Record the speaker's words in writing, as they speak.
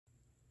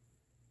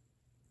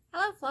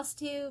Hello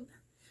Flosstube.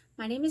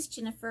 My name is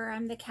Jennifer.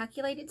 I'm the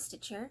Calculated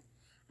Stitcher.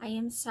 I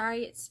am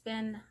sorry it's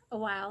been a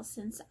while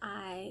since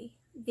I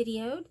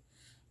videoed,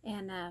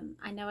 and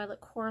I know I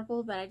look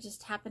horrible, but I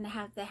just happen to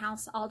have the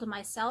house all to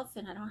myself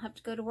and I don't have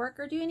to go to work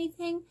or do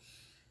anything.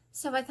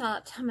 So I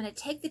thought I'm going to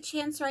take the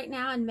chance right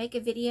now and make a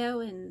video,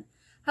 and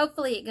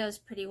hopefully it goes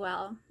pretty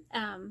well.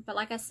 But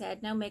like I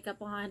said, no makeup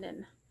on,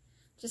 and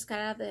just got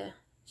out of the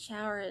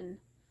shower and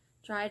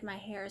dried my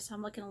hair, so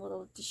I'm looking a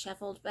little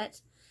disheveled.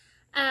 But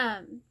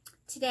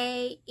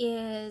today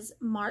is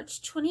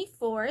March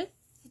 24th,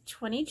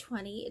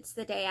 2020. It's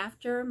the day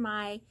after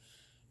my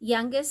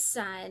youngest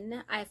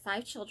son. I have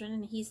 5 children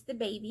and he's the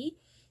baby.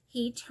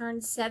 He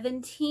turned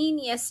 17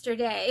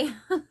 yesterday.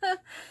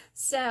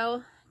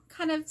 So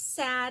kind of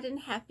sad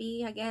and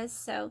happy, I guess.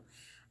 So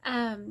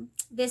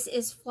this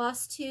is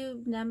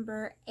Flosstube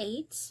number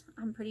 8,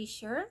 I'm pretty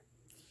sure.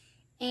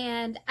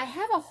 And I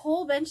have a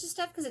whole bunch of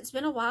stuff because it's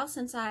been a while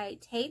since I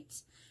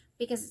taped,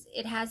 because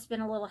it has been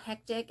a little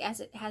hectic, as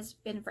it has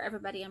been for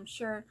everybody, I'm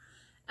sure.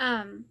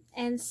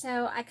 And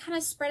so I kind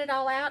of spread it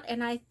all out,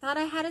 and I thought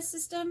I had a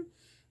system,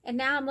 and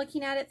now I'm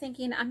looking at it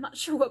thinking I'm not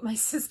sure what my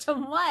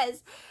system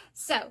was.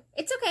 So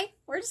it's okay.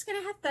 We're just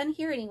going to have fun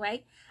here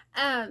anyway.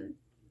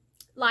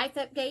 Life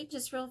update,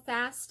 just real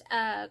fast.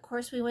 Of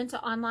course, we went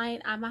to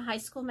online. I'm a high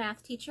school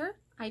math teacher.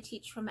 I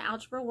teach from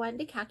Algebra 1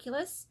 to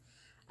Calculus.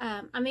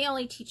 I'm the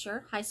only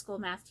teacher, high school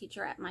math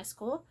teacher at my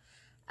school.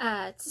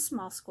 It's a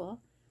small school.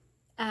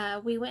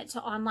 We went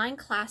to online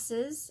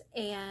classes,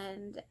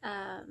 and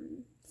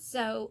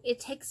so it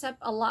takes up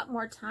a lot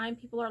more time.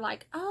 People are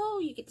like,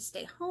 oh, you get to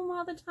stay home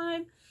all the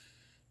time.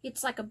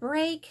 It's like a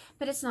break,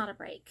 but it's not a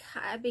break,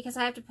 because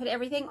I have to put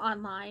everything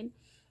online,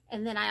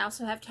 and then I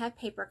also have to have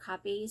paper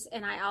copies,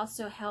 and I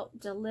also help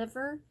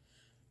deliver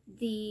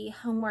the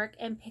homework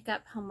and pick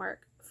up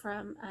homework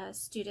from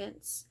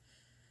students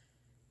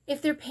if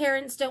their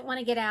parents don't want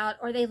to get out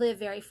or they live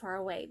very far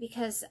away,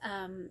 because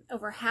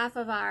over half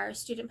of our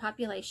student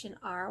population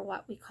are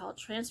what we call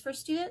transfer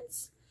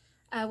students,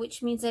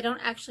 which means they don't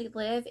actually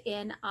live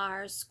in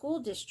our school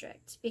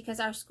district, because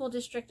our school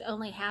district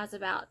only has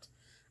about,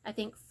 I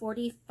think,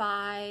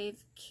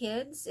 45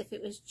 kids if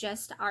it was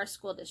just our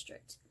school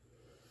district.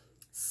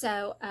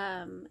 So,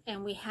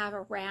 and we have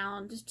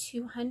around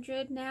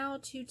 200 now,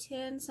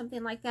 210,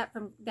 something like that,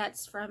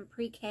 that's from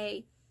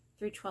pre-K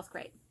through 12th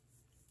grade.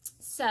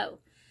 So,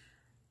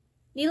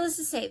 needless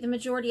to say, the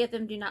majority of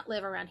them do not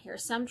live around here.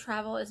 Some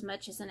travel as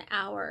much as an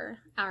hour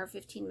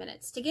 15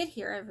 minutes to get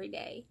here every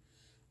day.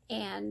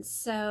 And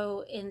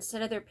so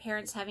instead of their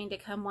parents having to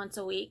come once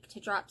a week to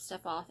drop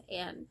stuff off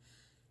and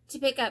to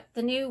pick up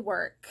the new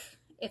work,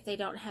 if they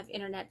don't have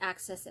internet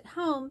access at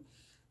home,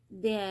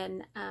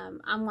 then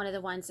I'm one of the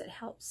ones that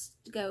helps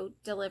go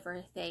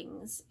deliver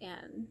things.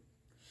 And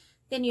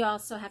then you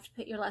also have to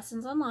put your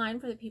lessons online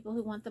for the people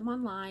who want them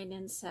online.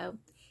 And so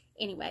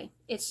anyway,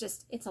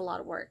 it's a lot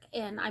of work,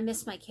 and I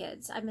miss my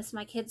kids. I miss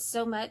my kids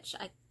so much.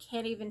 I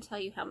can't even tell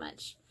you how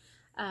much.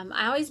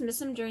 I always miss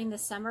them during the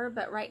summer,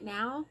 but right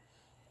now,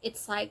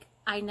 it's like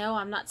I know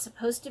I'm not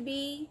supposed to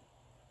be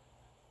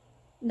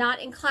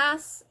not in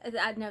class.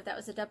 I know that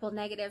was a double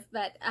negative,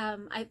 but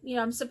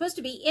I'm supposed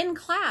to be in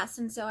class,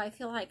 and so I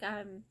feel like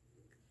I'm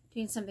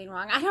doing something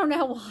wrong. I don't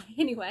know why.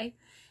 Anyway,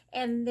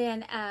 and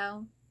then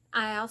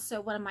I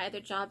also, one of my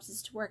other jobs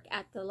is to work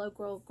at the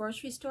local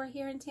grocery store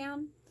here in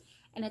town.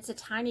 And it's a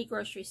tiny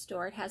grocery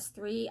store. It has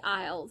 3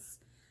 aisles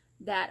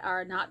that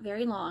are not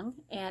very long.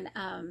 And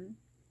and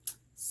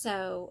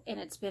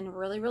it's been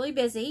really, really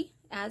busy,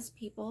 as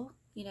people,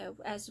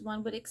 as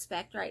one would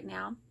expect right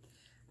now.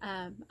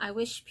 I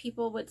wish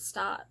people would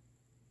stop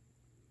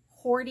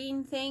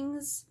hoarding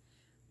things,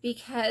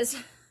 because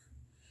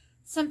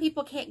some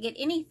people can't get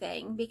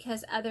anything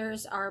because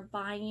others are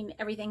buying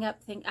everything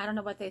up. I don't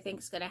know what they think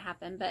is going to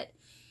happen, but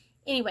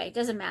anyway, it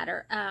doesn't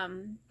matter.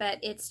 But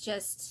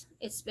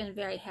it's been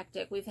very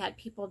hectic. We've had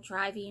people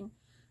driving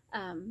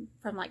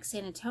from like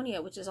San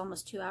Antonio, which is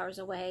almost 2 hours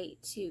away,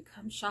 to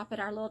come shop at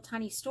our little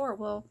tiny store.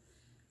 Well,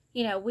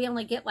 we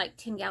only get like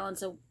 10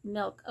 gallons of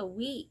milk a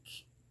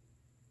week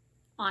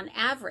on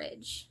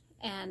average.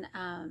 And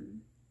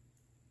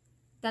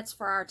that's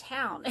for our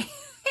town.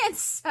 And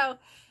so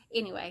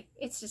anyway,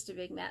 it's just a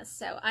big mess.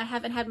 So I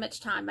haven't had much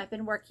time. I've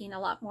been working a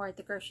lot more at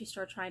the grocery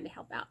store trying to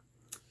help out.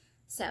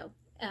 So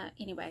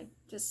anyway,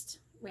 just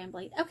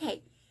rambling.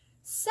 Okay,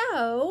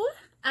 so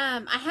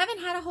I haven't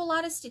had a whole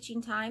lot of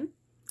stitching time,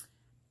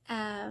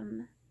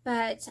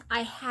 but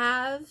I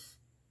have,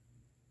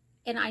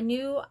 and I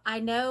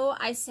know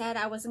I said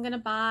I wasn't going to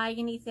buy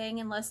anything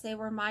unless they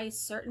were my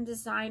certain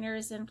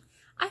designers, and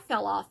I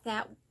fell off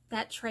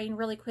that train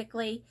really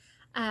quickly.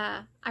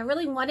 I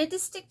really wanted to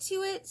stick to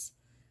it,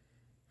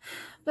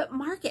 but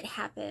market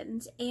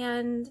happened,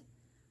 and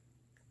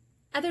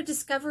other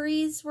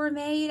discoveries were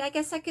made, I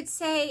guess I could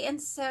say,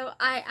 and so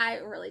I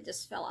really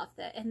just fell off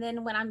that. And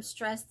then when I'm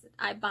stressed,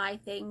 I buy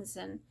things,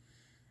 and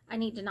I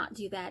need to not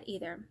do that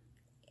either.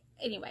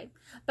 Anyway,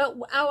 but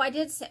oh, I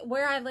did say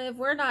where I live,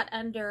 we're not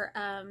under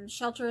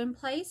shelter in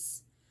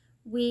place.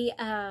 We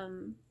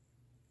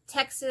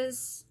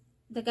Texas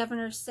the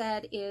governor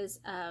said is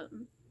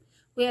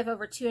we have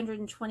over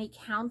 220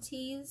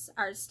 counties.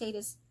 Our state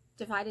is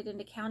divided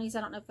into counties.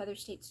 I don't know if other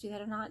states do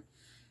that or not.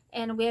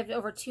 And we have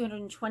over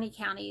 220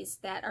 counties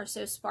that are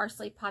so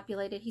sparsely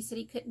populated. He said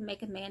he couldn't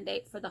make a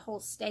mandate for the whole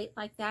state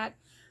like that.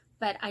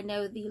 But I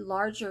know the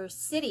larger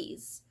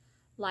cities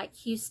like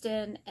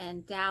Houston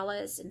and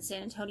Dallas and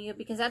San Antonio,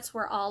 because that's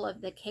where all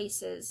of the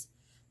cases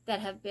that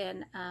have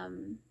been,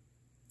 I'm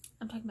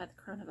talking about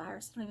the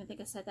coronavirus, I don't even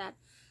think I said that,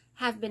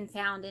 have been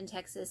found in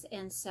Texas.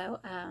 And so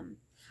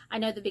I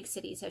know the big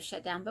cities have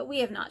shut down, but we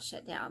have not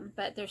shut down.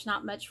 But there's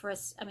not much for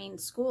us. I mean,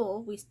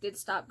 school, we did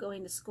stop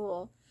going to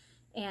school.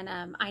 And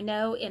I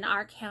know in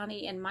our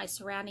county and my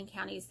surrounding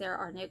counties, there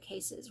are no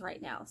cases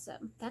right now. So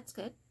that's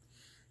good.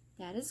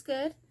 That is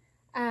good.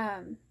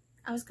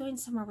 I was going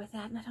somewhere with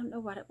that, and I don't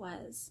know what it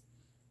was.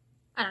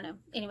 I don't know.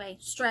 Anyway,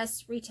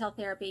 stress, retail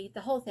therapy,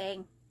 the whole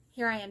thing.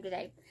 Here I am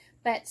today.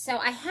 But so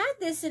I had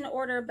this in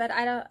order, but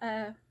I don't,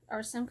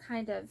 or some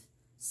kind of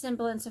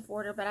semblance of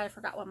order, but I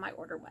forgot what my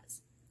order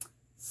was.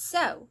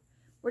 So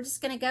we're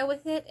just going to go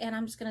with it, and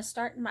I'm just going to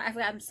start.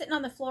 I'm sitting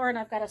on the floor, and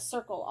I've got a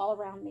circle all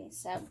around me.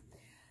 So,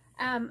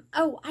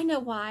 oh, I know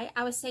why.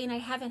 I was saying I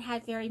haven't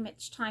had very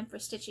much time for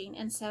stitching,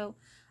 and so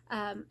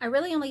I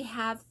really only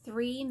have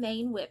 3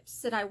 main whips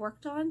that I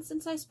worked on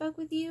since I spoke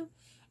with you.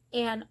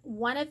 And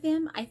one of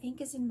them, I think,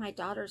 is in my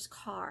daughter's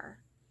car.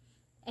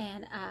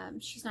 And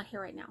she's not here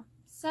right now.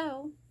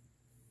 So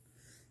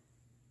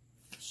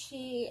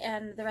she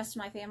and the rest of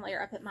my family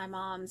are up at my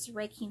mom's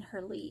raking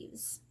her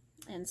leaves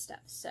and stuff.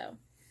 So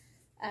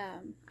I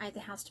had the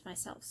house to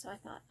myself. So I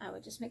thought I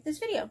would just make this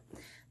video.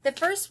 The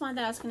first one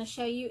that I was going to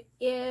show you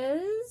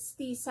is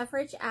the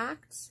Suffrage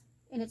Act.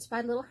 And it's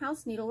by Little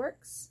House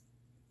Needleworks.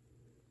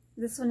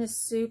 This one is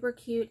super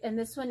cute, and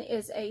this one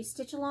is a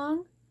stitch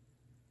along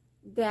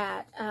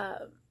that,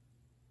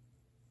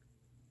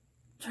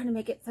 trying to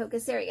make it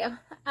focus, there you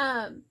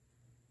go.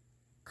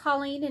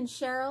 Colleen and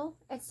Cheryl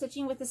at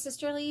Stitching with the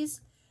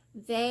Sisterlies,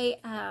 they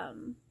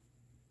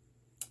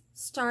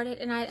started,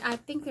 and I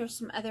think there's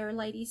some other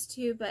ladies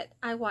too, but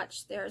I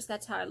watched theirs,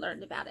 that's how I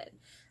learned about it.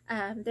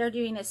 They're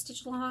doing a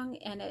stitch along,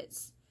 and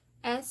it's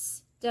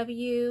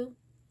SWTS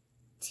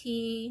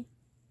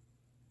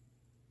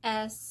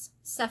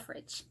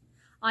Suffrage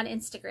on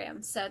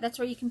Instagram. So that's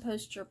where you can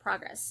post your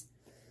progress.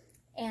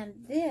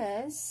 And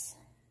this,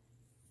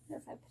 I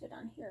wonder if I put it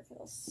on here if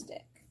it'll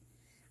stick.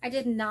 I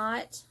did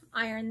not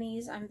iron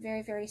these. I'm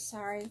very, very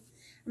sorry.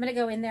 I'm going to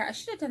go in there. I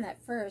should have done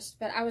that first,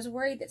 but I was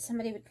worried that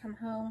somebody would come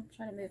home. I'm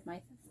trying to move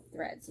my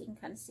thread so you can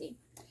kind of see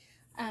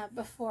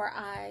before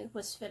I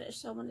was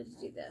finished. So I wanted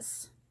to do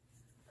this.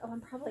 Oh, I'm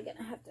probably going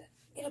to have to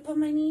get up on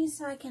my knees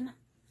so I can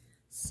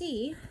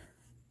see.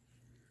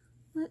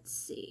 Let's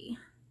see.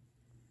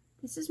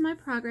 This is my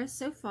progress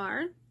so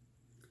far.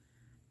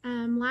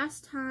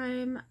 Last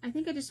time, I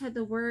think I just had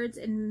the words,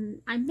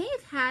 and I may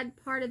have had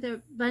part of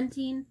the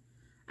bunting.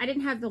 I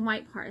didn't have the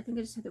white part. I think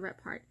I just had the red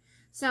part.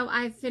 So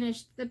I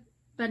finished the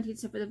bunting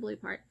except for the blue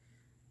part.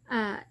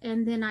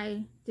 And then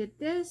I did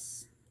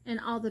this and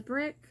all the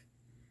brick.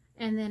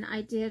 And then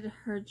I did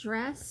her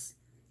dress.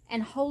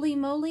 And holy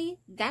moly,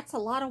 that's a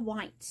lot of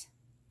white.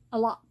 A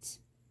lot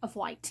of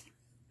white.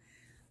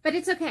 But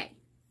it's okay.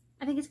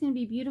 I think it's going to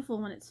be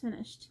beautiful when it's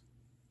finished.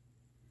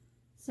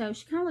 So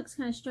she kind of looks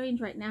kind of strange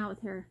right now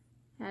with her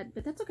head,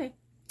 but that's okay.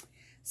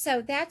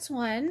 So that's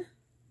one.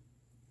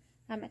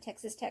 I have my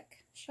Texas Tech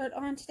shirt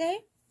on today.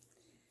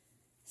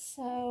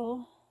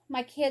 So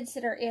my kids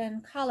that are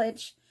in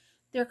college,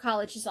 their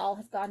colleges all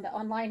have gone to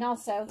online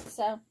also.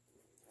 So,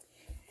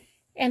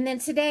 and then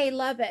today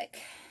Lubbock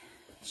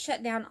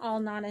shut down all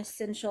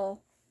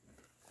non-essential.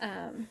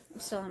 I'm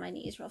still on my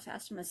knees real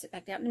fast. I'm going to sit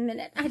back down in a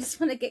minute. I just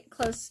want to get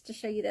close to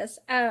show you this.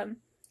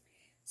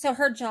 So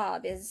her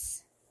job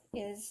is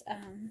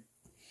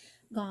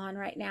gone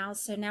right now.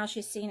 So now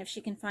she's seeing if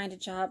she can find a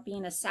job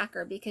being a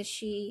sacker, because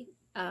she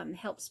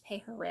helps pay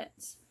her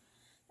rent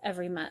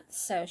every month.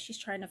 So she's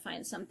trying to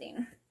find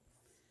something.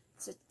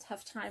 It's a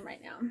tough time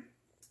right now.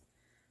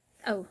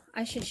 Oh,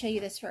 I should show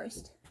you this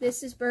first.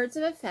 This is Birds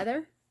of a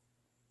Feather.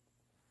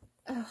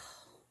 Oh,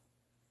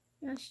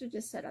 I should have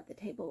just set at the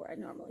table where I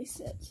normally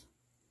sit.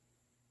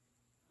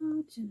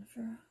 Oh,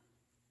 Jennifer.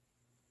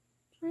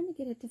 Trying to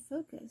get it to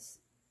focus.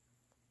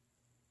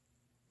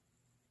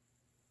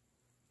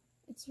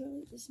 It's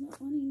really just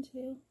not wanting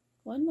to.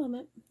 One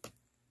moment.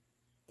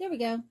 There we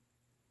go.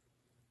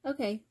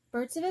 Okay,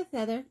 Birds of a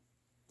Feather.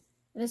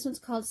 And this one's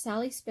called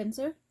Sally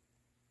Spencer.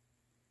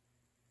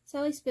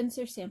 Sally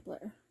Spencer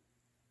Sampler.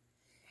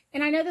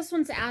 And I know this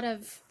one's out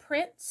of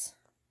print.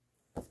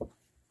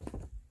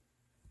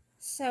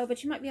 So,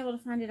 but you might be able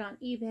to find it on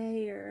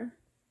eBay or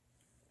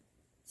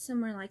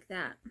somewhere like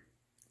that.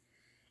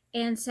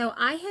 And so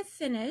I have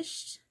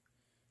finished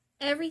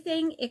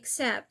everything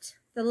except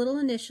the little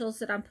initials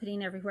that I'm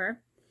putting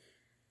everywhere.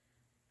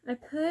 I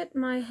put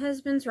my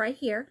husband's right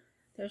here.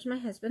 There's my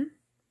husband.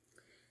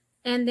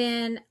 And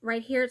then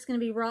right here it's going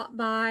to be wrought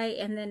by,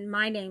 and then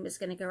my name is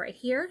going to go right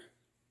here.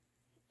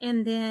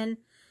 And then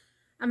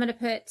I'm going to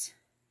put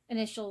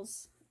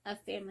initials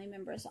of family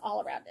members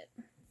all around it.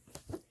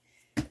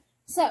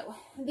 So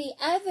the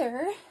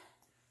other,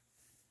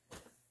 I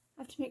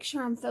have to make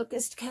sure I'm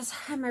focused because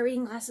I have my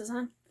reading glasses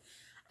on.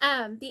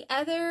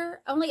 The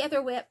only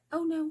other whip,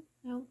 oh no,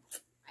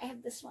 I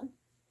have this one.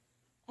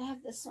 I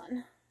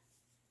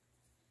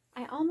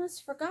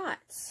almost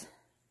forgot.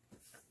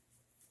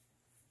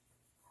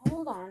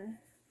 Hold on.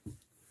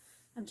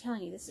 I'm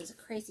telling you, this is a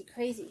crazy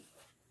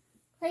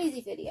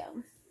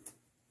video.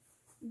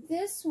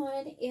 This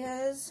one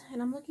is,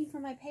 and I'm looking for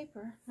my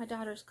paper. My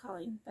daughter's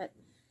calling, but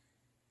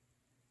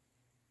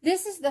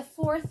this is the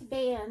 4th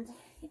band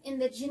in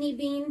the Jenny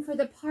Bean for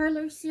the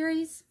Parlor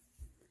series.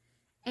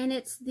 And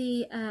it's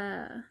the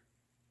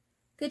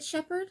Good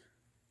Shepherd.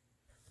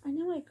 I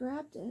know I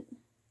grabbed it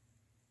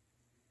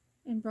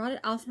and brought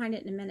it. I'll find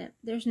it in a minute.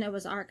 There's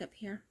Noah's Ark up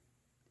here.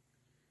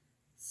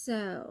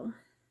 So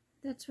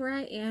that's where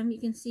I am.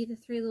 You can see the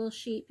 3 little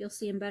sheep. You'll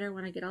see them better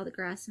when I get all the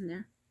grass in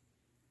there.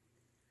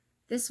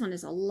 This one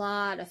is a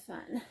lot of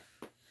fun.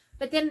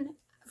 But then,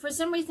 for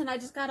some reason, I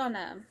just got on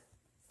a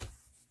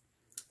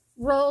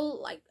roll.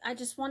 Like, I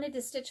just wanted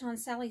to stitch on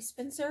Sally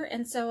Spencer.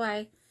 And so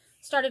I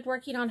started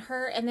working on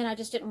her. And then I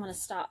just didn't want to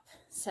stop.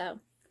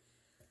 So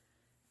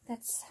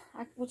that's,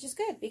 which is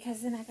good.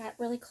 Because then I got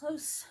really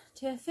close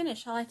to a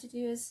finish. All I have to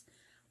do is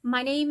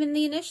my name and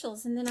the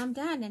initials. And then I'm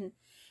done. And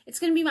it's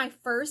going to be my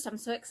first. I'm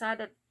so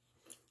excited.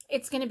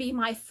 It's going to be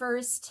my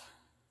first,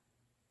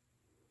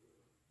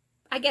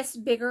 I guess,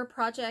 bigger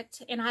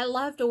project. And I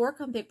love to work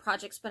on big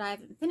projects, but I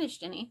haven't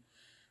finished any.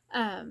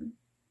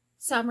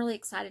 So I'm really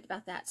excited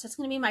about that. So it's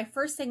going to be my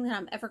first thing that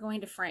I'm ever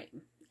going to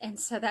frame. And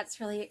so that's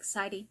really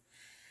exciting.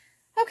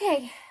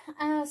 Okay,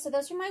 so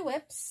those are my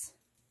whips.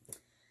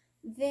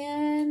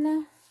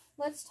 Then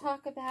let's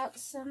talk about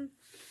some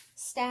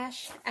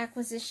stash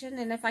acquisition.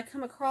 And if I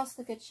come across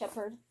the Good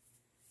Shepherd,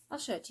 I'll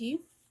show it to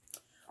you.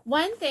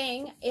 One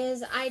thing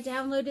is I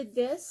downloaded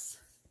this.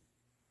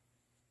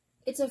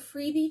 It's a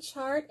freebie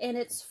chart, and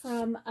it's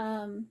from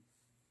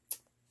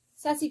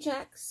Sassy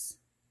Jack's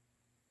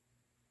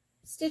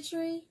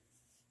Stitchery.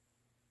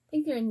 I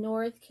think they're in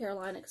North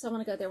Carolina, because I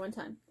want to go there one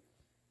time.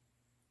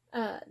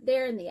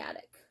 They're in the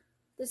attic.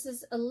 This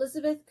is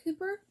Elizabeth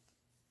Cooper,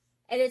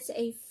 and it's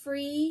a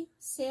free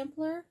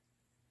sampler.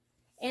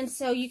 And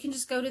so you can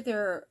just go to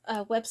their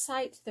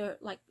website,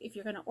 like if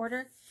you're going to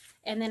order.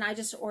 And then I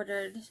just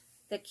ordered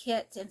the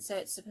kit, and so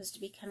it's supposed to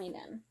be coming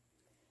in.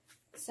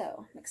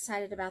 So I'm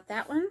excited about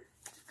that one.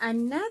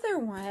 Another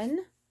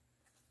one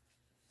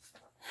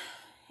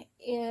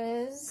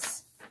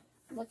is,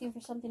 I'm looking for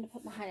something to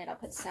put behind it. I'll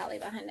put Sally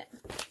behind it.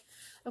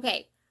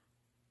 Okay,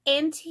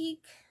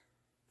 Antique,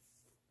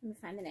 let me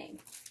find the name.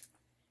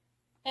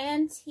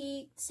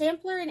 Antique,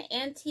 Sampler and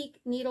Antique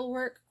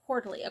Needlework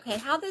Quarterly. Okay,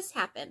 how this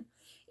happened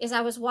is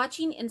I was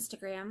watching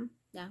Instagram.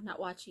 No,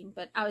 not watching,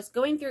 but I was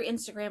going through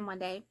Instagram one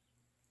day.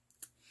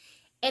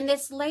 And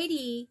this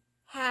lady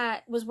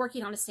was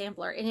working on a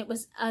sampler, and it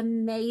was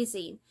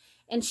amazing.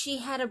 And she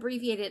had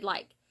abbreviated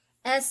like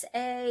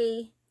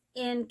SANQ,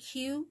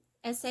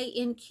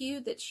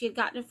 that she had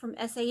gotten it from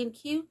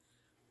SANQ. I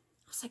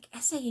was like,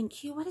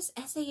 SANQ? What is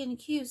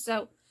SANQ?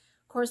 So, of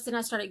course, then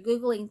I started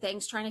Googling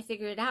things, trying to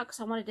figure it out,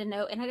 because I wanted to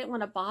know, and I didn't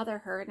want to bother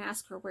her and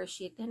ask her where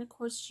she had been. Of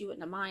course, she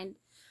wouldn't have mind.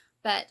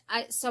 But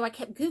so I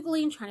kept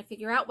Googling, trying to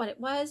figure out what it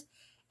was.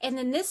 And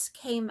then this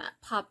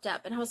popped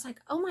up, and I was like,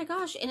 oh my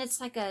gosh, and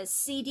it's like a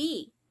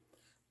CD.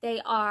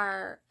 They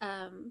are,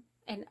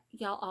 and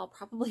y'all all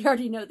probably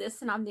already know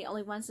this, and I'm the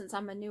only one since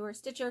I'm a newer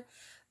stitcher,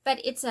 but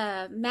it's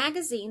a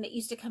magazine that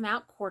used to come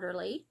out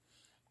quarterly,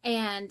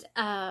 and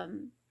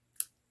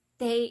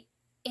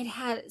it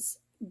has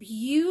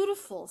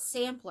beautiful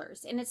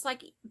samplers, and it's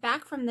like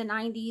back from the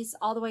 90s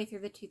all the way through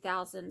the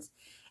 2000s,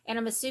 and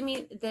I'm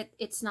assuming that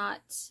it's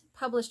not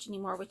published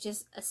anymore, which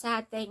is a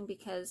sad thing,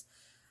 because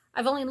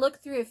I've only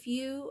looked through a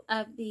few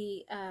of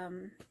the,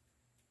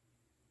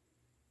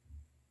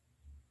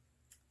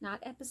 not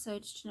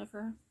episodes,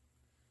 Jennifer,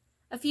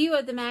 a few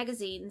of the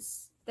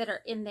magazines that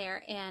are in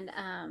there,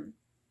 and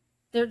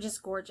they're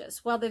just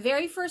gorgeous. Well, the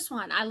very first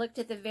one, I looked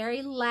at the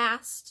very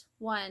last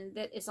one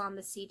that is on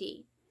the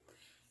CD,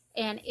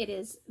 and it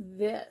is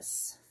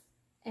this.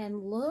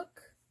 And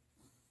look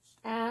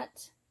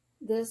at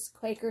this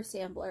Quaker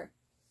sampler.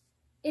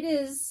 It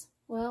is,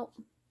 well,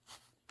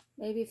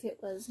 maybe if it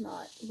was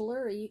not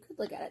blurry, you could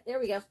look at it. There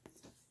we go.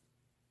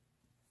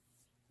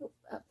 Oh,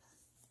 up.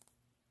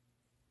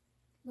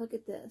 Look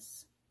at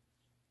this.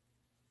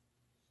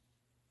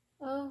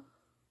 Oh,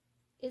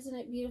 isn't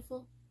it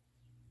beautiful?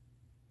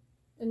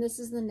 And this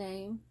is the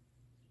name.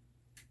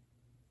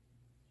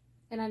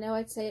 And I know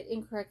I'd say it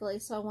incorrectly,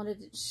 so I wanted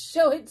to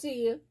show it to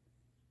you.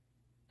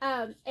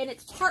 And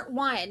it's part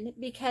 1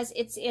 because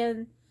it's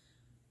in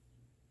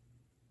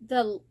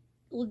the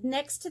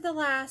next to the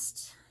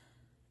last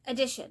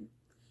edition.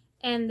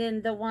 And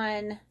then the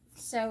one,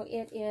 so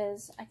it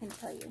is, I can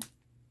tell you,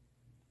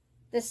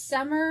 the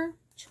summer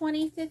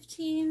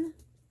 2015.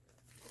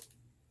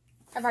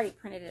 I've already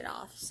printed it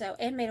off, so,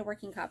 and made a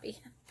working copy.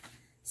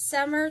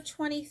 Summer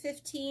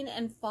 2015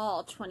 and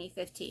fall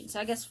 2015. So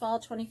I guess fall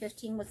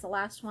 2015 was the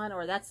last one,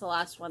 or that's the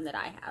last one that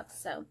I have.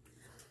 So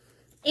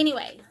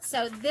Anyway,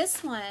 so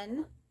this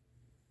one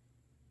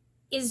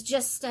is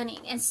just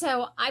stunning. And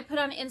so I put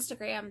on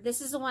Instagram,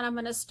 this is the one I'm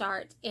going to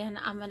start, and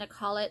I'm going to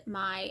call it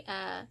my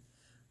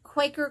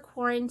Quaker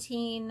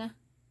Quarantine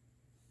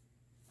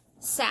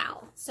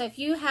Sal. So if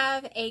you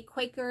have a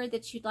Quaker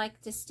that you'd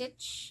like to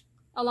stitch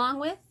along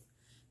with,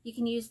 you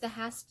can use the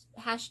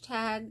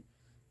hashtag,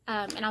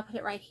 and I'll put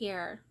it right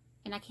here.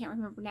 And I can't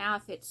remember now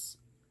if it's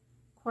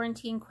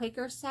Quarantine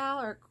Quaker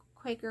Sal or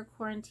Quaker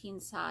Quarantine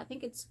Sal. I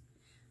think it's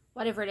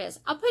whatever it is.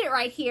 I'll put it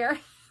right here.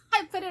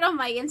 I put it on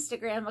my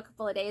Instagram a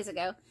couple of days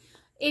ago.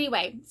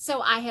 Anyway,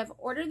 so I have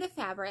ordered the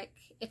fabric.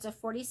 It's a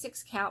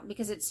 46 count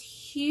because it's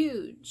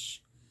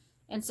huge.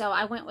 And so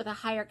I went with a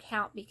higher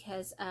count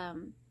because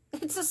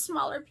it's a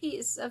smaller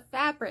piece of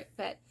fabric.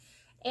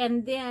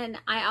 And then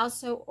I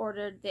also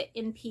ordered the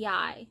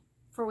NPI,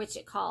 for which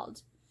it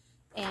called.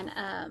 And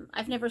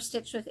I've never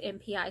stitched with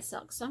NPI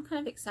silk, so I'm kind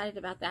of excited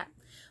about that.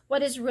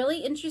 What is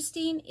really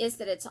interesting is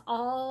that it's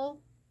all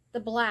the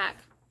black,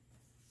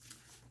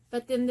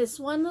 but then this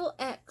one little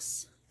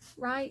X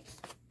right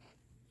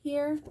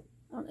here,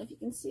 I don't know if you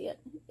can see it,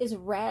 is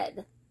red.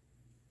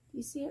 Do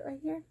you see it right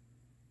here?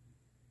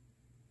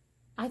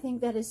 I think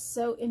that is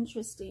so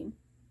interesting.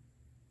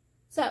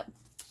 So,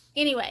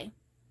 anyway,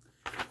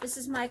 this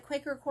is my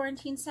Quaker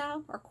Quarantine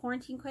Sal, or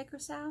Quarantine Quaker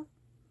Sal.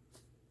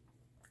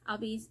 I'll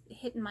be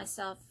hitting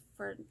myself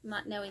for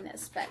not knowing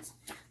this, but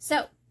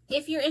so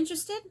if you're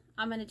interested,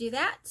 I'm going to do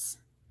that.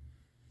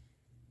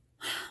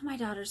 My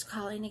daughter's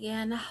calling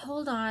again.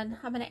 Hold on,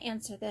 I'm going to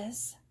answer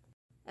this.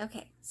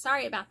 Okay,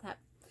 sorry about that.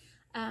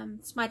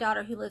 It's my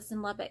daughter who lives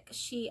in Lubbock.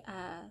 She's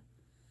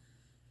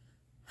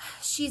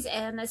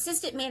an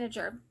assistant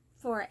manager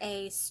for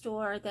a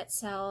store that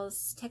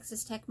sells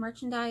Texas Tech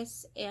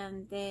merchandise,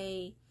 and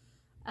they,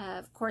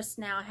 of course,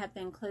 now have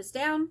been closed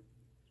down.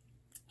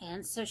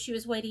 And so she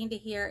was waiting to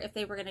hear if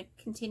they were going to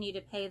continue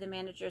to pay the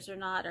managers or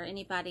not, or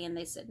anybody, and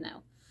they said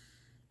no.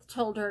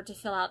 Told her to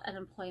fill out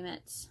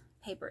unemployment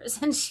papers,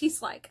 and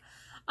she's like,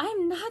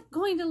 I'm not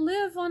going to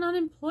live on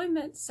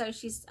unemployment. So I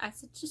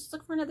said, just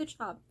look for another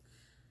job.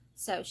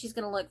 So she's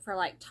going to look for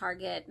like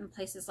Target and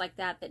places like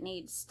that that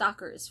need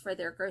stockers for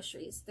their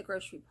groceries, the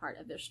grocery part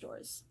of their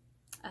stores.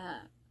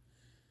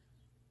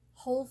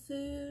 Whole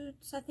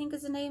Foods, I think,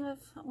 is the name of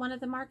one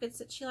of the markets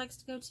that she likes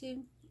to go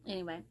to.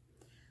 Anyway.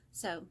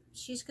 So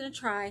she's going to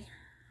try.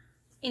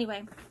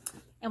 Anyway,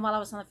 and while I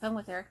was on the phone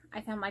with her, I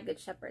found my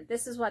Good Shepherd.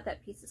 This is what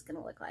that piece is going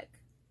to look like.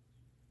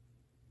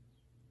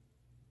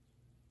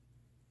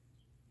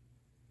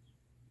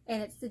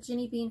 And it's the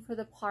Jenny Bean for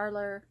the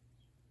Parlor.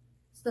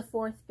 It's the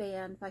Fourth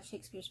Band by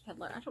Shakespeare's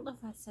Peddler. I don't know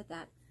if I said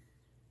that.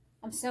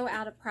 I'm so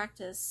out of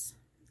practice.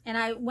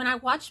 And when I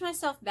watch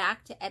myself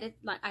back to edit,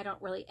 like, I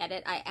don't really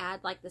edit. I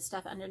add like the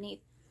stuff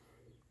underneath.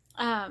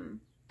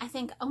 I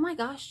think, oh my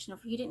gosh,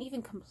 Jennifer, you didn't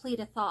even complete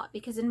a thought,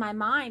 because in my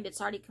mind it's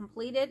already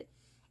completed,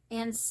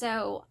 and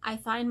so I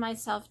find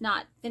myself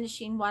not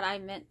finishing what I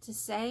meant to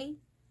say.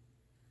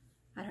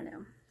 I don't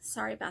know.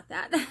 Sorry about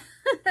that.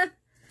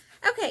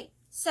 Okay,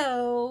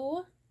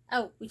 so,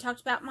 we talked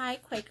about my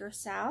Quaker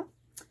Sal.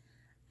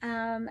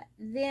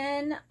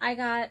 Then I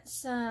got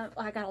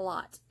I got a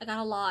lot. I got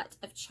a lot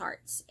of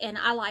charts, and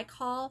I like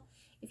haul.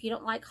 If you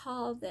don't like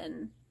haul,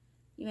 then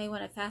you may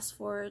want to fast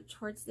forward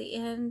towards the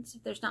end.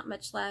 There's not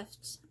much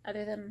left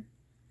other than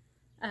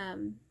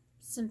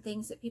some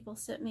things that people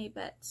sent me,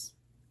 but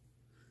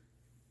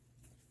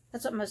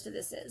that's what most of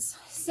this is.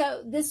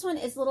 So this one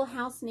is Little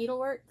House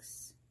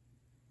Needleworks,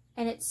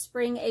 and it's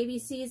Spring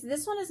ABCs.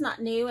 This one is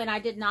not new, and I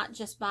did not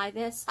just buy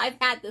this. I've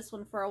had this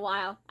one for a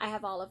while. I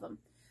have all of them.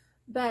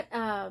 But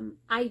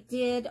I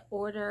did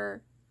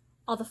order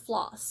all the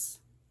floss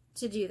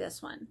to do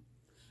this one.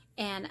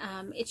 And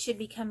it should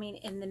be coming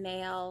in the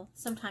mail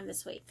sometime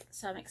this week.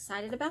 So I'm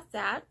excited about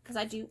that, because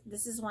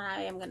this is one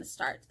I am going to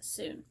start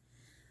soon.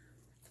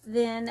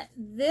 Then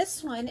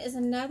this one is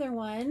another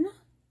one.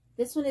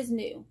 This one is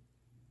new.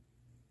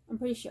 I'm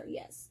pretty sure,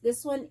 yes.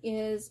 This one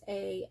is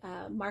a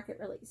market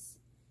release.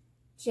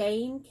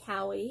 Jane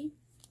Cowie,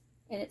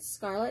 and it's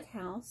Scarlet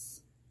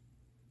House.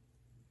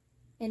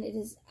 And it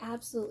is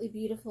absolutely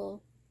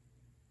beautiful.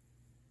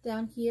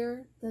 Down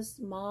here, those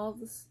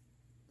mauves,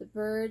 the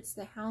birds,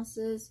 the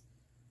houses.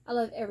 I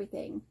love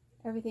everything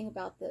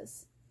about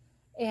this.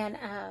 And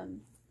I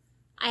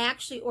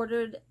actually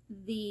ordered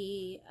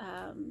the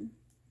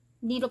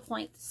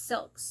needlepoint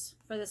silks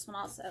for this one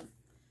also.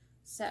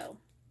 So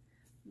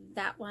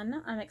that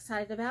one I'm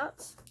excited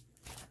about.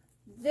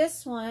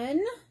 This one,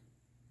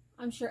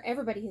 I'm sure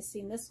everybody has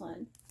seen this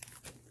one.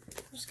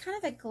 There's kind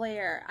of a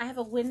glare. I have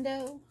a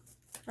window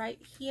right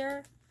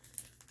here.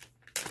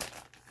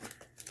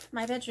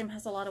 My bedroom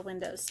has a lot of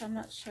windows, so I'm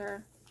not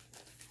sure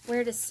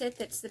where to sit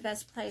that's the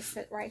best place,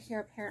 but right here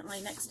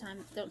apparently. Next time,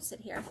 don't sit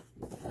here.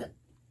 But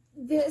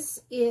this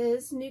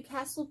is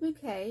Newcastle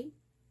Bouquet,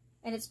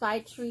 and it's by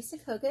Teresa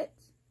Kogut.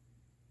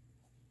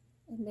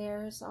 And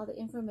there's all the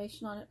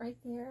information on it right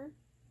there.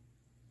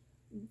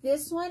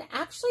 This one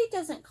actually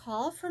doesn't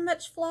call for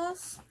much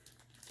floss.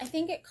 I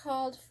think it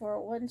called for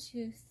 1,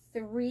 2,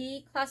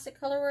 3 Classic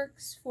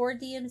Colorworks, 4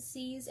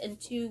 DMCs, and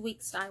 2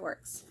 Weeks Dye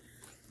Works.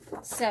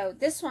 So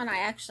this one I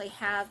actually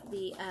have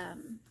the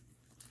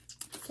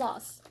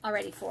floss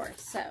already for.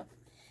 So,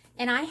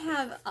 and I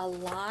have a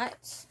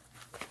lot.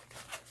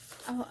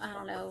 Oh,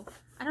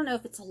 I don't know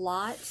if it's a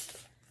lot,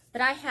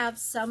 but I have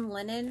some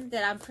linen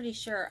that I'm pretty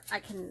sure I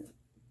can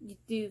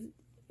do.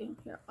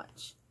 Here,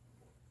 watch.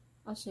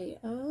 I'll show you.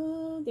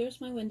 Oh,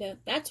 there's my window.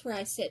 That's where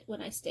I sit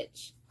when I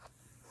stitch.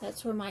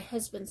 That's where my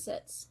husband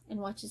sits and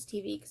watches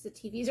TV, because the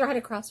TV's right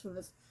across from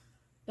us.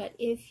 But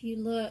if you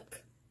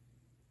look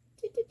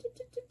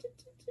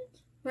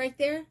right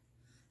there,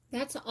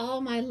 that's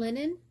all my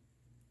linen,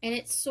 and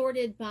it's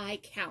sorted by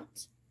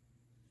count.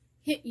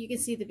 You can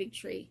see the big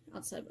tree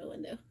outside my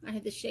window. I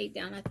had the shade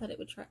down. I thought it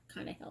would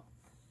kind of help.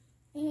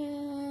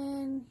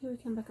 And here we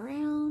come back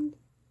around.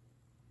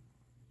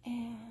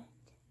 And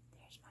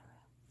there's my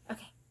row.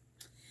 Okay.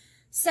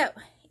 So,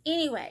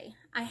 anyway,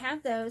 I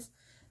have those.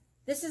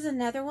 This is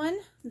another one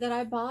that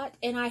I bought,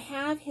 and I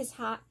have his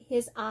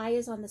eye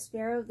is on the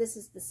sparrow. This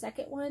is the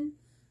second one.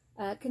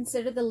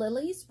 Consider the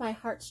Lilies by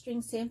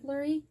Heartstring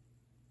Samplery.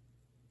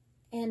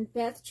 And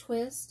Beth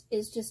Twist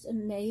is just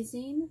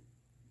amazing.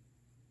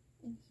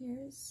 And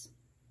here's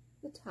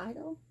the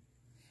title.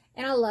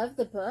 And I love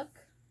the book.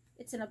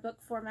 It's in a book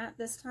format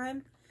this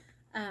time,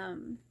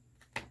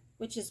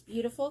 which is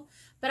beautiful.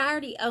 But I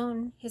already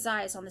own his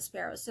eyes on the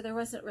sparrow, so there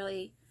wasn't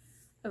really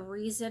a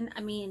reason.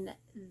 I mean,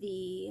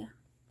 the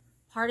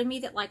part of me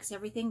that likes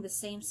everything the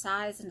same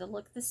size and to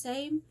look the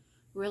same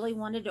really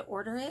wanted to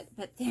order it,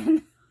 but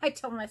then I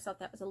told myself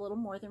that was a little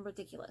more than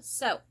ridiculous.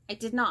 So I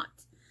did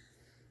not.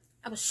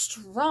 I was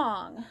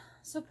strong.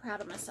 So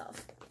proud of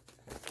myself.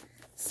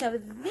 So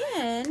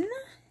then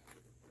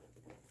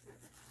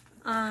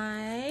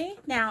I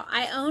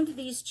owned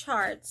these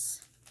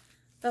charts,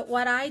 but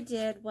what I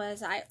did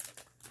was I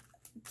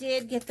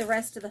did get the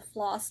rest of the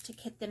floss to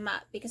kit them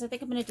up, because I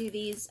think I'm going to do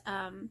these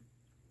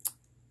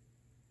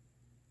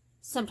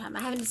sometime.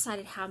 I haven't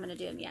decided how I'm going to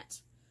do them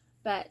yet,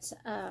 but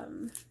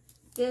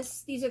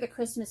these are the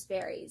Christmas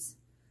berries.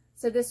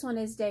 So this one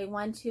is day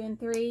 1, 2, and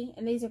 3,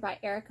 and these are by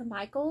Erica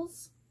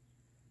Michaels.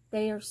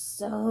 They are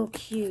so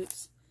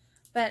cute.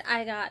 But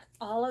I got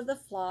all of the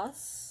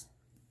floss.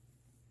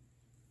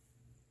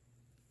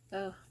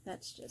 Oh,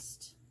 that's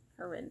just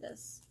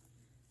horrendous.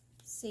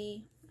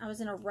 See, I was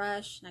in a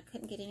rush and I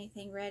couldn't get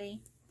anything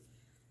ready.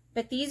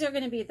 But these are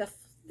going to be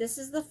this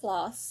is the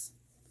floss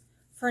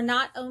for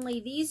not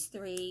only these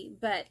 3,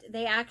 but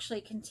they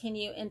actually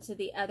continue into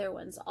the other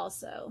ones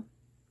also.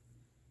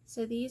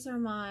 So these are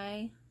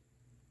my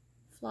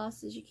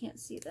flosses. You can't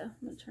see I'm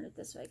going to turn it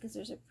this way because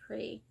there's a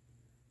pretty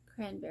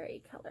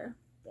cranberry color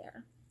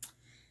there.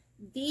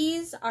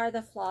 These are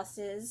the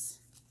flosses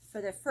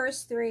for the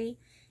first 3,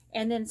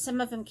 and then some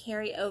of them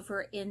carry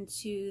over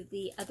into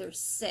the other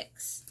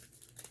 6.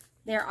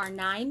 There are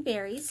 9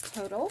 berries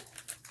total.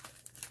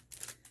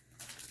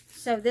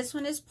 So this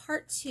one is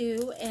part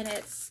 2, and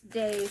it's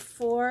day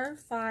 4,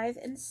 5,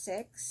 and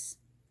 6.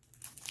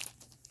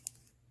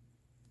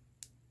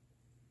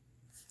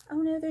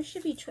 Oh no, there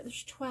should be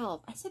there's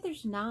 12. I said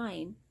there's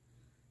 9.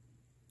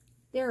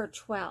 There are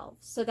 12.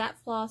 So that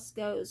floss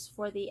goes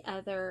for the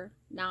other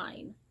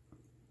 9.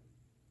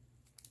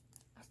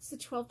 It's the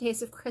 12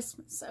 days of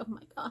Christmas. Oh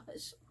my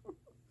gosh.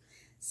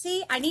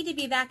 See, I need to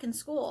be back in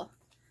school.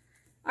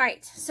 All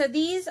right, so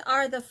these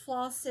are the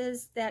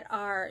flosses that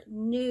are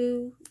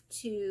new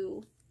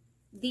to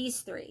these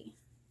 3.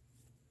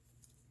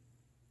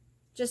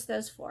 Just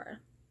those 4,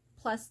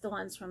 plus the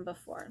ones from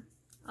before.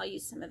 I'll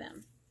use some of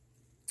them.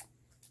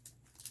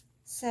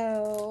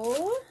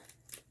 So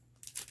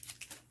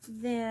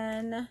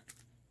then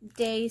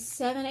day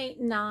 7, 8,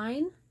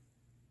 9.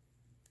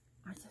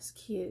 Aren't those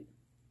cute?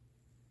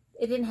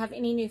 It didn't have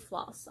any new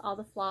floss. All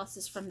the floss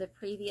is from the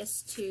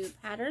previous 2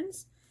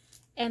 patterns.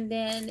 And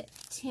then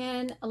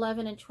 10,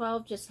 11, and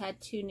 12 just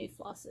had 2 new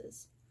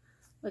flosses.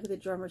 Look at the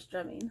drummers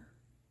drumming.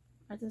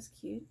 Aren't those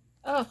cute?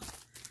 Oh,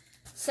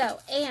 so,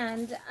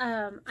 and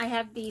I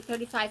have the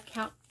 35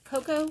 count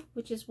cocoa,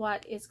 which is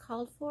what is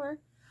called for.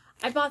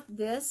 I bought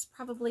this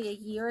probably a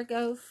year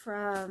ago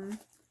from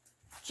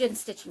Jen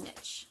Stitching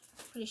Niche.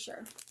 Pretty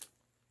sure.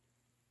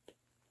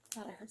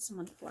 Thought I heard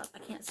someone pull up. I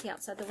can't see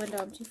outside the window.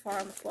 I'm too far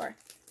on the floor.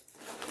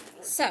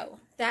 So,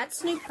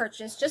 that's new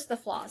purchase. Just the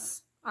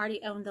floss.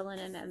 Already owned the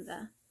linen and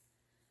the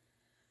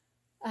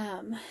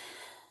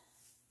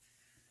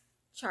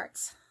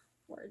charts.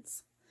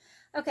 Words.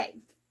 Okay.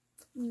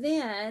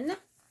 Then,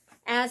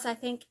 as I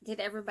think did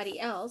everybody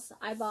else,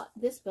 I bought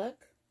this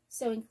book,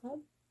 Sewing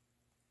Club.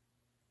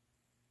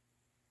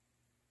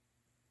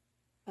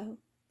 Oh,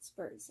 it's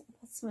birds.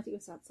 Somebody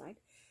was outside.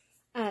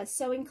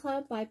 Sewing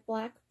Club by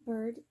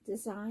Blackbird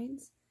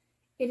Designs.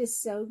 It is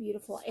so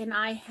beautiful. And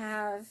I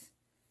have,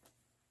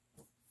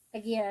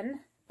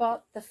 again,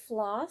 bought the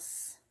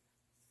floss.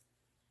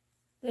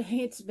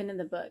 It's been in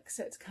the book,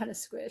 so it's kind of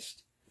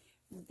squished.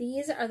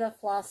 These are the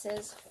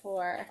flosses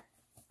for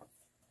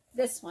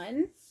this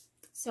one.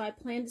 So I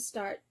plan to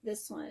start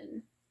this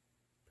one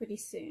pretty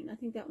soon. I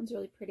think that one's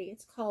really pretty.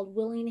 It's called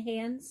Willing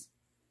Hands.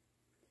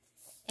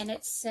 And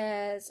it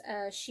says,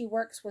 she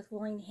works with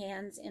willing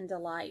hands in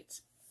delight.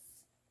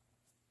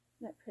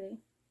 Isn't that pretty?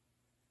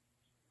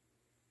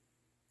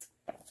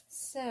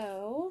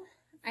 So,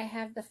 I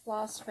have the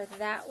floss for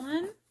that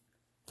one.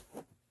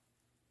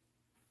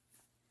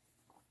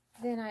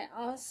 Then I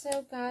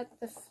also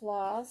got the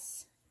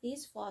floss,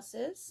 these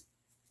flosses.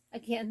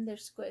 Again, they're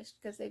squished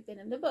because they've been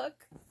in the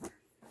book.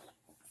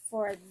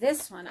 For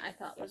this one, I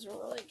thought was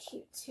really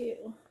cute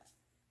too.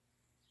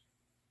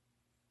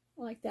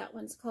 I like that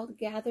one. It's called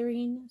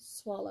Gathering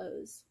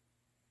Swallows.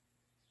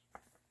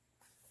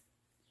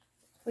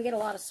 We get a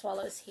lot of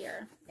swallows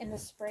here in the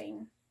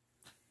spring.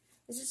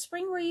 Is it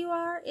spring where you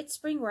are? It's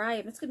spring where I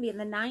am. It's going to be in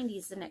the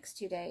 90s the next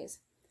 2 days.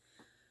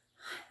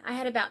 I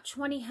had about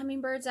 20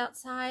 hummingbirds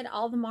outside.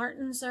 All the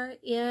martins are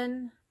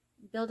in,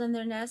 building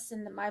their nests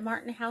in my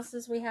martin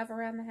houses we have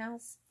around the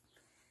house.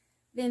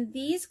 Then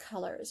these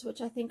colors,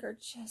 which I think are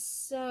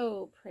just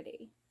so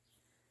pretty.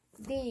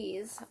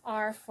 These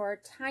are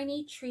for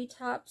Tiny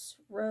Treetops,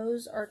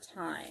 Rose or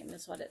Thyme,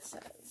 is what it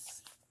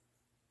says.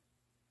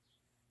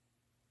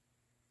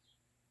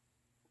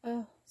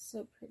 Oh,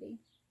 so pretty.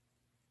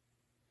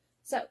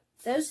 So,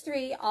 those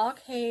three all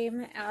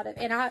came out of,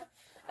 and I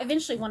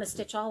eventually want to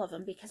stitch all of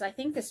them because I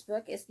think this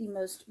book is the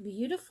most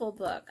beautiful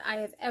book I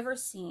have ever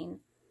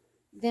seen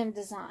them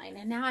design.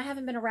 And now I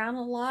haven't been around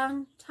a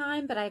long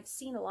time, but I've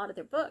seen a lot of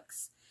their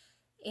books.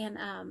 And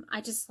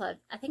I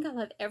think I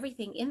love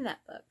everything in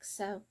that book.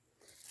 So,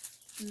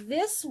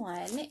 this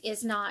one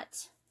is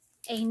not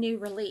a new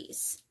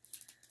release.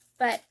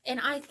 And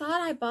I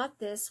thought I bought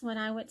this when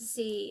I went to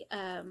see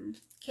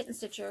Kitten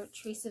Stitcher,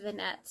 Teresa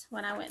Vanette,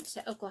 when I went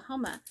to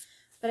Oklahoma.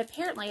 But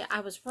apparently I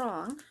was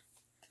wrong.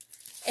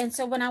 And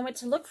so when I went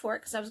to look for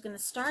it, because I was going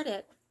to start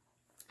it,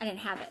 I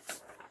didn't have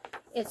it.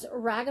 It's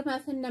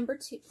Ragamuffin number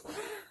 2.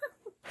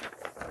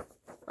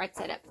 Right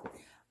side up.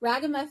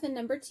 Ragamuffin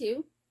number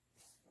 2.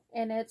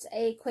 And it's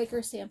a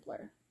Quaker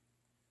sampler.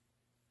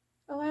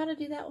 Oh, I ought to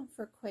do that one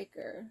for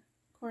Quaker.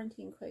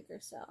 Quarantine Quaker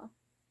Cell.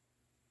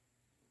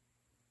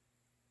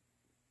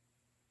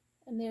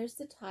 And there's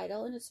the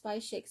title, and it's by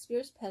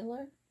Shakespeare's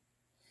Peddler.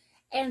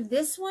 And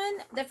this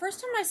one, the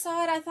first time I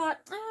saw it, I thought,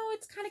 oh,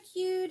 it's kind of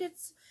cute.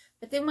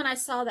 But then when I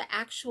saw the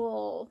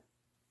actual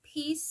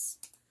piece,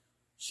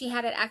 she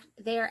had it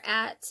there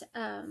at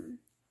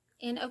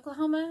in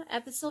Oklahoma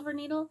at the Silver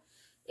Needle.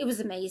 It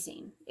was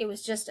amazing. It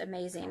was just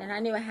amazing, and I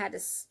knew I had to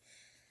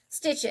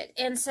stitch it.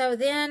 And so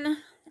then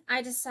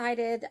I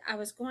decided I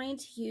was going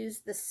to use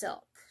the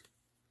silk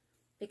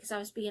because I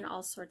was being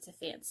all sorts of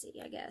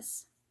fancy, I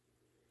guess.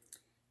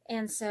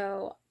 And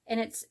so, and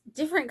it's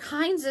different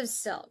kinds of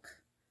silk.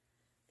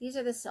 These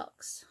are the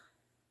silks.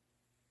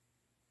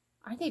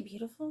 Aren't they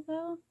beautiful,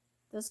 though?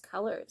 Those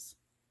colors.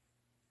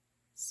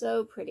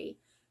 So pretty.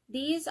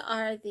 These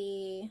are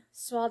the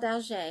Soie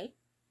d'Alger,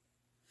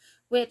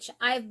 which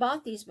I've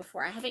bought these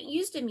before. I haven't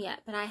used them yet,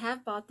 but I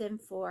have bought them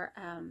for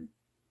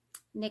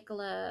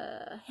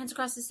Nicola Hands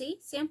Across the Sea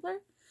sampler.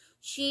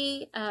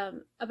 She, a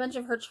bunch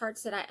of her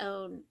charts that I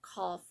own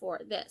call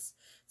for this.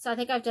 So I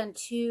think I've done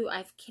 2,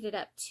 I've kitted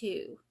up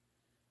 2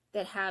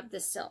 that have the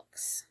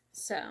silks.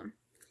 So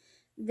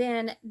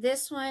then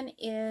this one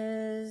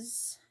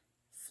is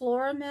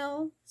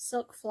Floramel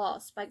Silk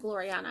Floss by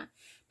Gloriana.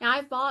 Now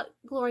I've bought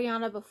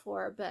Gloriana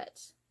before,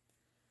 but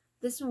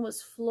this one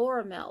was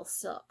Floramel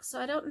Silk. So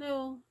I don't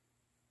know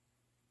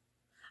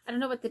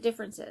what the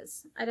difference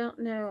is. I don't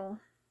know.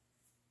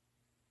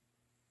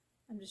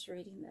 I'm just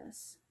reading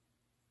this.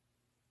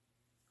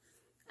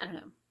 I don't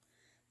know.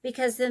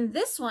 Because then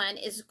this one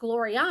is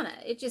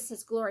Gloriana. It just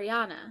says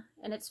Gloriana,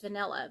 and it's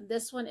vanilla.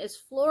 This one is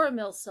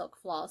Floramel Silk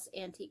Floss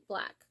Antique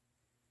Black.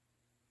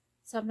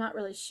 So I'm not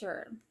really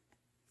sure.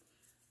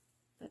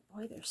 But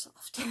boy, they're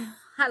soft.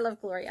 I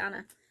love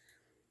Gloriana.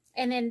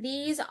 And then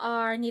these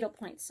are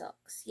needlepoint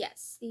silks.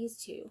 Yes, these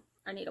 2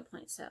 are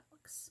needlepoint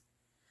silks.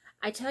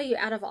 I tell you,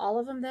 out of all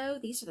of them, though,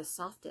 these are the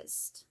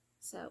softest.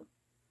 So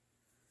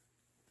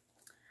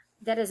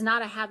that is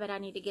not a habit I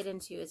need to get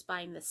into, is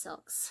buying the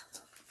silks.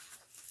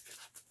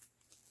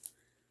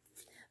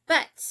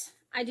 But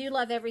I do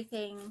love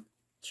everything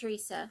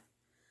Teresa.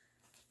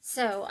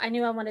 So I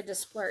knew I wanted to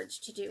splurge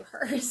to do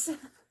hers.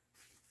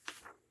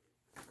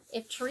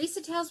 If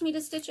Teresa tells me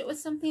to stitch it with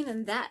something,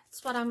 then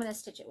that's what I'm going to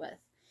stitch it with.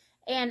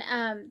 And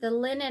the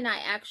linen I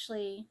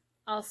actually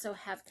also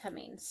have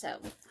coming. So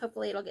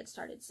hopefully it'll get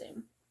started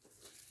soon.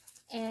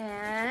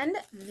 And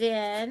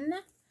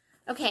then,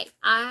 okay,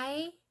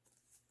 I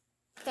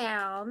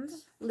found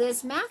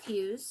Liz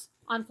Matthews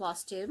on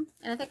Flosstube.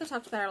 And I think I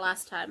talked about her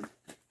last time.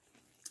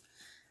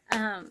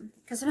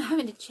 Because I'm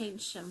having to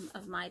change some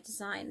of my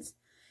designs.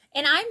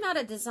 And I'm not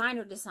a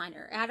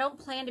designer. I don't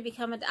plan to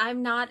become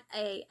I'm not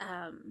an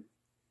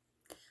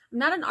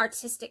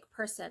artistic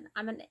person.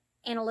 I'm an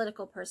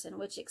analytical person,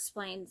 which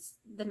explains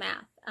the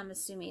math, I'm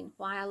assuming,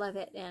 why I love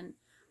it and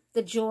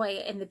the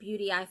joy and the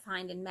beauty I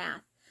find in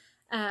math.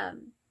 I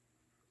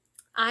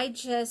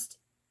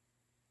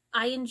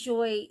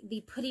enjoy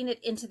the putting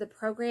it into the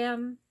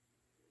program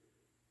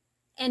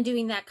and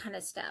doing that kind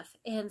of stuff.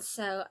 And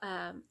so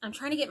I'm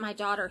trying to get my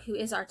daughter, who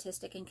is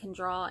artistic and can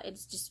draw.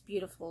 It's just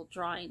beautiful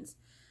drawings.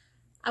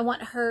 I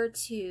want her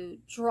to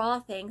draw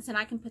things, and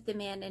I can put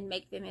them in and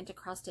make them into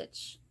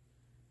cross-stitch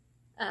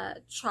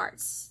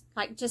charts.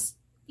 Like just,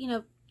 you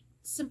know,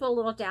 simple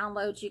little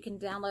downloads you can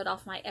download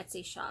off my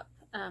Etsy shop.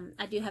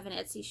 I do have an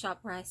Etsy shop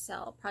where I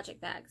sell project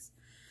bags.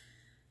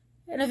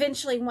 And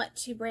eventually want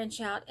to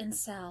branch out and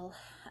sell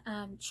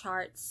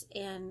charts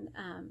and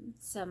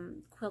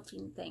some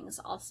quilting things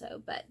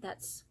also, but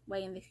that's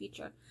way in the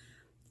future.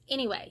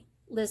 Anyway,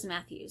 Liz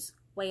Matthews,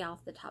 way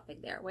off the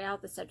topic there, way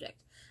off the subject.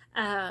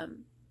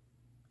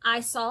 I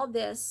saw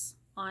this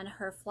on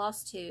her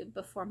Flosstube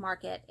before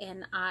market,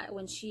 and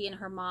when she and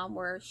her mom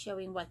were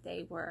showing what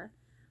they were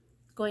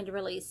going to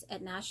release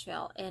at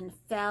Nashville, and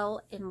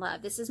fell in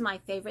love. This is my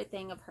favorite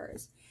thing of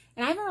hers.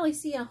 And I haven't really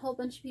seen a whole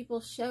bunch of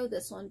people show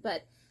this one,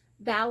 but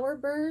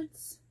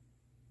Bowerbirds,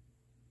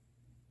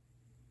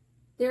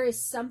 there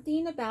is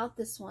something about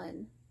this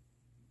one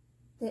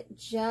that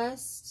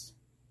just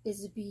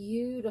is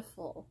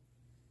beautiful.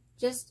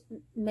 Just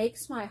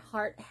makes my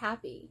heart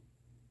happy.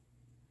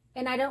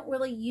 And I don't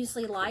really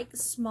usually like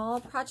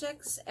small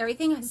projects.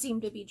 Everything I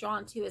seem to be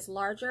drawn to is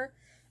larger.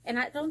 And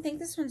I don't think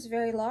this one's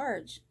very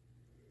large.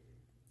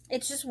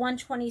 It's just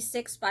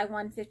 126 by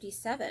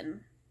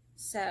 157.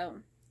 So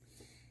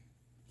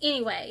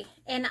anyway,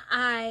 and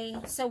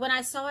so when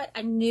I saw it,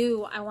 I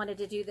knew I wanted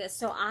to do this.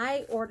 So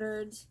I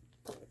ordered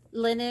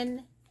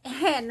linen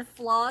and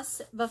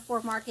floss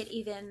before market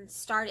even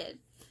started,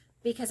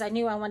 because I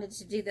knew I wanted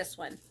to do this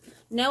one.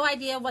 No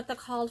idea what the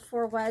called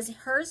for was.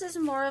 Hers is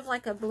more of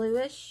like a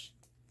bluish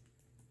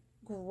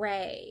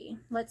gray.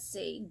 Let's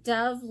see.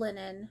 Dove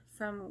linen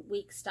from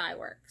Weeks Dye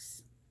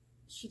Works.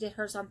 She did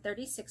hers on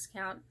 36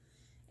 count,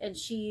 and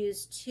she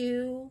used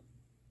two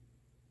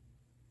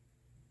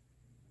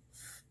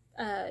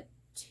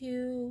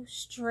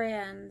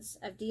strands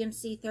of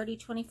DMC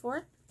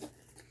 3024.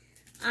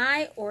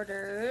 I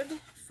ordered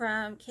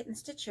from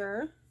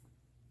CalculatedStitcher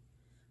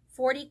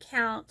 40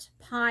 count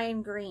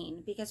pine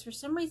green, because for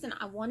some reason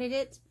I wanted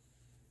it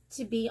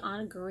to be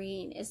on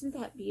green. Isn't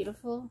that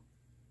beautiful?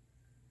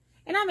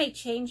 And I may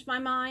change my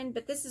mind,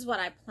 but this is what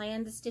I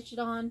plan to stitch it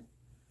on.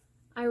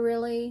 I'm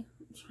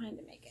trying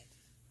to make it.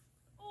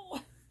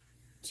 Oh,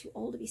 too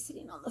old to be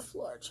sitting on the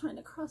floor trying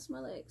to cross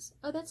my legs.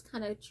 Oh, that's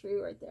kind of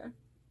true right there.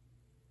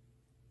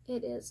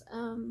 It is.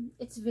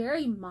 It's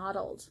very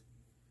mottled.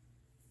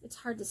 It's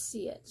hard to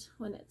see it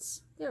when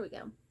it's, there we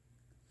go.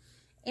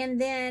 And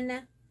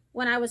then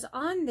when I was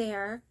on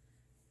there,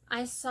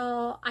 I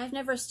saw, I've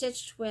never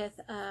stitched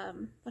with,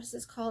 what is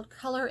this called?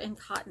 Color and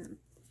Cotton.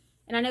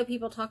 And I know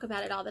people talk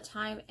about it all the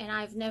time, and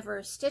I've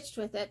never stitched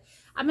with it.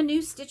 I'm a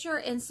new stitcher,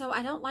 and so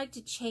I don't like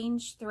to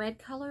change thread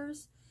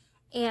colors.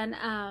 And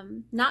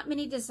not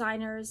many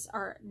designers,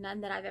 or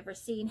none that I've ever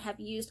seen, have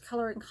used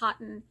Color and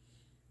Cotton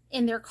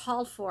in their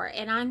called for.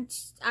 And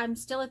I'm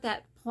still at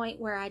that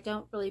point where I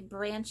don't really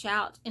branch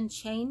out and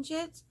change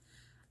it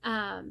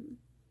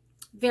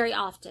very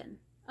often.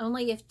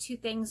 Only if two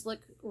things look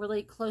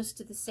really close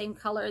to the same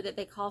color that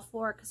they call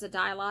for, because of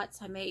dye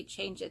lots, I may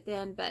change it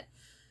then. But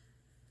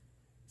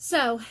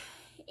so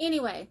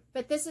anyway,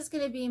 but this is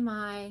going to be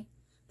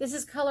this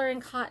is Color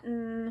and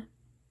Cotton.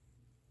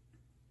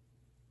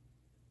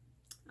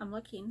 I'm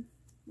looking.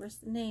 Where's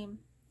the name?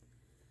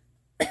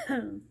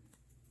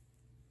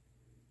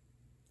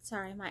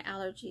 Sorry, my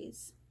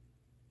allergies.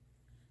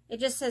 It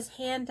just says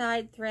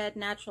hand-dyed thread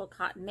natural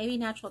cotton. Maybe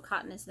natural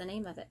cotton is the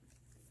name of it.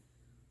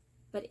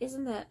 But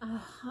isn't that,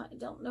 I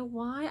don't know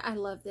why I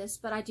love this,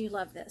 but I do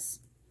love this.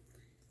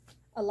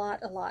 A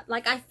lot.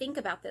 Like, I think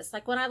about this.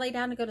 Like, when I lay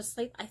down to go to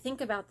sleep, I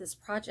think about this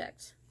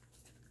project.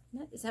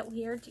 Is that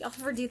weird? Do y'all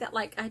ever do that?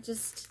 Like, I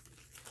just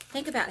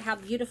think about how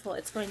beautiful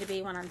it's going to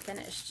be when I'm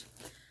finished.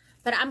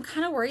 But I'm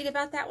kind of worried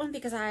about that one,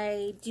 because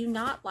I do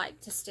not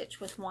like to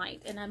stitch with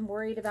white, and I'm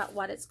worried about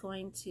what it's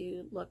going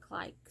to look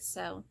like.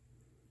 So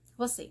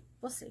we'll see.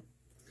 We'll see.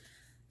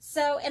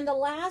 So, and the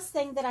last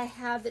thing that I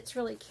have that's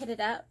really kitted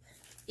up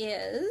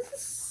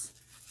is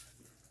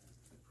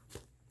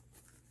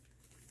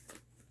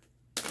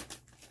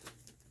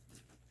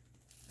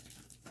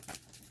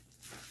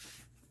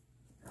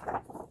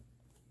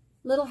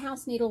Little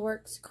House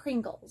Needleworks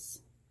Kringles.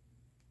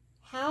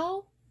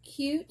 How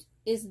cute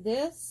is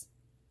this?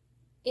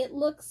 It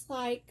looks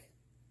like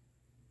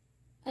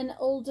an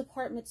old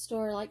department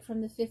store, like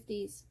from the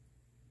 50s.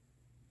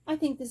 I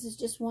think this is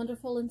just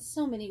wonderful in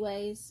so many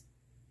ways.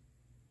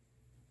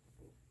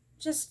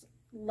 Just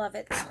love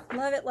it.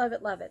 Love it, love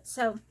it, love it.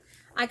 So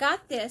I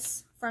got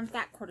this from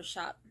Fat Quarter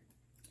Shop,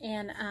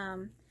 and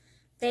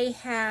they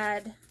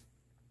had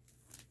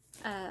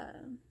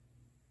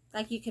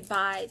like, you could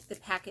buy the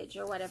package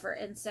or whatever.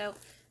 And so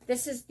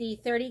this is the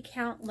 30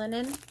 count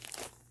linen.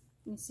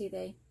 You see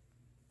they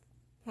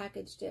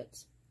packaged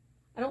it.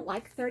 I don't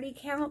like 30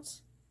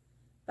 count,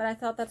 but I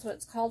thought that's what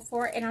it's called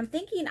for. And I'm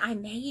thinking I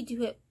may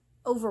do it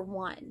over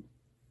one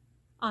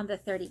on the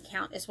 30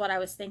 count is what I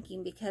was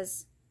thinking,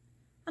 because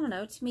I don't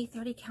know, to me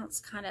 30 count's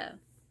kind of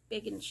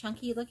big and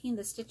chunky looking,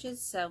 the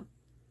stitches. So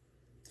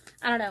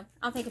I don't know.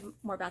 I'll think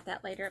more about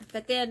that later.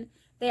 But then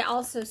they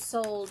also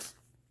sold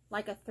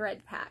like a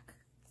thread pack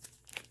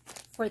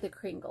for the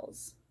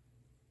Kringles.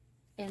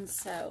 And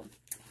so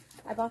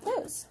I bought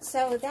those.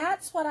 So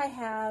that's what I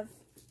have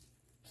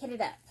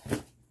kitted up.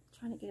 I'm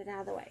trying to get it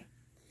out of the way.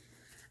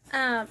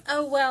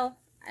 Oh, well,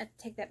 I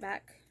take that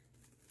back.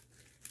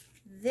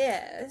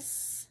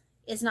 This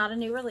is not a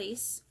new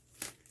release.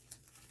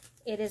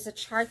 It is a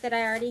chart that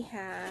I already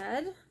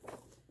had.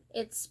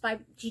 It's by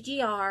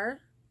GGR,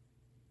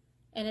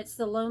 and it's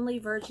the Lonely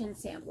Virgin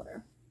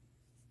Sampler.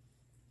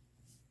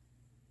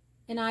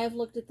 And I have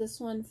looked at this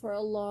one for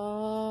a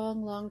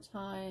long, long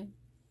time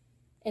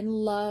and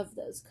love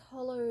those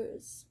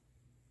colors.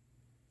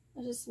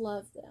 I just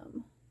love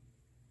them.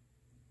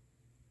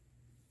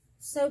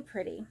 So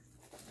pretty.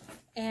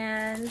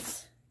 And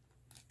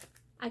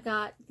I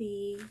got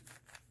the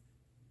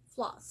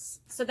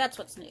floss. So that's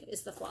what's new,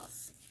 is the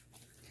floss.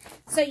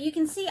 So you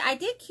can see I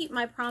did keep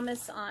my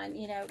promise on,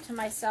 you know, to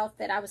myself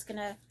that I was going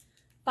to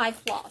buy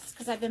floss,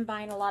 because I've been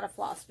buying a lot of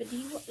floss. But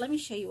let me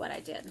show you what I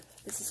did.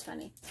 This is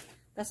funny.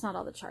 That's not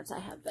all the charts I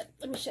have, but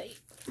let me show you.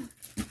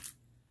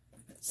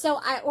 So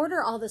I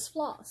order all this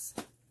floss.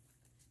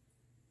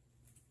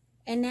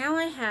 And now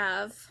I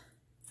have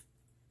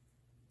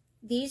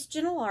these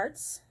Gentle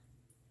Arts.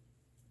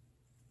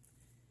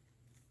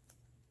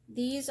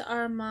 These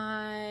are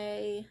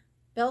my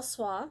Belle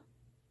Soie.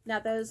 Now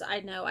those I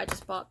know I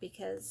just bought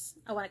because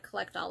I want to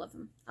collect all of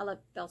them. I love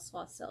Belle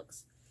Soie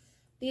silks.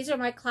 These are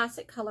my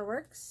Classic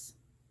Colorworks.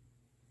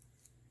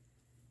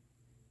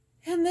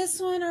 And this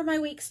one are my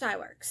Weeks Dye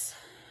Works.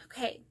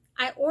 Okay,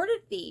 I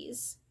ordered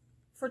these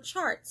for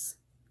charts.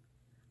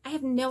 I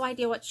have no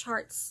idea what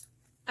charts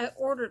I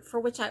ordered, for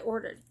which I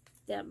ordered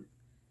them.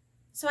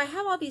 So I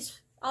have all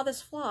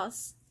this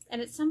floss,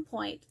 and at some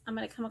point I'm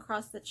going to come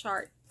across the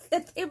chart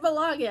that they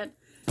belong in.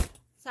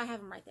 So I have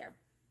them right there.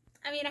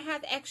 I mean, I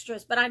have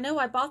extras, but I know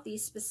I bought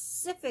these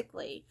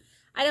specifically.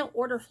 I don't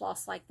order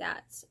floss like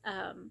that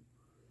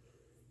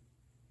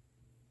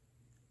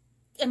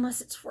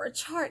unless it's for a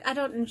chart. I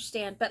don't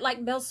understand. But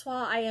like Belle Soie,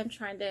 I'm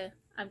trying to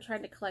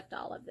collect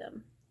all of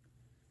them.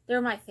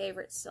 They're my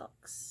favorite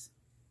silks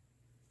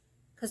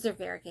because they're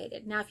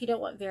variegated. Now, if you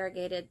don't want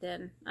variegated,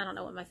 then I don't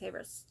know what my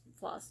favorite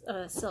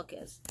silk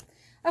is.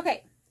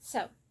 Okay,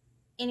 so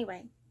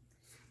anyway,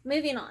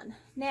 moving on.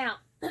 Now,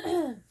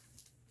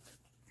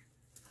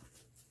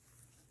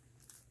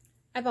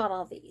 I bought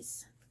all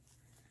these.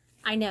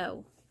 I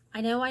know.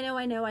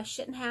 I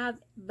shouldn't have,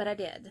 but I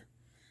did.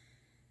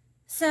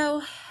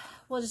 So,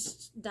 we'll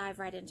just dive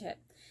right into it.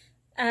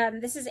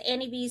 This is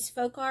Annie B's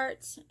Folk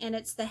Art, and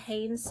it's the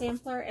Hanes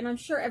sampler, and I'm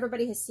sure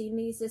everybody has seen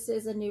these. This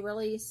is a new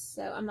release,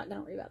 so I'm not going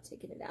to worry about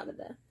taking it out of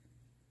the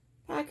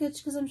package,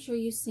 because I'm sure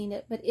you've seen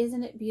it, but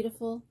isn't it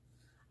beautiful?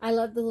 I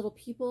love the little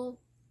people.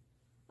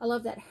 I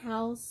love that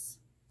house.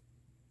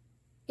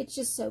 It's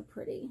just so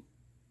pretty.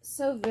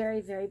 So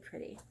very, very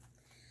pretty.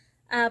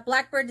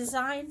 Blackbird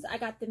Designs, I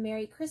got the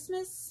Merry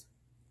Christmas.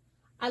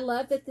 I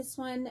love that this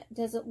one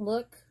doesn't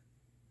look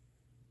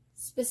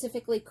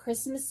specifically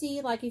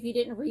Christmassy. Like if you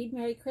didn't read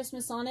Merry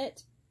Christmas on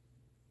it,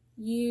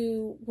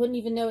 you wouldn't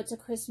even know it's a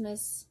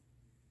Christmas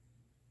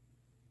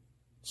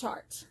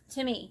chart.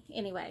 To me,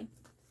 anyway.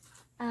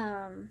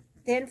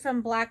 Then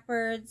from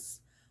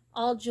Blackbird's,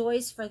 All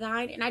Joys for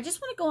Thine. And I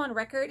just want to go on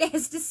record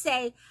as to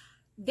say,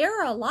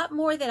 there are a lot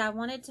more that I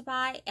wanted to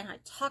buy, and I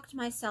talked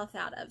myself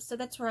out of. So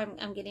that's where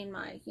I'm getting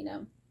my, you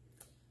know,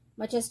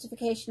 my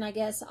justification, I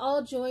guess.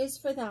 All Joys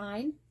for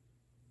Thine.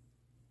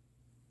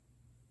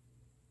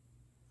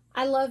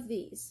 I love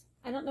these.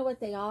 I don't know what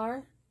they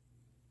are.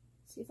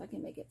 Let's see if I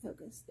can make it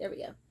focus. There we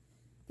go.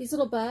 These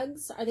little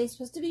bugs, are they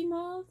supposed to be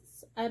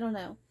moths? I don't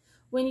know.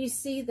 When you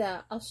see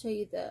I'll show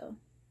you the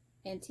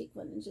antique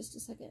one in just a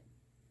second.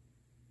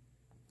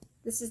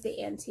 This is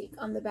the antique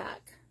on the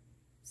back.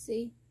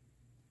 See?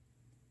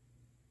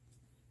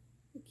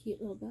 The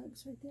cute little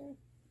bugs right there.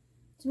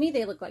 To me,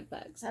 they look like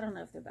bugs. I don't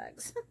know if they're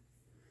bugs.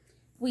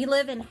 We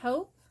Live in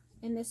Hope,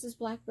 and this is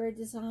Blackbird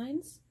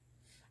Designs.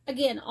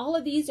 Again, all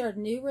of these are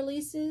new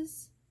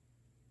releases.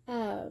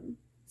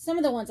 Some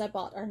of the ones I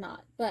bought are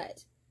not,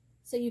 but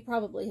so you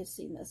probably have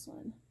seen this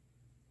one.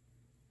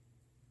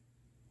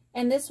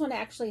 And this one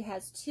actually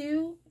has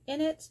two in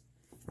it.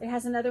 It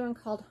has another one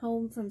called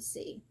Home from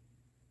Sea.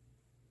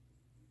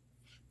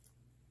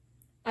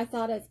 I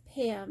thought of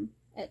Pam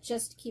at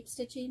Just Keep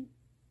Stitching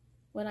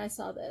when I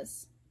saw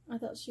this. I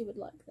thought she would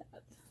like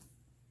that.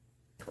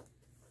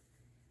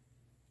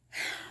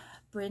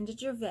 Brenda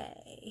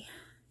Gervais.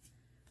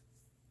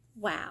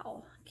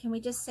 Wow. Can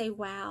we just say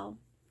wow?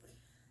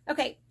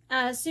 Okay,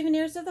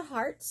 Souvenirs of the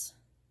Heart.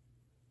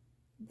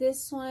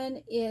 This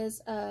one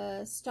is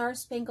a Star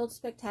Spangled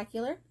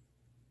Spectacular.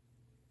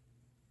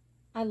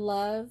 I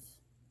love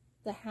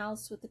the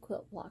house with the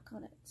quilt block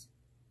on it.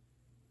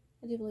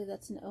 I do believe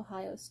that's an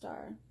Ohio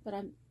star, but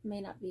I may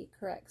not be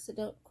correct, so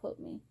don't quote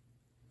me.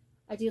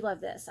 I do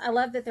love this. I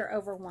love that they're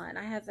over one.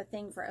 I have a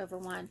thing for over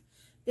one.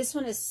 This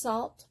one is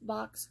Salt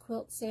Box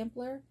Quilt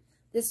Sampler.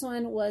 This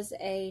one was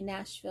a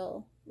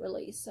Nashville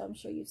release, so I'm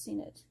sure you've seen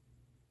it.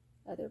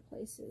 other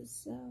places.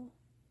 So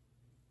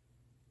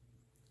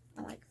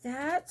I like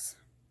that.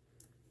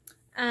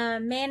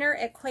 Manor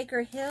at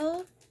Quaker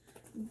Hill.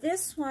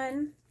 This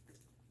one,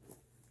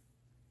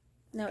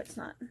 no, it's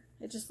not.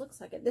 It just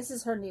looks like it. This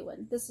is her new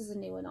one. This is a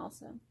new one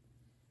also.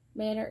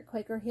 Manor at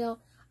Quaker Hill.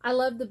 I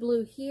love the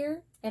blue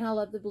here, and I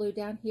love the blue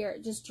down here.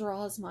 It just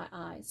draws my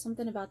eyes.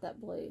 Something about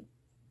that blue.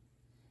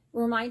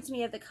 Reminds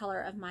me of the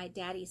color of my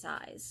daddy's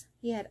eyes.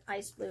 He had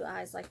ice blue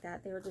eyes like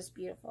that. They were just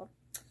beautiful.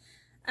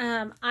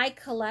 I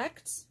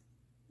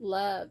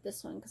love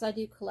this one because I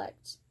do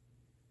collect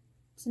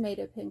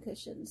tomato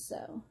pincushions.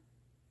 So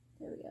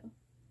there we go.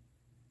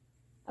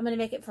 I'm going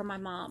to make it for my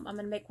mom. I'm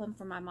going to make one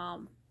for my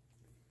mom.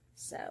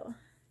 So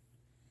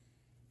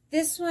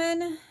this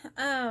one,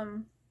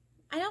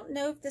 I don't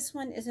know if this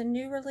one is a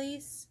new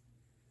release.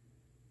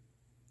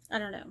 I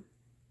don't know.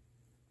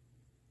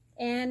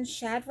 And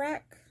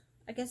Shadrach,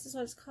 I guess is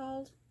what it's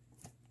called.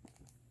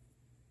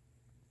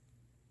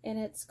 And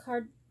it's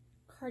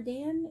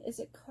Cardan. Is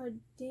it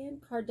Cardan?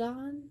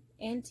 Cardon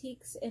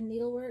Antiques and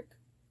Needlework.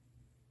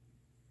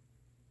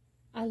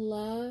 I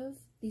love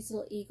these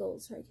little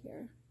eagles right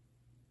here.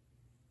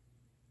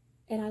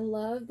 And I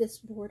love this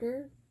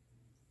border.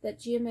 That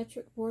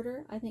geometric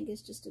border, I think,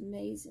 is just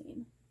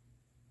amazing.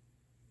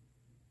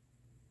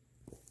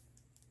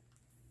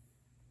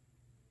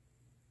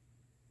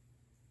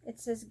 It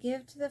says,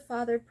 give to the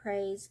Father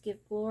praise,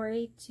 give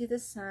glory to the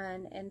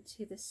Son, and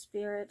to the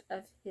Spirit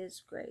of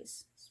His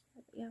grace.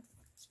 Yeah,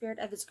 Spirit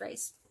of His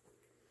grace.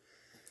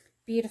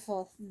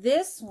 Beautiful.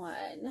 This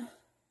one,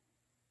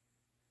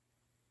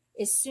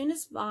 as soon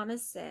as Vanna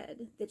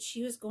said that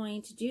she was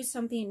going to do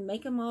something,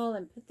 make them all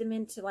and put them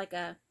into like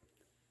a,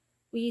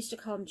 we used to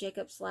call them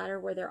Jacob's Ladder,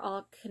 where they're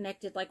all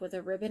connected like with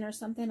a ribbon or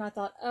something. I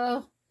thought,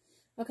 oh,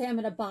 okay, I'm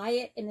going to buy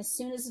it. And as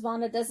soon as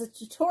Vanna does a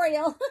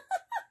tutorial,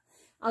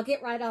 I'll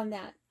get right on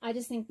that. I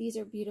just think these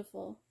are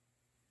beautiful.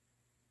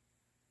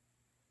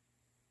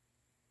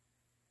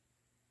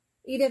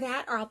 Either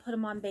that or I'll put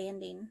them on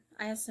banding.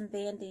 I have some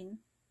banding.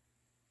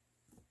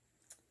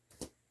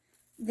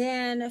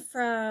 Then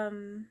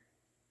from,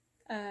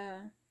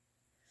 and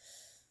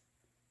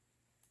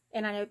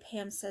I know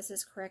Pam says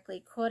this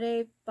correctly,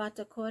 Core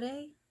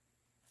Batacore.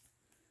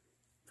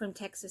 From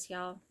Texas,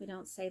 y'all. We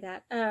don't say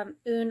that.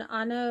 Un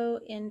anno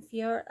in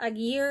fior, a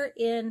year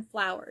in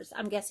flowers.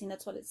 I'm guessing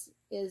that's what it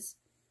is.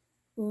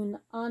 Un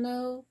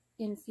anno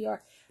in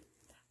fior.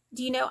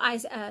 Do you know, I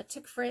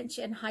took French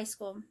in high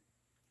school.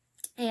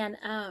 And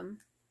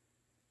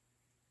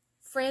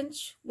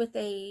French with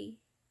a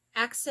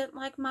accent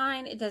like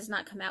mine, it does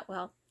not come out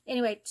well.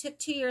 Anyway, took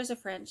 2 years of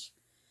French.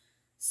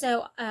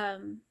 So,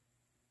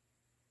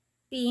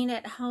 being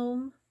at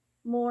home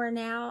more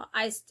now,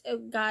 I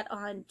got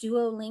on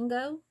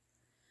Duolingo.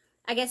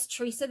 I guess,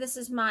 Teresa, this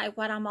is my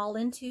what I'm all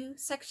into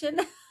section.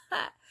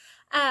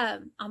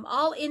 I'm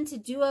all into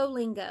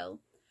Duolingo.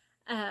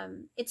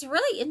 It's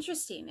really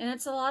interesting, and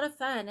it's a lot of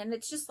fun, and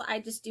it's just, I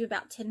just do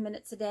about 10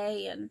 minutes a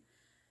day, and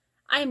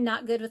I am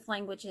not good with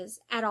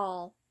languages at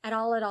all. At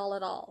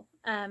all.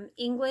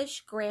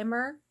 English,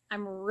 grammar,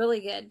 I'm really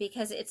good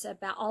because it's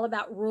all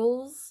about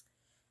rules,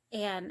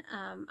 and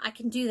I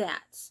can do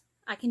that.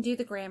 I can do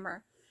the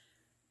grammar,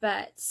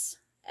 but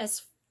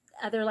as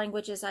other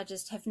languages, I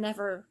just have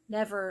never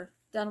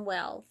done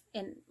well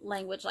in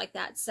language like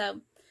that.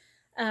 So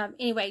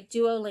anyway,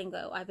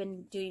 Duolingo, I've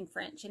been doing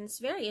French, and it's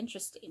very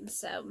interesting.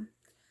 So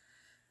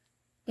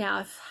now,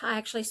 if I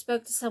actually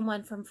spoke to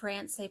someone from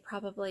France, they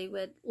probably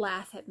would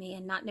laugh at me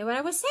and not know what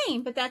I was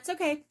saying, but that's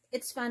okay.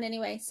 It's fun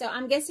anyway. So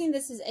I'm guessing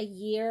this is a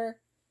year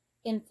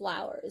in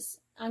flowers.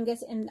 I'm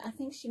guessing, and I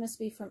think she must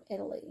be from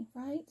Italy,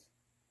 right?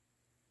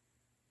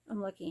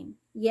 I'm looking.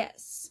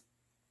 Yes.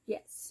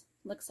 Yes.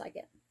 Looks like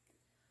it.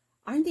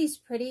 Aren't these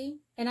pretty?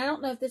 And I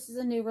don't know if this is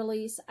a new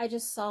release. I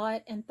just saw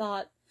it and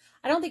thought,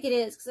 I don't think it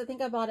is, because I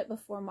think I bought it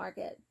before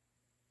Market.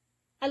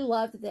 I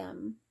love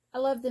them. I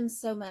love them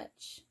so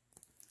much.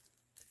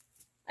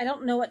 I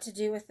don't know what to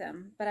do with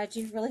them, but I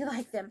do really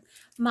like them.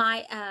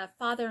 My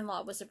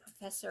father-in-law was a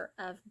professor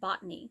of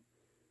botany,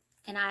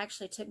 and I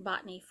actually took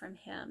botany from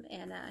him,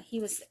 and he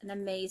was an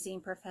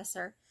amazing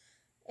professor,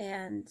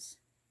 and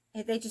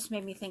they just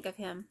made me think of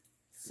him.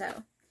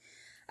 So,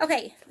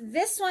 okay,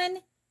 this one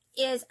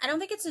is, I don't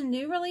think it's a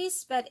new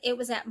release, but it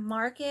was at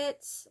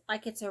Market,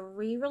 like it's a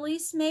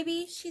re-release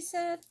maybe, she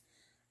said.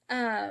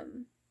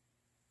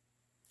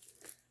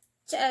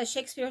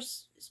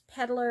 Shakespeare's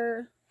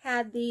Peddler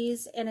had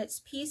these, and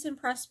it's Peace and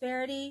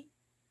Prosperity,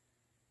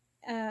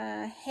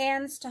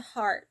 Hands to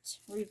Heart,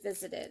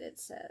 Revisited, it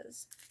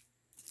says.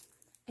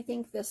 I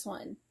think this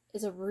one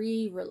is a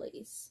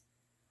re-release.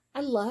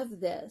 I love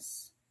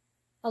this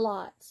a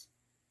lot.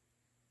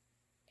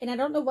 And I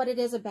don't know what it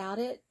is about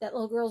it. That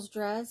little girl's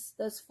dress,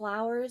 those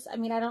flowers. I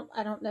mean, I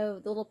don't know.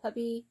 The little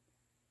puppy,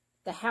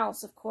 the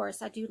house, of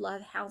course. I do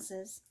love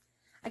houses.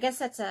 I guess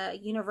that's a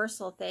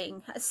universal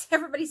thing.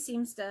 Everybody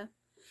seems to,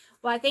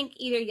 well, I think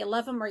either you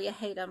love them or you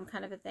hate them,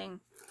 kind of a thing.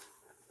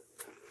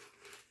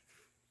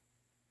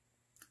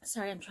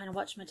 Sorry, I'm trying to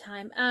watch my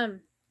time.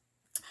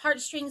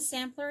 Heartstring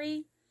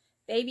Samplery.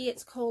 Baby,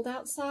 It's Cold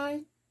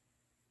Outside.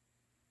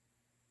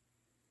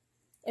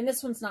 And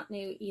this one's not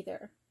new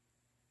either.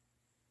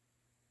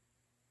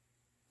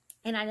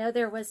 And I know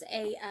there was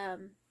a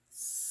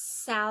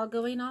sale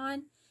going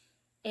on,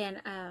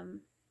 and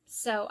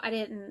so I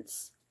didn't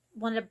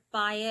want to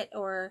buy it,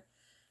 or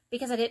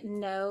because I didn't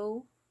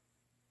know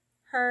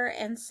her,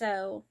 and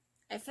so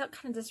I felt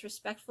kind of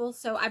disrespectful.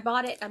 So I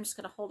bought it. I'm just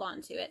going to hold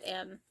on to it,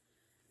 and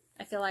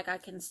I feel like I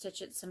can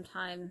stitch it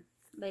sometime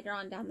later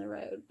on down the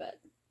road. But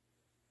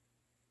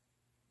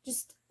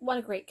just what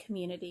a great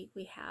community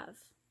we have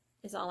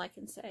is all I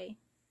can say.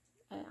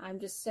 I'm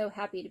just so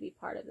happy to be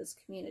part of this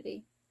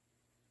community.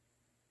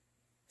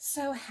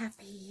 So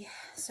happy,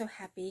 so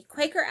happy.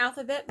 Quaker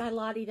Alphabet by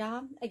Lottie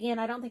Da. Again,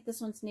 I don't think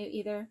this one's new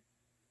either,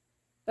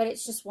 but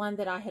it's just one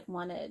that I had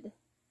wanted.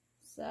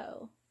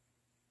 So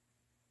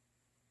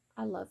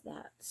I love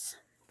that.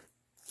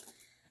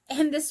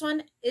 And this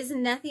one is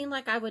nothing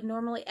like I would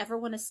normally ever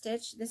want to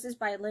stitch. This is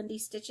by Lindy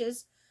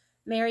Stitches,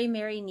 Mary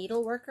Mary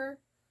Needleworker.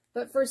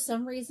 But for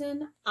some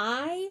reason,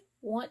 I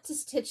want to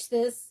stitch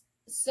this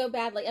so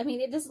badly. I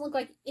mean, it doesn't look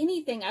like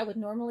anything I would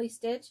normally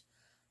stitch.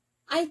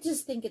 I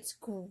just think it's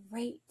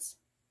great.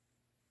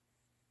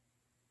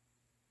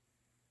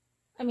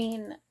 I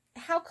mean,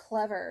 how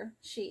clever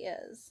she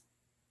is.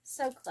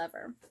 So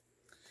clever.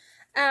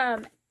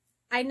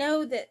 I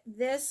know that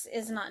this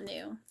is not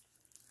new,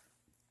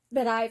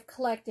 but I've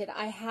collected.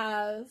 I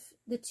have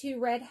the 2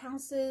 red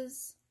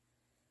houses,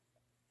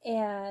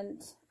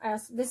 and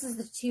this is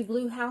the 2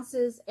 blue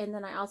houses, and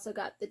then I also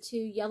got the 2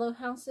 yellow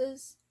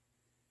houses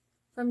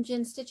from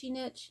Jen Stitchy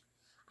Niche.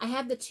 I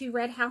have the 2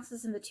 red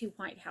houses and the 2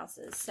 white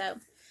houses. So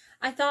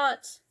I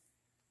thought,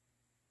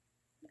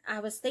 I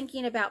was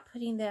thinking about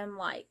putting them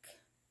like,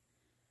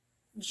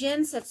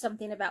 Jen said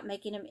something about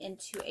making them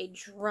into a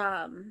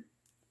drum.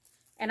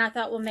 And I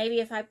thought, well, maybe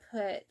if I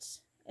put,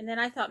 and then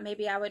I thought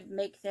maybe I would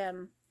make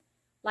them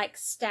like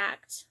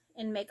stacked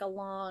and make a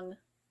long,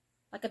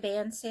 like a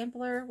band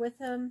sampler with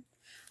them.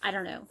 I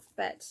don't know,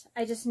 but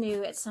I just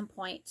knew at some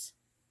point,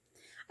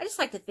 I just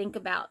like to think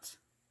about,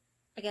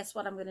 I guess,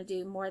 what I'm going to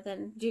do more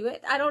than do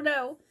it. I don't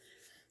know.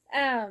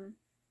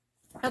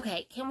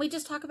 Okay, can we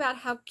just talk about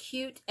how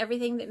cute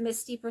everything that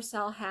Misty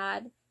Purcell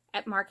had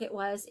at market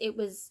was? It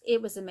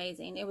was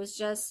amazing. It was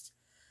just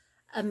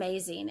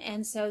amazing.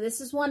 And so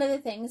this is one of the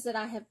things that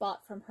I have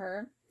bought from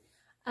her.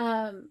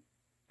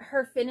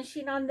 Her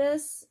finishing on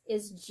this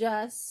is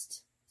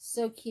just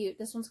so cute.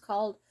 This one's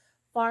called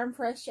Farm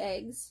Fresh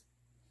Eggs.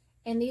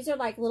 And these are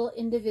like little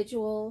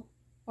individual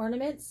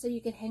ornaments so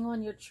you could hang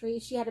on your tree.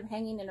 She had them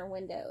hanging in her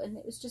window, and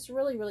it was just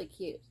really, really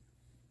cute.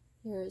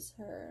 Here's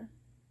her.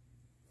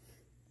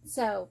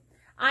 So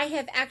I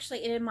have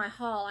actually, in my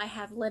haul, I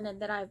have linen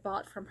that I've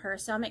bought from her.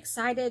 So I'm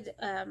excited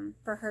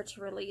for her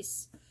to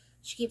release.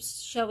 She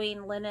keeps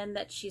showing linen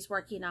that she's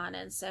working on,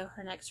 and so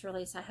her next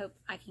release, I hope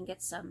I can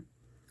get some.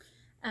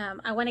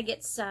 I want to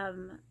get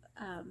some,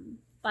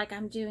 like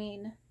I'm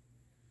doing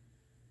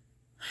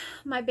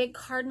my big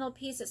cardinal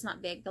piece. It's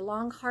not big. The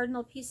long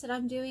cardinal piece that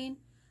I'm doing,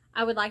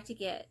 I would like to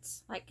get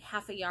like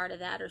half a yard of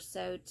that or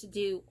so to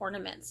do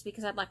ornaments,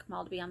 because I'd like them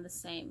all to be on the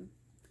same.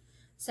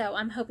 So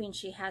I'm hoping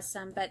she has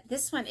some. But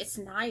this one, it's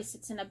nice.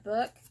 It's in a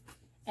book,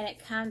 and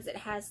it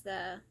has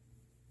the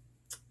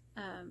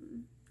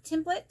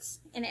templates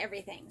and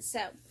everything. So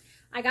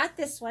I got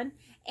this one,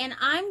 and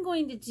I'm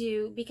going to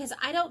do, because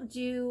I don't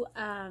do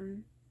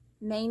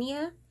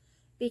Mania,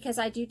 because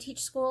I do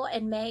teach school,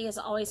 and May is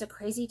always a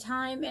crazy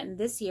time, and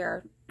this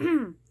year,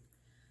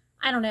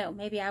 I don't know,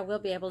 maybe I will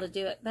be able to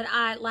do it. But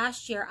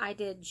last year I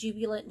did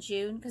Jubilant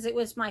June, because it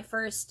was my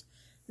first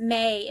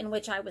May in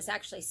which I was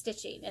actually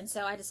stitching, and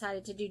so I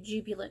decided to do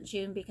Jubilant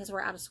June because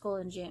we're out of school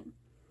in June,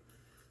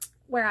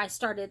 where I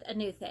started a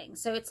new thing.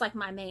 So it's like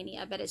my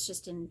Mania, but it's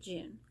just in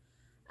June.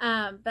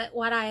 But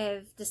what I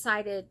have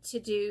decided to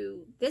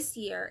do this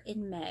year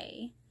in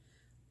May,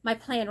 my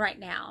plan right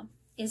now,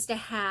 is to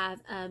have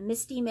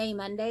Misty May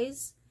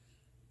Mondays,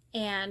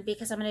 and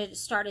because I'm going to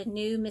start a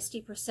new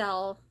Misty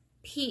Purcell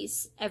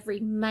piece every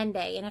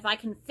Monday, and if I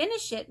can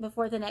finish it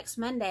before the next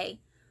Monday,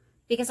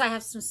 because I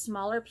have some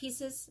smaller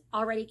pieces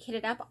already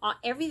kitted up.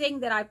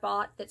 Everything that I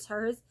bought that's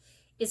hers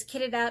is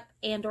kitted up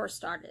and or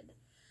started,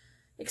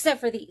 except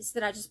for these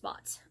that I just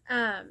bought.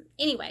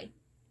 Anyway,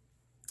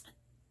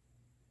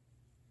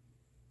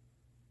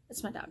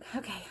 it's my dog.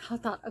 Okay, I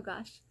thought, oh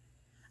gosh.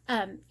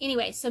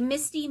 Anyway, so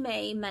Misty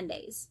May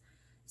Mondays.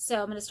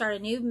 So I'm going to start a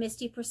new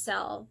Misty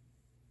Purcell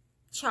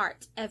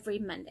chart every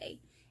Monday.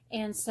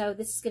 And so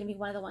this is going to be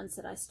one of the ones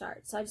that I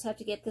start. So I just have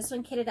to get this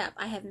one kitted up.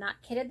 I have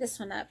not kitted this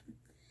one up.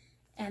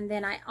 And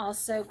then I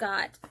also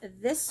got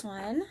this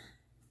one.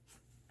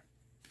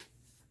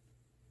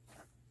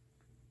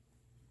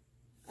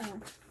 Oh,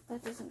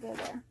 that doesn't go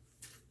there.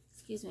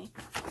 Excuse me.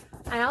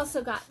 I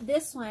also got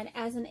this one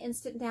as an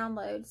instant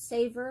download.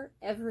 Savor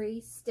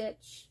Every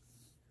Stitch.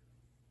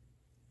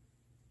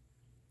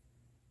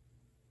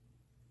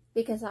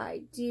 Because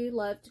I do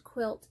love to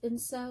quilt and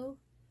sew.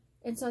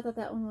 And so I thought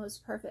that one was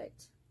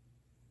perfect.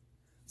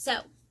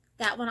 So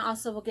that one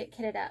also will get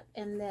kitted up.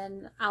 And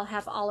then I'll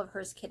have all of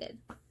hers kitted.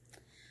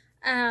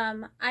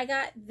 I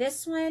got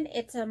this one.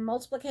 It's a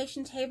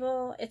multiplication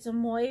table. It's a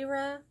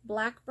Moira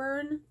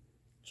Blackburn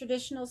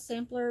traditional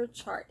sampler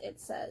chart. It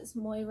says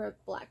Moira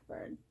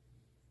Blackburn.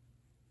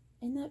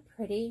 Isn't that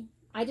pretty?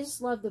 I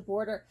just love the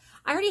border.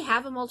 I already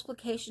have a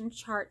multiplication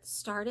chart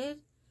started.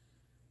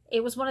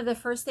 It was one of the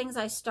first things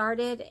I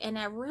started, and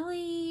I'm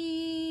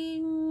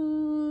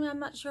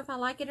not sure if I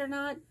like it or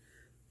not.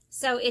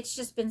 So it's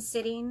just been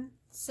sitting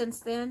since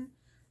then.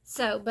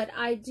 So, but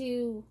I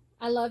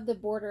love the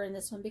border in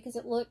this one because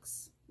it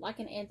looks like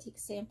an antique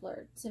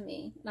sampler to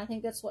me. And I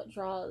think that's what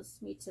draws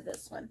me to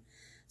this one.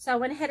 So I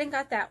went ahead and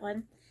got that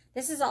one.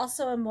 This is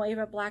also a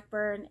Moira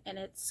Blackburn, and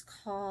it's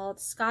called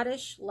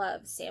Scottish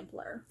Love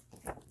Sampler.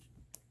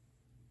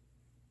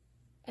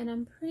 And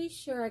I'm pretty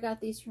sure I got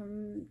these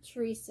from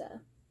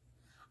Teresa.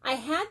 I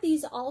had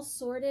these all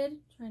sorted.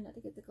 Trying not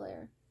to get the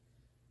glare.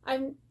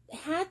 I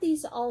had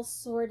these all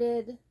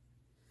sorted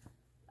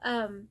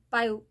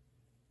by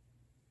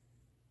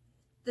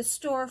the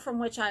store from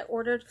which I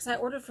ordered, because I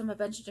ordered from a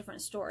bunch of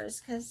different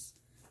stores, because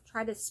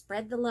try to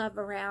spread the love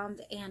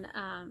around. And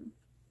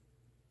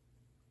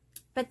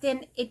but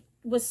then it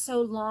was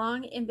so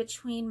long in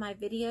between my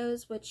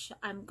videos, which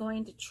I'm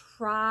going to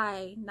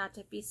try not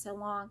to be so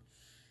long,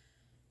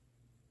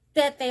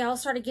 that they all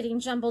started getting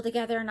jumbled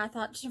together, and I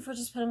thought, Jennifer,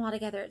 just put them all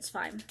together, it's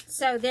fine.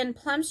 So then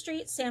Plum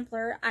Street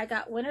Sampler, I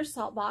got Winter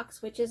Salt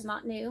Box, which is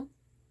not new,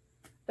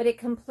 but it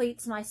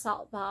completes my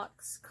salt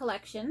box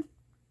collection.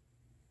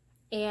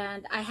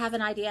 And I have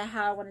an idea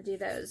how I want to do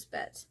those.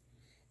 But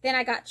then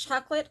I got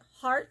Chocolate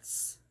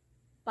Hearts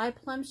by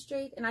Plum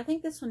Street, and I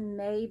think this one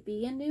may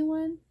be a new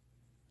one.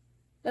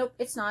 Nope,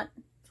 it's not.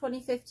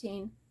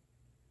 2015.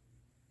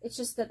 It's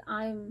just that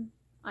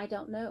I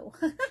don't know.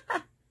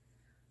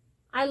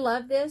 I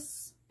love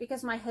this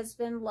because my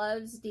husband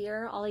loves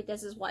deer. All he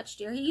does is watch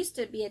deer. He used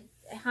to be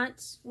a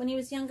hunt when he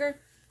was younger,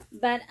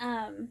 but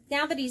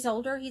now that he's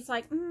older, he's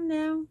like,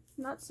 no,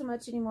 not so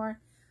much anymore.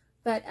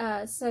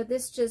 But so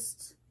this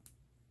just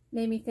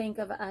made me think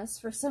of us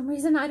for some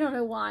reason. I don't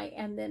know why.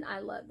 And then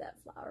I love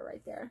that flower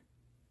right there.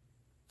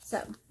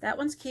 So that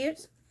one's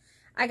cute.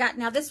 I got,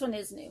 now this one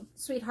is new,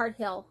 Sweetheart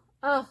Hill.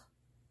 Oh,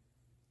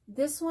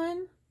 this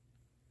one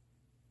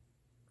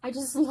I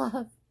just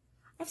love.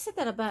 I've said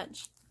that a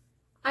bunch.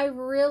 I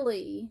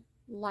really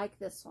like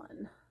this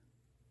one.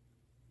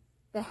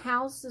 The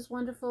house is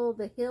wonderful.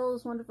 The hill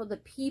is wonderful. The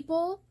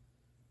people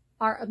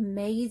are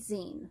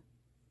amazing.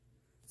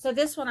 So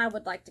this one I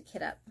would like to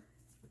kit up.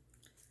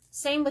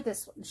 Same with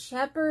this one.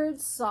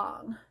 Shepherd's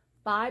Song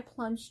by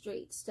Plum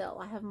Street. Still,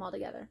 I have them all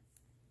together.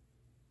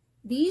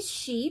 These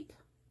sheep.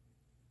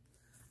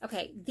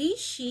 Okay, these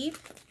sheep.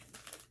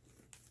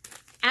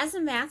 As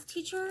a math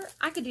teacher,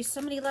 I could do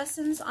so many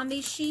lessons on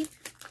these sheep.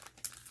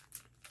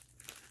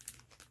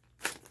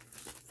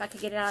 If I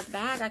could get it out of the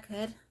bag, I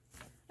could.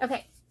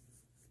 Okay.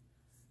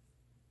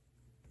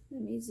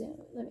 Let me zoom.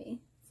 Let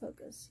me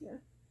focus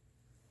here.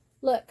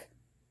 Look.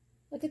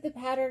 Look at the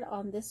pattern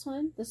on this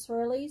one. The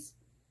swirlies.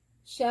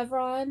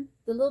 Chevron.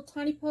 The little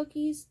tiny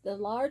pokies. The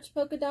large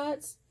polka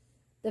dots.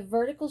 The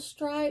vertical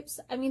stripes.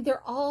 I mean,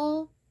 they're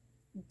all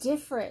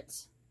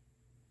different.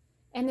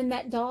 And then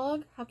that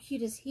dog. How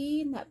cute is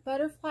he? And that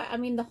butterfly. I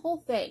mean, the whole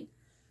thing.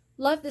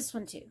 Love this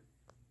one too.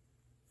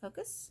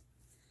 Focus.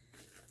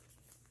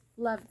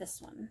 Love this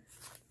one.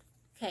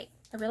 Okay,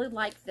 I really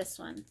like this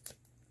one.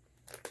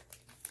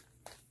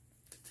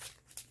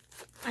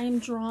 I am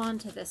drawn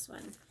to this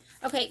one.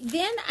 Okay,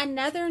 then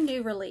another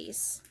new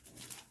release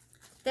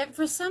that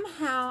for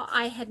somehow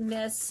I had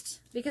missed,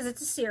 because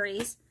it's a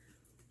series.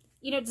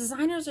 You know,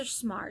 designers are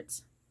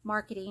smart.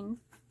 Marketing,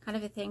 kind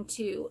of a thing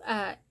too.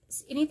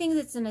 Anything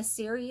that's in a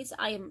series,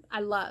 I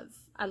love.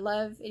 I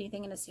love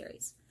anything in a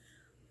series.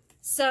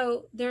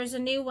 So there's a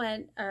new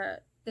one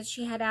that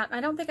she had out.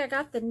 I don't think I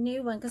got the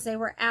new one because they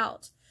were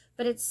out.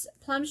 But it's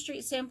Plum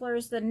Street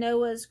Samplers, the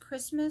Noah's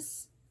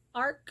Christmas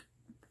Ark.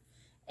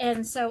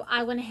 And so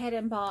I went ahead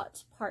and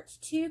bought part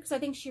 2 because I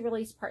think she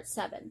released part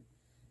 7.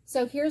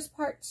 So here's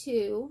part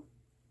 2.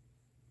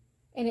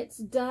 And it's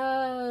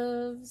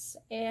doves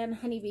and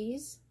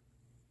honeybees.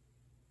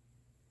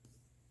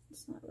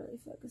 It's not really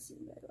focusing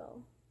very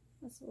well.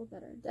 That's a little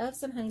better.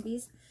 Doves and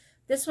honeybees.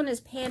 This one is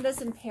pandas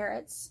and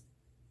parrots.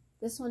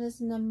 This one is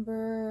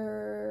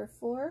number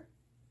 4.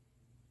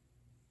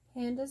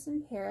 Pandas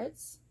and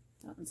parrots.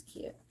 That one's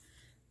cute.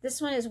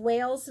 This one is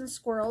whales and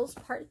squirrels,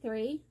 part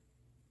 3.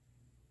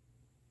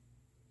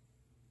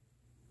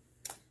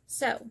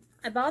 So,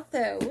 I bought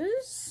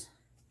those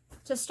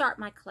to start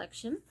my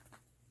collection.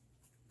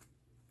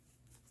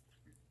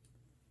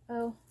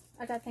 Oh,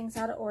 I got things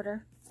out of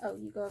order. Oh,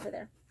 you go over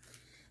there.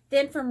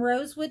 Then from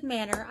Rosewood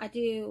Manor,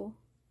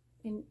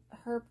 and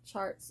her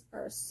charts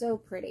are so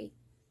pretty.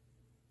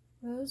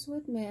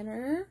 Rosewood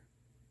Manor.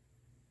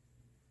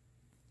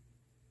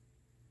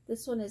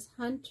 This one is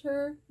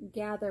Hunter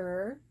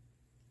Gatherer.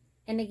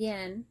 And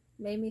again,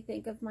 made me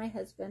think of my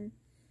husband.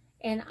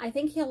 And I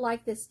think he'll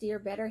like this deer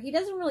better. He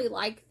doesn't really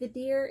like the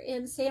deer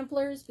in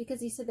samplers because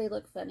he said they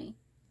look funny.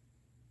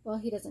 Well,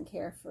 he doesn't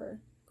care for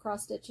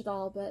cross stitch at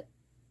all, but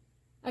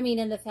I mean,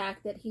 in the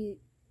fact that he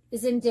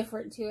is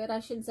indifferent to it. I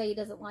shouldn't say he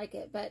doesn't like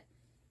it, but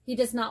he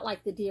does not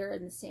like the deer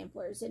and the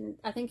samplers. And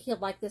I think he'll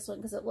like this one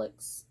because it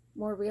looks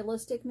more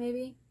realistic,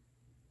 maybe.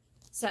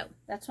 So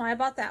that's why I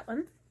bought that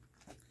one.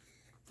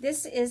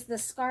 This is the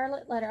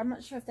Scarlet Letter. I'm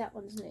not sure if that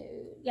one's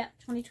new. Yeah,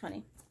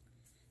 2020.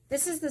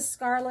 This is the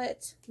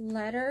Scarlet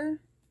Letter.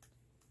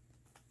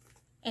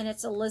 And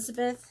it's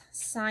Elizabeth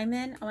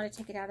Simon. I want to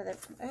take it out of there.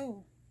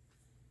 Oh,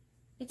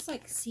 it's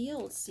like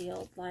sealed,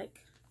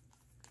 like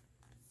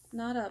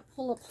not a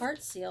pull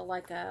apart seal,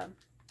 like a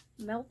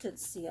melted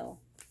seal.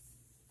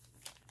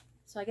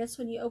 So I guess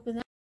when you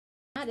open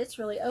that, it's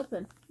really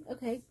open.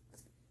 Okay,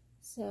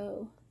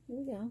 so here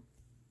we go.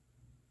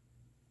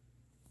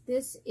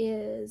 This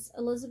is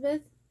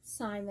Elizabeth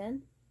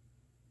Simon.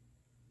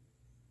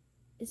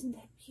 Isn't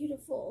that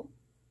beautiful?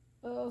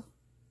 Oh,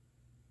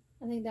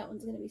 I think that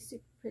one's going to be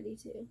super pretty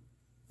too.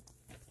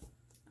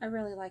 I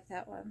really like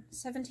that one.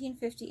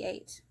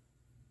 1758.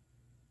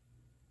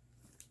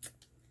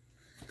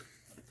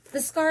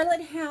 The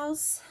Scarlet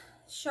House,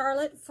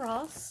 Charlotte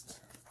Frost.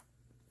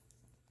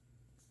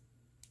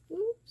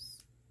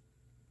 Oops.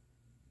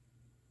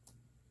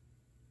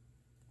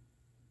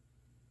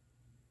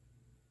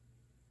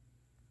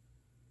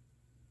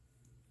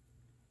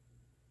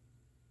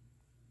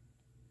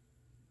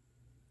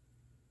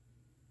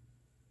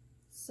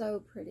 So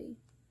pretty.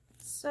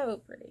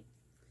 So pretty.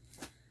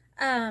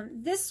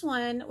 This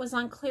one was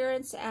on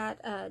clearance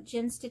at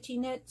Jen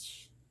Stitching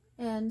Niche,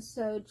 and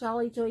so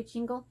Jolly Joy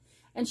Jingle.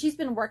 And she's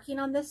been working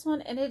on this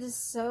one, and it is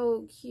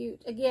so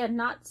cute. Again,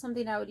 not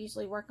something I would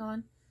usually work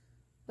on,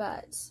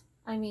 but,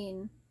 I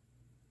mean,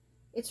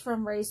 it's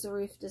from Raise the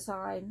Roof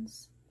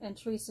Designs, and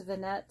Teresa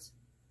Vanette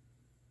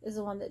is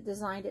the one that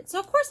designed it. So,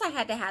 of course, I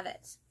had to have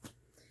it.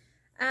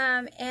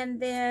 And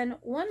then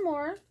one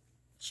more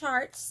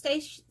chart,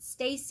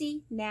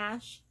 Stacy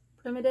Nash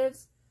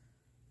Primitives.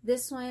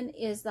 This one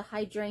is the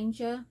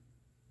Hydrangea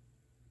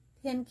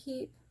Pin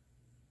Keep.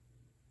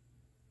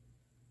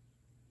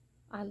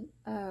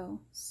 Oh,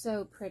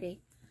 so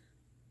pretty.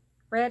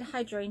 Red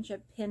Hydrangea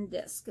Pin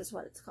Disc is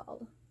what it's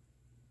called.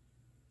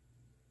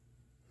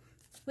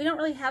 We don't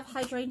really have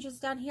hydrangeas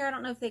down here. I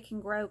don't know if they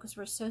can grow because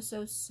we're so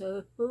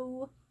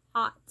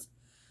hot.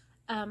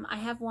 I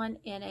have one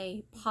in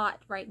a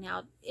pot right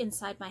now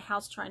inside my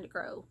house trying to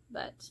grow,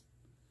 but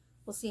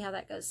we'll see how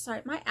that goes.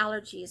 Sorry, my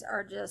allergies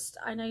are just,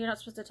 I know you're not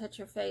supposed to touch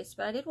your face,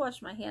 but I did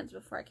wash my hands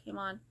before I came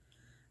on.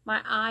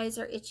 My eyes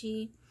are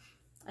itchy.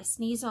 I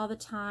sneeze all the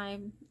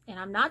time, and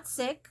I'm not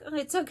sick.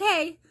 It's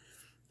okay.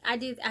 I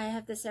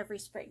have this every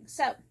spring.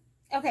 So,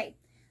 okay.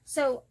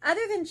 So,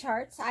 other than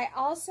charts, I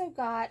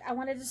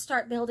wanted to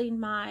start building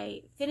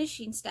my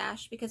finishing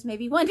stash because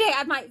maybe one day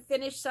I might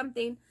finish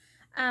something.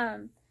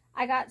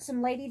 I got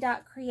some Lady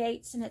Dot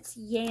Creates, and it's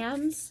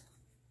yams.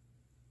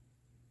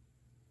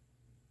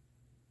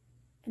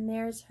 And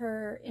there's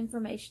her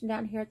information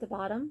down here at the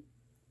bottom.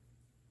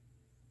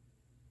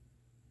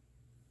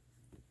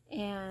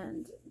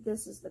 And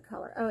this is the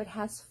color. Oh, it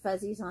has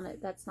fuzzies on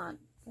it. That's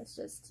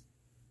just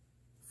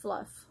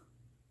fluff.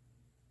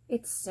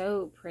 It's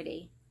so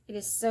pretty. It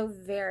is so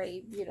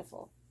very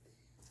beautiful.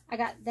 I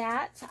got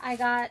that. I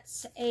got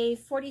a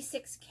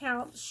 46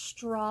 count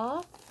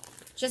straw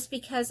just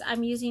because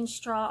I'm using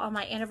straw on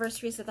my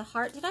Anniversaries of the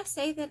Heart. Did I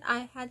say that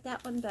I had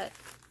that one? But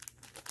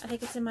I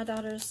think it's in my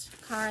daughter's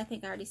car. I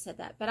think I already said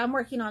that. But I'm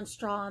working on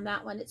straw on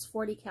that one. It's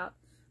 40 count.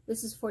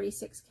 This is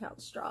 46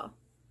 count straw.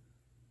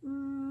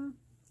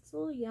 It's a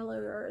little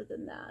yellower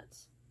than that.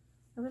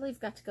 I really have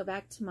got to go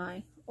back to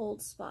my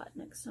old spot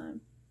next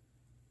time.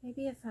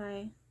 Maybe if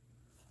I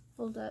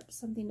hold up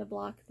something to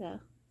block the...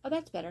 Oh,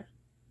 that's better.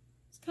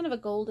 It's kind of a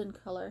golden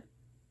color.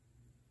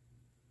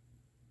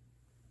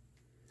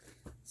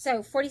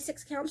 So,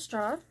 46 count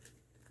straw.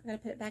 I gotta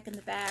put it back in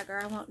the bag or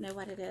I won't know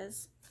what it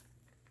is.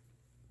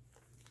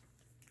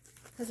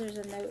 Because there's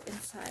a note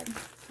inside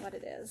what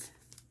it is.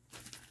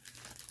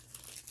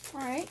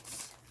 Alright.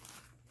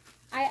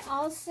 I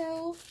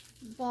also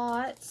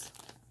bought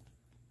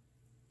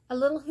a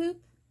little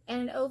hoop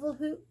and an oval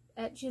hoop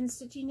at Jen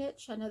Stitching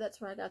Niche. I know that's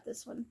where I got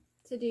this one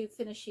to do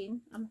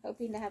finishing. I'm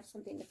hoping to have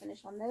something to finish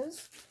on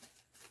those.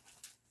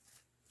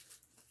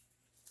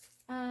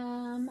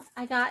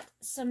 I got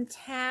some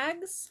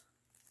tags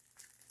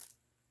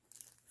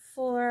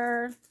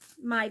for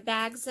my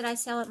bags that I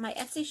sell at my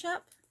Etsy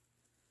shop.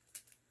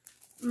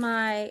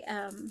 My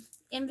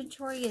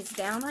inventory is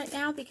down right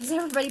now because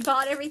everybody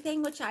bought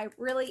everything, which I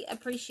really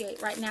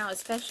appreciate right now,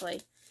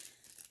 especially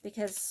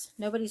because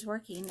nobody's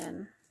working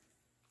and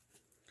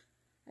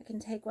I can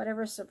take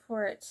whatever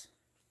support,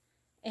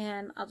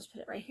 and I'll just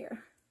put it right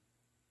here.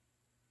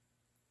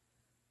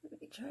 Let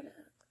me try to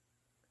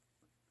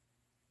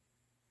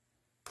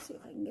see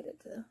if I can get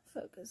it to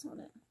focus on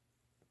it.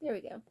 There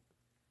we go.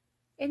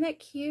 Isn't that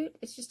cute?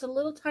 It's just a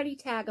little tiny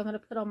tag I'm going to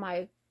put on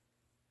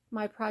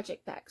my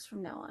project bags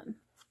from now on.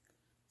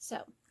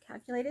 So,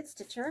 Calculated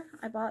Stitcher.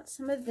 I bought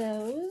some of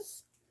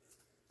those.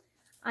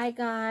 I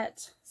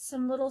got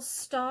some little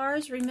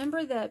stars.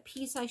 Remember the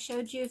piece I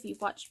showed you if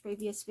you've watched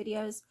previous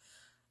videos?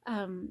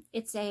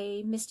 It's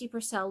a Misty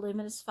Purcell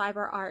Luminous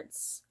Fiber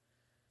Arts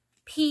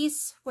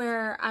piece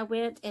where I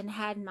went and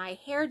had my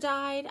hair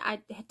dyed.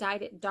 I had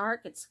dyed it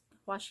dark. It's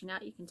washing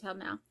out, you can tell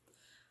now.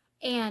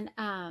 And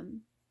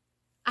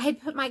I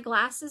had put my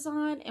glasses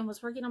on and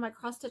was working on my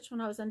cross stitch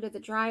when I was under the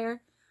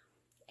dryer.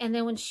 And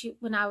then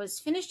when I was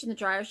finished in the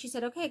dryer, she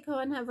said, okay, go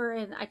on over.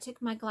 And I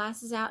took my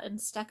glasses out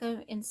and stuck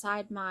them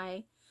inside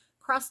my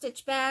cross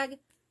stitch bag.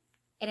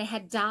 And it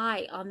had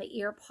dye on the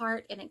ear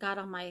part, and it got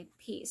on my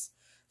piece.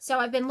 So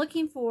I've been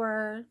looking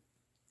for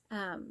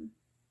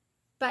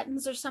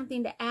buttons or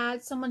something to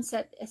add. Someone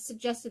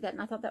suggested that,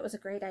 and I thought that was a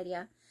great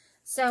idea.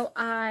 So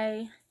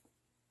I'm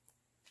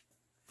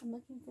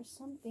looking for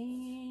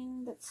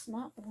something that's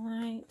not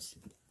white.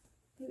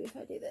 Maybe if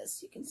I do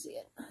this, you can see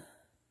it.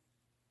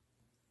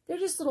 They're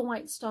just little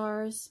white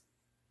stars.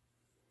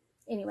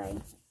 Anyway,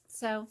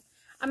 so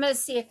I'm going to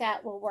see if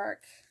that will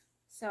work.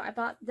 So I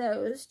bought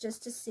those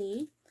just to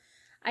see.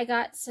 I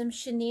got some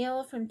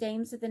chenille from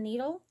Dames of the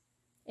Needle,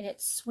 and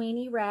it's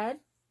Sweeney Red.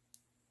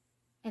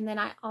 And then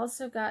I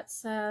also got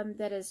some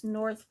that is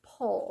North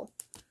Pole,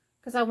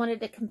 because I wanted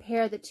to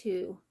compare the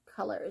two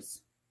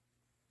colors.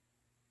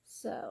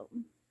 So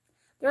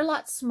they're a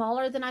lot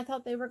smaller than I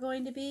thought they were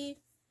going to be.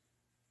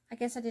 I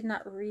guess I did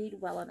not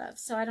read well enough,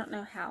 so I don't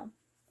know how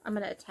I'm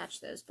going to attach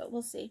those, but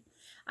we'll see.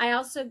 I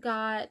also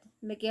got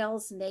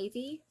Miguel's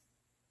Navy.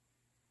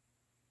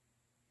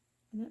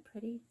 Isn't that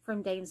pretty?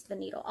 From Dames of the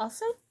Needle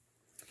also.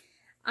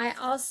 I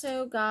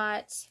also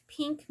got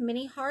pink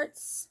mini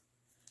hearts,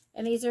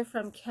 and these are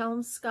from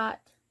Kelmscott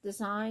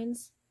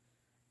Designs.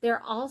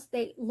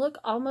 They look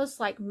almost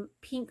like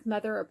pink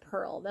mother of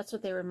pearl. That's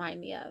what they remind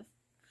me of.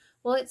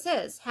 Well, it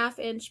says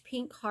 1/2-inch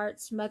pink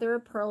hearts, mother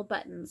of pearl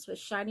buttons with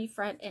shiny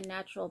front and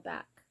natural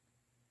back.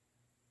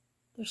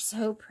 They're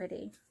so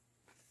pretty.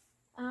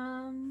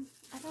 I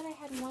thought I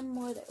had one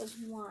more that was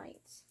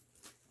white,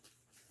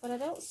 but I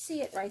don't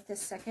see it right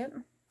this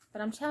second.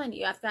 But I'm telling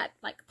you, I've got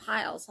like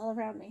piles all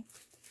around me.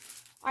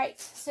 All right,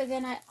 so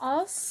then I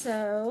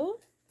also,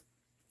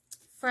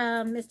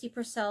 from Misty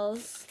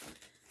Purcell's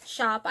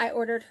shop, I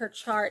ordered her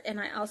chart, and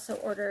I also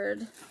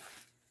ordered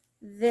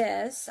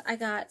this. I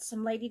got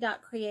some Lady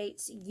Dot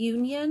Creates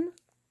Union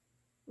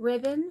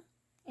ribbon,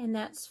 and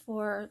that's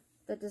for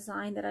the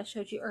design that I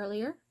showed you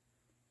earlier.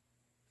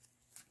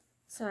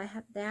 So I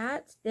have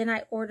that. Then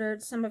I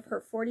ordered some of her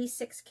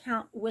 46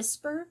 count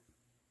Whisper.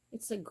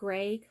 It's a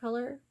gray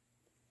color,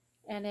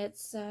 and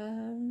it's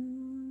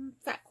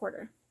fat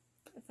quarter.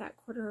 A fat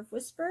quarter of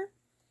Whisper.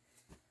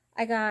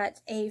 I got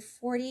a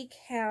 40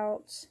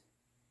 count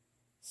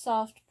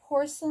soft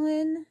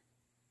porcelain.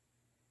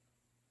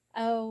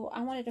 Oh,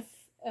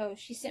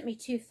 she sent me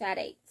 2 fat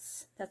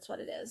 8s. That's what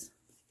it is.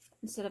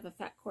 Instead of a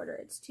fat quarter,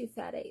 it's 2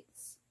 fat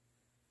 8s.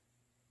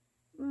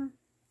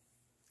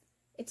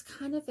 It's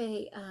kind of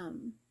a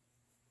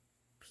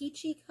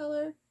peachy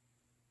color.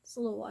 It's a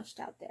little washed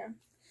out there.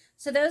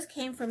 So those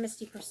came from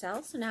Misty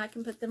Purcell. So now I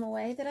can put them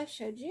away that I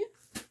showed you.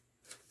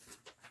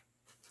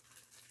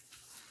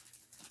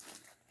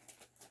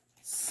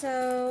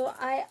 So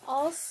I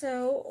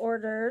also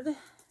ordered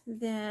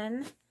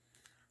then,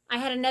 I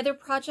had another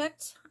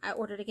project. I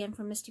ordered again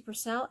from Misty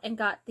Purcell and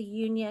got the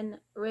Union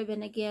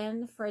ribbon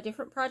again for a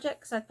different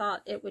project because I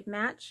thought it would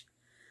match.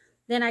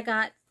 Then I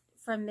got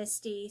from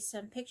Misty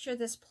some Picture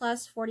This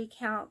Plus 40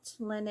 count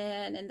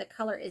linen, and the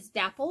color is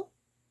Dapple.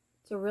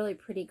 It's a really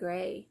pretty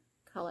gray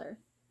color.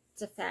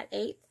 It's a fat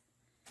 8.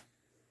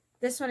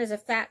 This one is a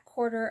fat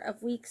quarter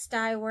of Weeks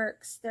Dye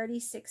Works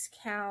 36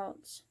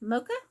 count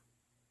Mocha.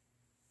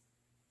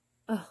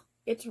 Oh,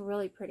 it's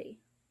really pretty.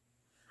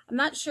 I'm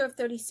not sure if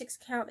 36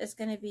 count is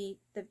going to be,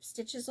 the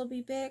stitches will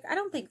be big. I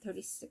don't think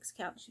 36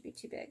 count should be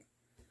too big.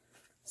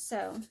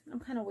 So I'm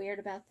kind of weird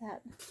about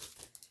that.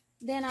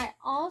 Then I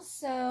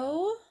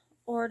also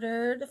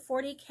ordered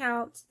 40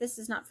 count, this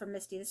is not from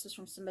Misty, this was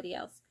from somebody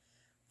else.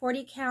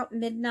 40 count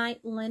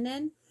Midnight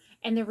Linen.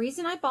 And the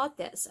reason I bought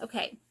this,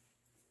 okay.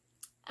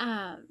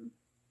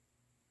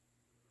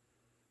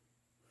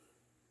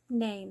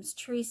 Names,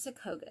 Teresa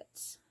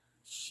Kogut.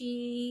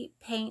 She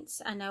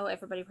paints, I know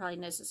everybody probably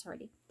knows this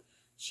already.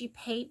 She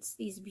paints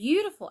these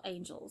beautiful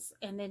angels,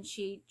 and then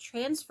she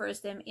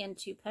transfers them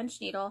into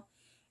punch needle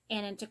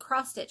and into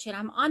cross stitch. And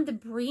I'm on the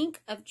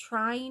brink of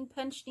trying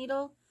punch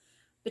needle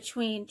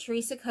between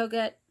Teresa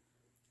Kogut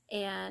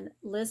and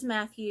Liz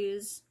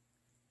Matthews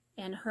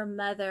and her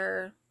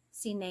mother.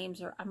 See,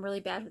 names are, I'm really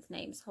bad with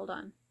names. Hold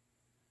on.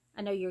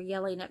 I know you're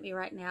yelling at me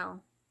right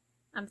now.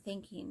 I'm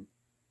thinking.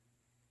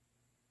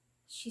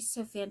 She's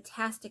so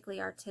fantastically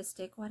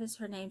artistic. What is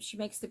her name? She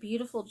makes the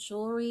beautiful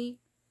jewelry.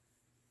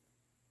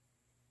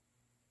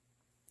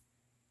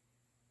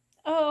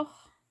 Oh,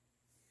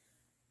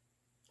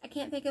 I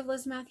can't think of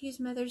Liz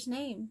Matthews' mother's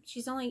name.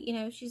 She's only,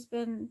 she's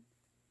been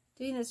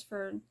doing this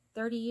for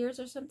 30 years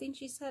or something,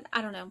 she said.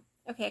 I don't know.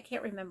 Okay, I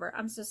can't remember.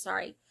 I'm so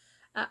sorry.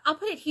 I'll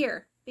put it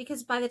here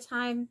because by the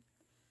time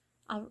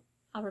I'll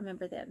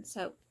remember then.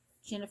 So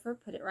Jennifer,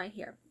 put it right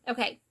here.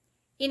 Okay.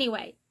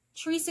 Anyway,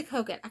 Teresa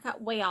Kogut. I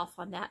got way off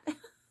on that.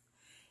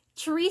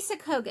 Teresa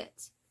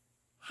Kogut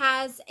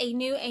has a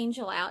new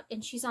angel out,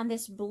 and she's on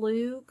this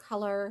blue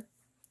color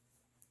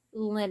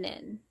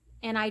linen.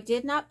 and I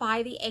did not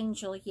buy the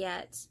angel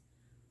yet.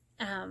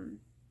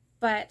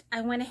 But I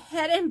went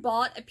ahead and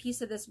bought a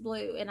piece of this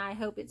blue, and I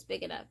hope it's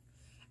big enough.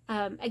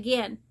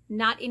 Again,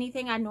 not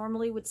anything I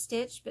normally would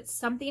stitch, but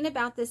something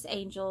about this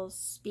angel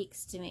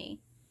speaks to me.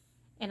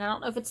 And I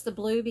don't know if it's the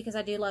blue, because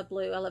I do love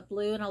blue. I love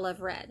blue and I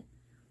love red.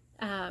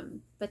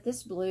 But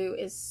this blue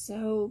is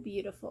so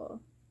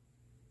beautiful.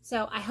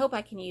 So I hope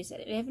I can use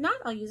it. And if not,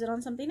 I'll use it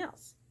on something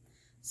else.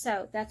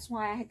 So that's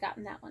why I had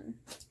gotten that one.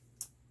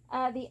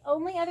 The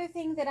only other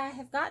thing that I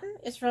have gotten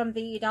is from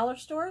the dollar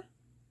store.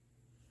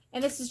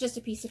 And this is just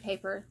a piece of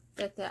paper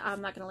that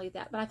I'm not going to leave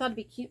that. But I thought it'd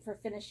be cute for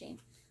finishing.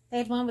 They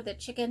had one with a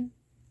chicken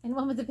and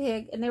one with a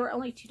pig. And they were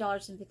only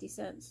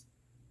 $2.50.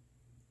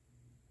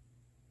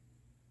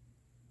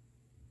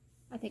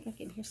 I think I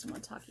can hear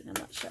someone talking. I'm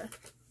not sure.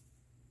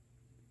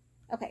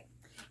 Okay.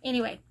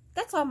 Anyway,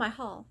 that's all my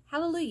haul.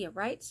 Hallelujah,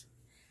 right?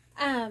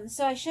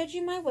 So I showed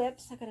you my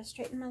whips. I got to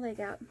straighten my leg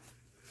out.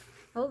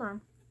 Hold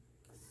on.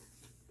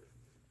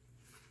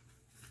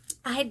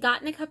 I had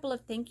gotten a couple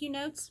of thank you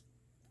notes.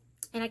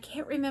 And I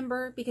can't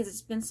remember, because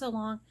it's been so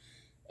long,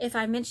 if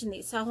I mentioned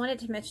these. So I wanted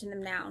to mention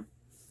them now.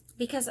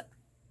 Because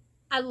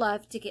I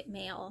love to get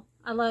mail.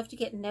 I love to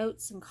get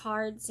notes and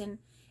cards. And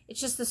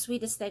it's just the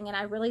sweetest thing. And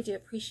I really do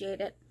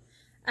appreciate it.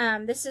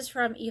 This is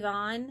from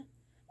Yvonne.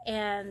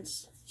 And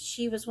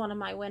she was one of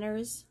my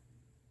winners.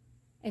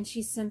 And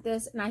she sent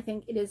this. And I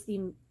think it is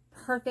the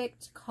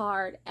perfect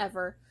card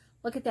ever.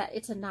 Look at that.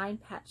 It's a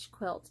 9-patch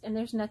quilt. And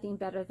there's nothing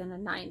better than a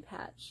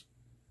 9-patch.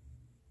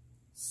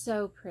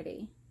 So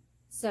pretty.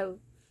 So,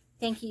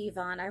 thank you,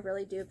 Yvonne. I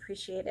really do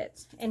appreciate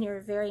it. And your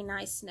very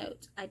nice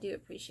note. I do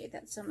appreciate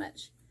that so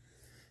much.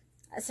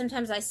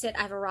 Sometimes I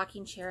have a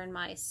rocking chair in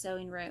my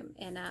sewing room.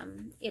 And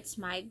it's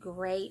my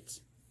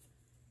great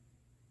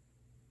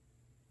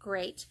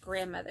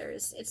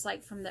grandmother's. It's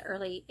like from the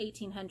early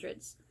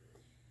 1800s.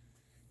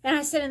 And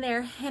I sit in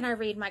there and I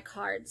read my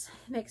cards.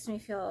 It makes me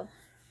feel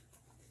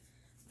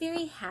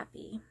very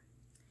happy.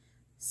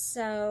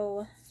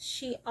 So,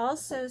 she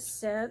also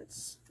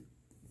sent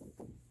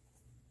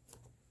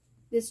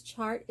this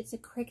chart. It's a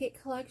Cricut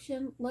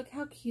collection. Look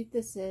how cute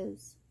this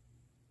is.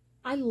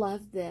 I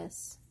love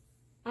this.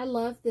 I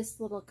love this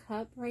little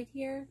cup right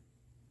here.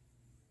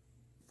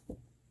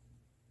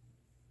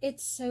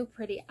 It's so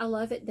pretty. I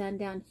love it done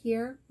down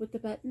here with the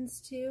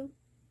buttons too.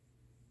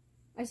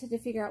 I just had to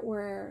figure out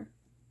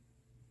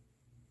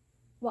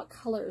what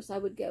colors I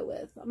would go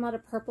with. I'm not a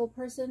purple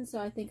person, so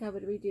I think I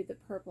would redo the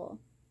purple.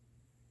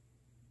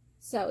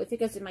 So if it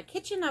goes in my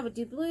kitchen, I would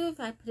do blue. If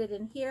I put it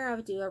in here, I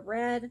would do a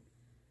red.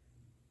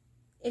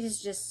 It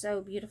is just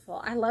so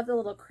beautiful. I love the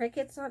little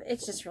crickets on it.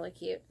 It's just really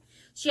cute.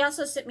 She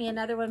also sent me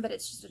another one, but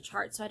it's just a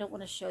chart, so I don't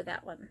want to show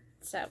that one.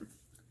 So,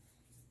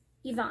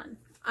 Yvonne,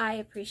 I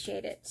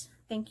appreciate it.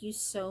 Thank you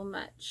so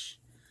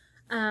much.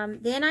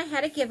 Then I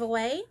had a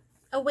giveaway.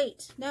 Oh,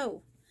 wait,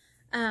 no.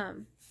 I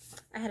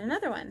had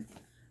another one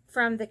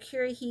from the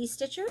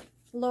CalculatedStitcher.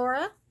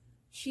 Laura,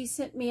 she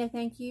sent me a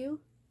thank you.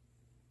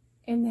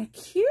 Isn't that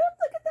cute?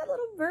 Look at that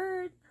little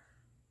bird.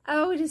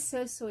 Oh, it is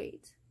so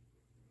sweet.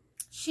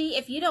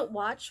 If you don't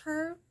watch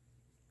her,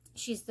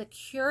 she's the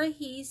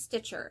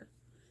CalculatedStitcher.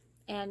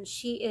 And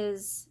she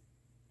is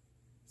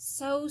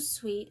so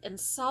sweet and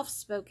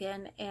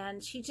soft-spoken.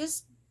 And she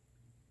just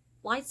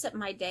lights up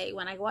my day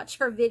when I watch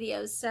her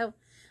videos. So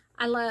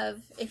I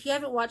love, if you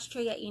haven't watched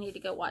her yet, you need to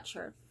go watch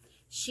her.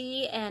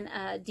 She and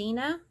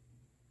Dina,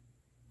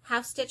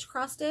 half stitch,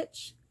 cross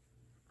stitch.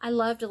 I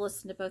love to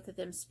listen to both of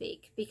them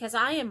speak because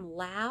I am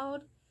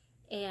loud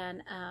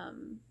and,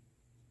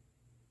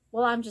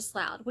 well, I'm just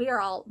loud. We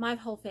are all, my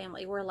whole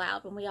family, we're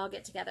loud when we all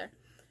get together.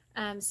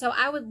 So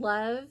I would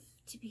love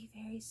to be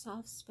very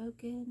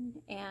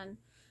soft-spoken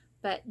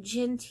but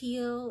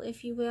genteel,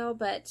 if you will,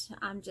 but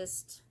I'm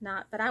just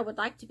not, but I would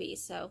like to be.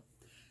 So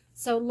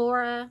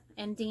Laura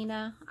and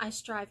Dina, I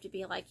strive to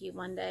be like you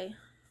one day,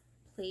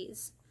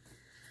 please.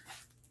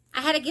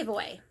 I had a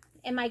giveaway,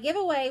 and my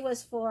giveaway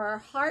was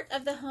for Heart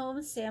of the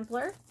Home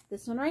sampler.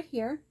 This one right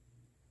here.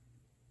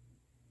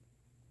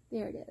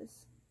 There it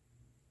is.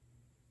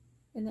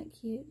 Isn't that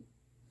cute?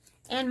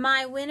 And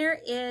my winner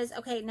is,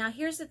 okay, now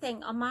here's the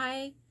thing. On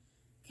my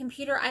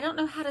computer, I don't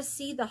know how to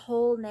see the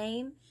whole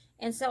name.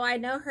 And so I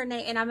know her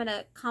name, and I'm going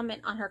to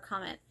comment on her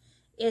comment.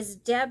 Is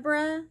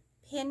Deborah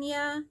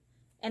Pena,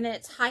 and then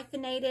it's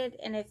hyphenated,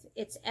 and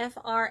it's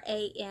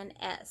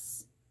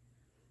F-R-A-N-S.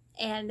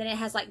 And then it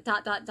has like ...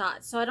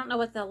 So I don't know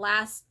what the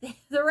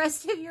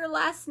rest of your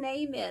last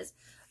name is.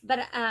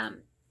 But I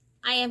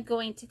am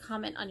going to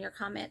comment on your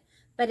comment.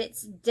 But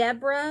it's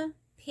Deborah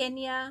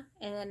Pena,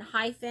 and then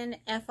hyphen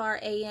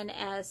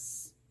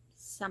F-R-A-N-S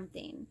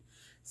something.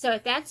 So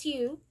if that's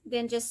you,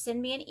 then just send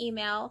me an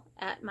email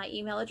at my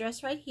email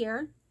address right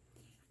here.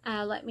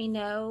 Let me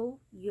know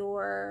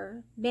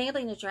your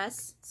mailing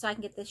address so I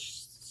can get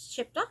this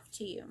shipped off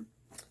to you.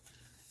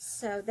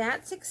 So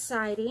that's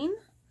exciting.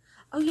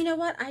 Oh, you know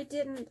what? I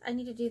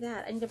need to do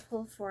that. I need to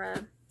pull for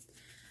a...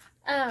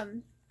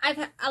 I've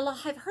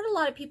heard a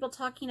lot of people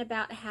talking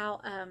about how,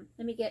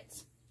 let me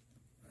get...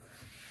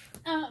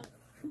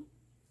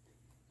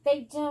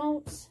 they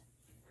don't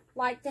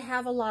like to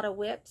have a lot of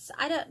whips.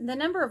 The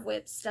number of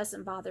whips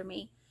doesn't bother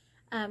me.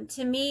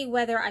 To me,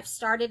 whether I've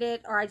started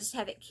it or I just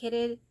have it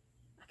kitted,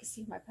 I can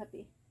see my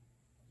puppy.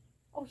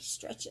 Oh, he's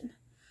stretching.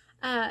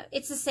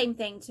 It's the same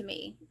thing to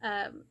me.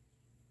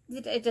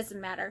 It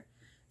doesn't matter.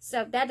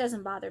 So that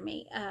doesn't bother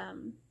me.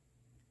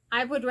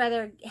 I would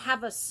rather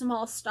have a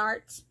small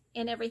start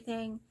in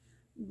everything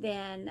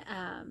than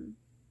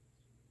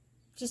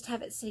just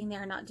have it sitting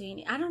there and not doing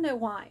it. I don't know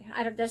why.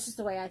 That's just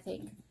the way I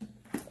think.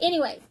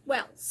 Anyway,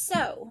 well,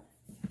 so,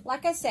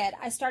 like I said,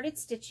 I started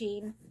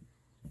stitching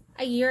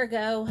a year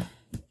ago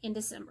in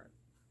December.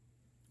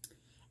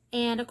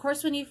 And, of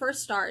course, when you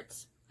first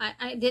start,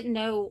 I didn't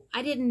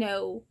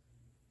know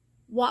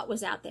what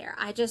was out there.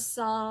 I just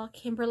saw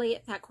Kimberly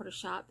at Fat Quarter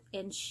Shop,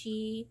 and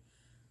she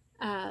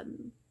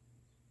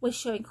was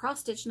showing cross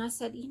stitch, and I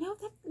said, you know,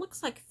 that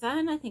looks like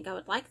fun. I think I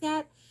would like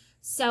that.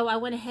 So I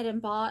went ahead and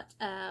bought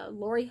a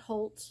Lori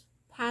Holt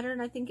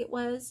pattern, I think it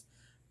was,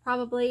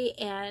 probably,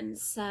 and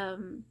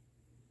some,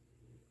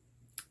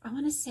 I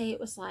want to say it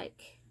was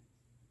like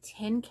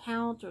 10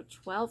 count or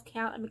 12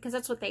 count, because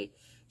that's what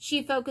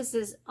she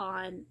focuses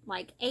on,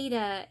 like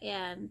Ada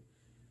and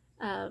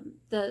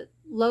the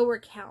lower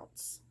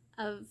counts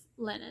of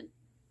linen,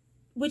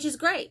 which is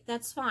great.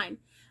 That's fine.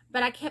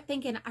 But I kept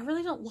thinking, I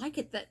really don't like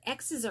it. The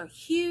X's are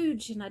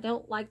huge, and I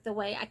don't like the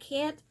way I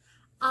can't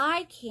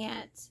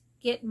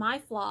get my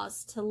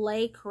floss to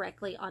lay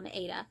correctly on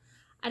Ada.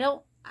 I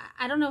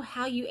don't know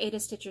how you Ada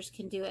stitchers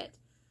can do it.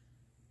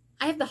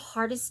 I have the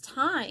hardest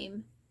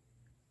time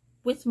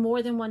with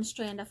more than one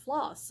strand of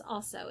floss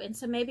also. And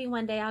so maybe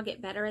one day I'll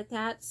get better at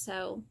that.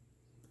 So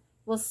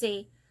we'll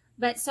see.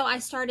 But so I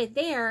started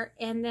there,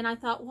 and then I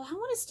thought, well, I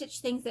want to stitch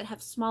things that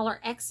have smaller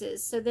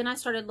X's. So then I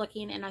started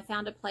looking, and I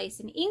found a place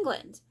in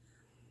England.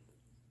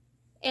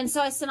 And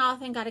so I sent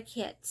off and got a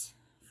kit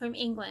from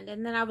England.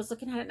 And then I was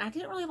looking at it, and I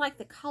didn't really like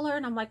the color.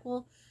 And I'm like,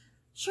 well,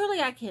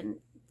 surely I can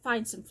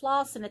find some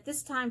floss. And at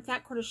this time,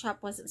 Fat Quarter Shop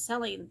wasn't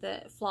selling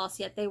the floss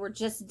yet. They were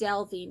just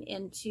delving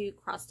into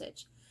cross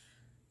stitch.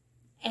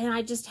 And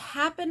I just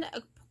happened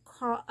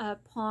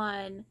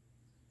upon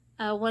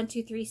 1,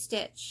 2, 3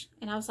 stitch,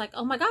 and I was like,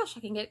 oh my gosh, I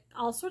can get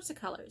all sorts of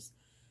colors.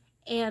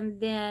 And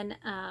then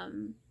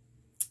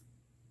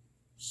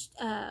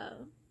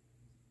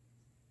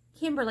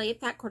Kimberly at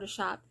Fat Quarter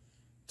Shop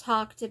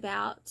talked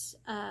about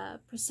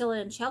Priscilla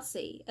and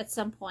Chelsea at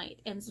some point,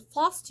 and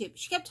Flosstube.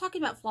 She kept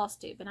talking about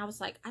Flosstube, and I was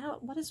like,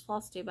 what is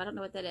Flosstube? I don't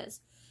know what that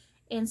is.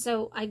 And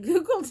so I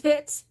Googled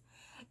it,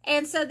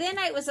 and so then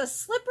it was a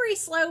slippery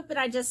slope, and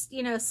I just,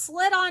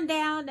 slid on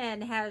down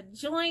and have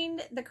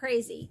joined the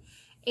crazy.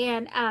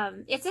 And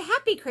it's a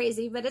happy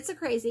crazy, but it's a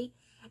crazy.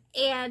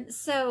 And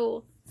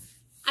so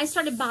I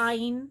started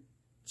buying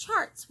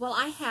charts. Well,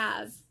 I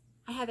have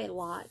a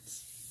lot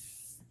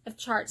of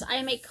charts. I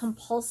am a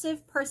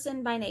compulsive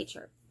person by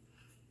nature.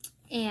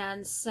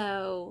 And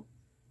so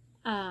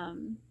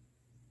to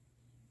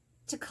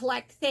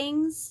collect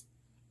things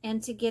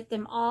and to get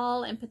them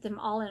all and put them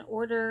all in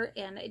order,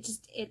 and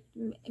it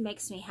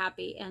makes me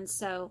happy. And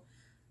so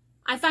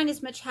I find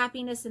as much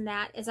happiness in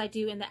that as I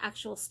do in the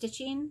actual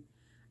stitching.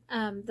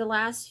 The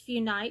last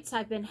few nights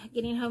I've been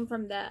getting home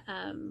from the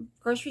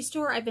grocery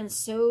store, I've been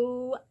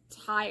so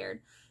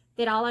tired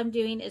that all I'm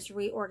doing is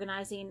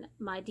reorganizing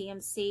my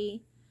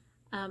DMC.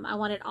 I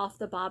want it off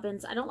the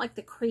bobbins. I don't like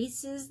the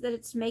creases that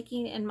it's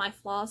making in my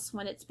floss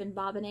when it's been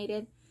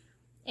bobbinated.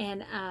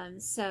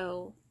 And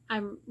so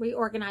I'm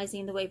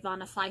reorganizing the way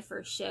Vanna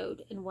Pfeiffer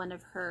showed in one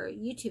of her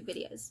YouTube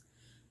videos.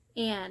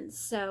 And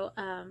so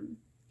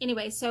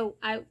anyway, so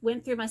I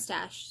went through my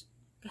stash.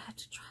 I had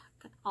to try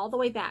all the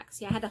way back.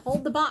 See, I had to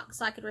hold the box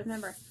so I could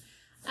remember.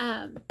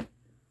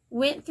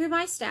 Went through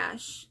my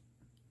stash,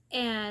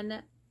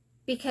 and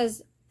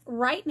because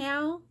right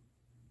now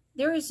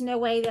there is no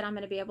way that I'm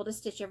going to be able to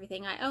stitch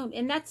everything I own,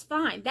 and that's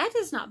fine. That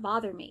does not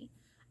bother me.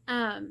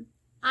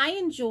 I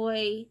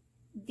enjoy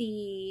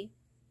the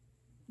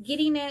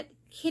getting it,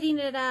 kitting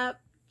it up.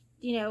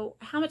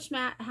 How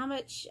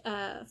much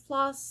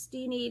floss do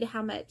you need?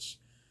 How much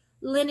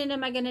linen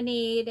am I going to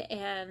need?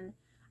 And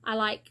I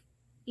like,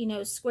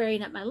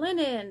 squaring up my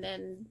linen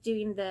and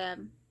doing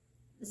the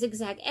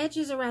zigzag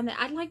edges around it.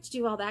 I'd like to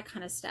do all that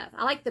kind of stuff.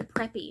 I like the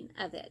prepping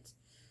of it.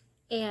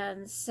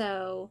 And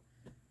so,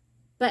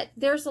 but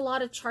there's a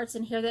lot of charts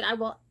in here that I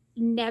will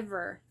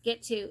never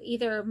get to.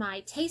 Either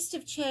my taste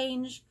have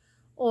changed,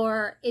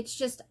 or it's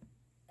just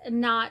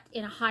not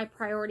in a high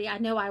priority. I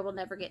know I will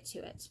never get to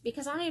it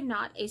because I am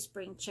not a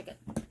spring chicken.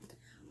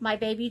 My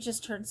baby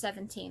just turned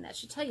 17. That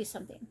should tell you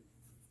something.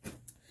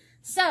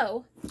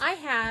 So I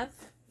have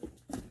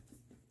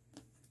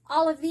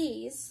all of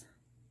these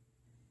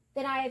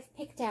that I have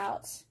picked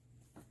out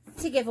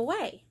to give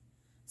away.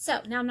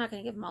 So now I'm not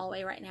going to give them all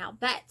away right now,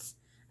 but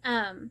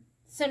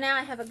so now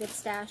I have a good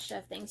stash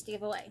of things to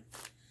give away.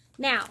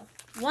 Now,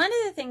 one of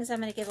the things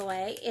I'm going to give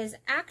away is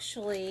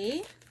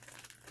actually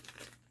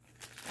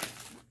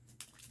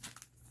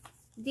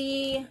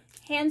the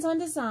Hands-On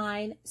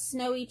Design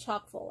Snowy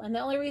Chockful. And the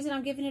only reason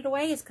I'm giving it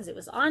away is because it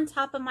was on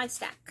top of my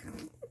stack.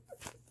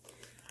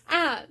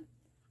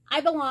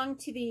 I belong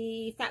to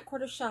the Fat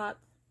Quarter Shop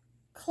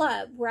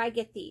club where I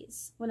get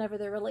these whenever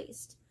they're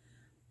released.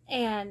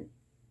 And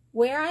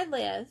where I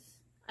live,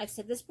 I've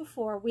said this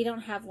before, we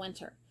don't have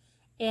winter.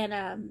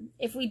 And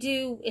if we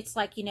do, it's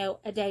like, you know,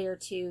 a day or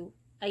two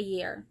a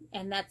year,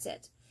 and that's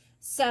it.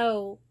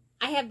 So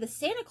I have the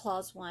Santa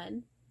Claus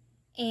one,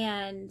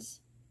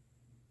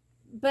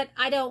 but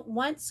I don't,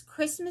 once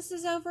Christmas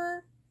is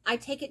over, I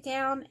take it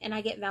down and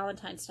I get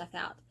Valentine's stuff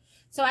out.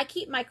 So I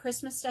keep my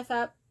Christmas stuff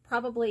up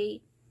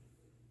probably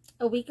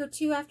a week or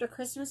two after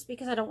Christmas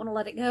because I don't want to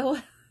let it go.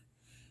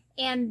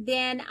 And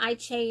then I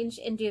change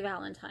and do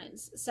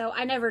Valentine's. So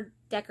I never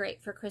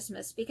decorate for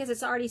Christmas because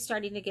it's already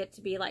starting to get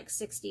to be like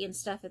 60 and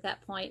stuff at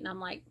that point. And I'm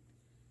like,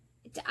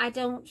 I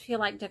don't feel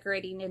like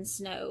decorating in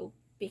snow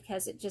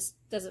because it just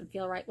doesn't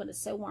feel right when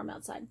it's so warm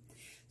outside.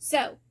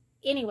 So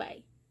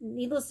anyway,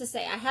 needless to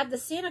say, I have the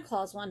Santa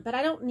Claus one, but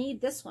I don't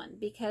need this one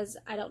because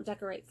I don't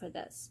decorate for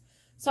this.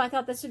 So I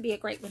thought this would be a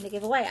great one to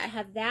give away. I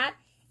have that,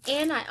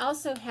 and I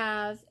also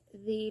have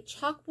the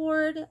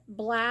chalkboard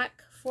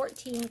black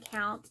 14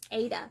 count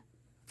Ada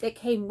that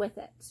came with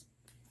it.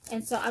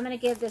 And so I'm going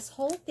to give this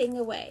whole thing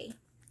away.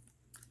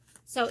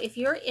 So if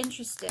you're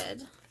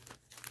interested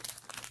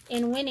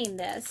in winning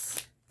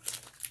this,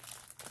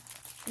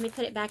 let me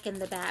put it back in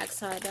the bag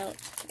so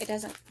it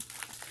doesn't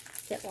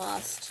get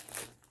lost.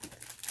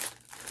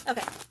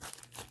 Okay.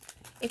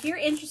 If you're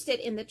interested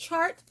in the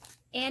chart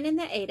and in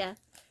the Ada,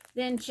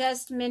 then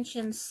just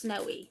mention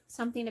Snowy,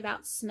 something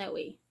about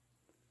Snowy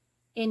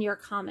in your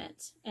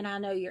comment, and I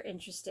know you're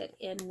interested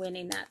in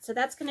winning that. So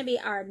that's going to be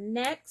our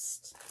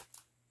next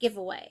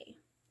giveaway.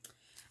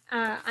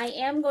 I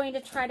am going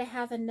to try to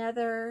have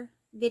another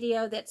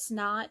video that's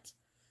not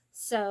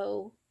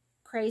so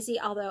crazy,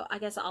 although I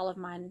guess all of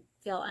mine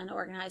feel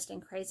unorganized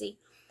and crazy.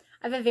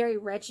 I have a very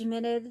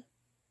regimented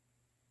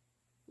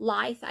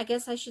life, I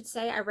guess I should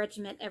say. I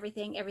regiment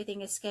everything.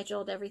 Everything is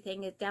scheduled.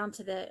 Everything is down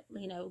to the,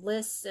 you know,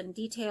 lists and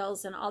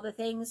details and all the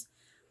things.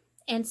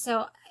 And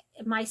so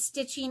my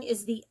stitching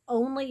is the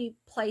only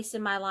place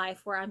in my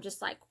life where I'm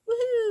just like,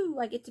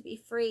 woohoo, I get to be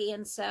free.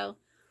 And so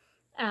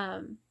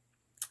I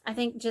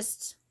think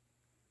just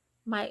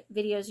my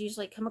videos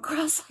usually come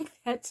across like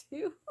that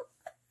too.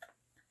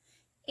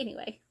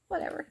 Anyway,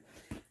 whatever.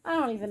 I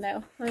don't even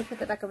know. Let me put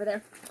that back over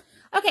there.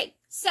 Okay,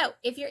 so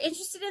if you're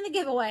interested in the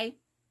giveaway,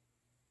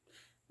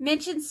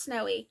 mention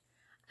Snowy.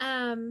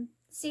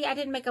 See, I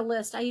didn't make a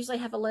list. I usually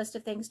have a list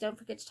of things. Don't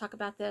forget to talk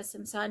about this.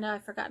 And so I know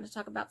I've forgotten to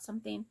talk about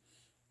something.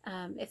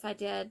 If I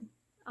did,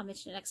 I'll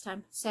mention it next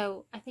time.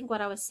 So I think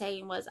what I was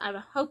saying was I'm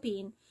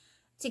hoping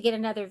to get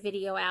another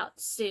video out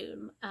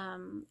soon,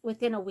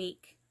 within a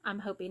week. I'm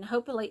hoping,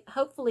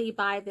 hopefully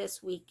by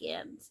this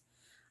weekend.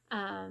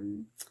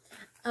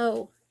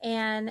 Oh,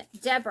 and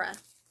Deborah,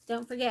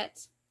 don't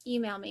forget,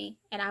 email me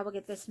and I will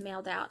get this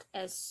mailed out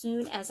as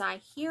soon as I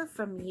hear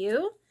from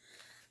you,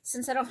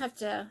 since I don't have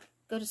to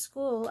go to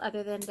school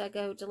other than to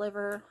go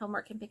deliver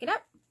homework and pick it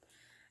up.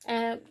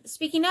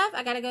 Speaking of,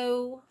 I got to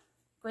go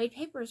grade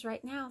papers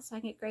right now so I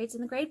can get grades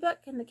in the grade book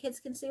and the kids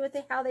can see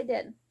how they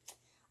did.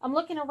 I'm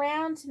looking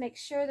around to make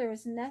sure there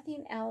was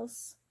nothing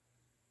else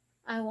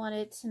I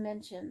wanted to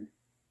mention.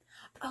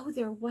 Oh,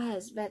 there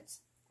was, but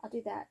I'll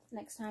do that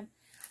next time.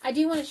 I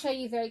do want to show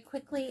you very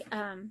quickly.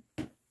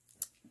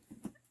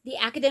 The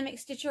academic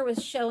stitcher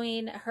was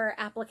showing her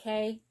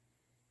applique.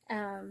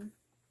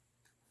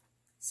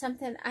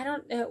 Something, I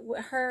don't know,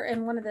 her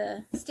and one of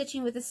the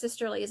Stitching with the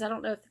Sisterlies. I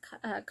don't know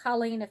if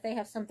Colleen, if they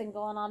have something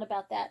going on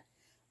about that.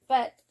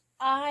 But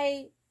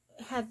I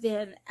have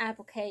been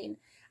appliquing.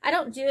 I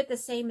don't do it the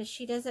same as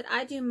she does it.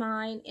 I do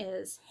mine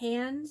is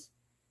hand.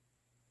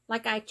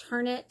 Like I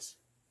turn it.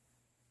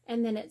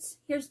 And then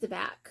here's the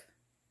back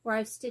where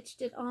I've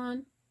stitched it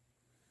on.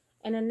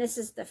 And then this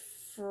is the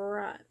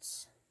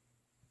front.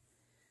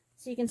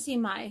 So you can see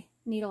my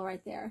needle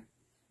right there.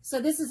 So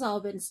this has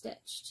all been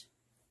stitched.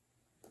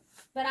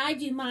 But I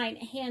do mine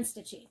hand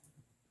stitching.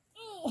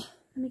 Oh,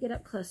 let me get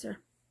up closer.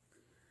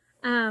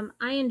 I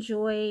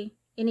enjoy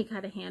any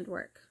kind of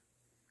handwork.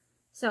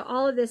 So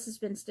all of this has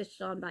been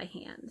stitched on by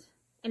hand.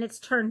 And it's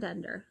turned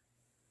under.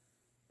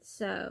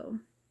 So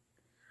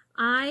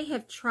I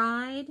have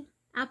tried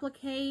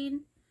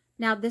appliquing.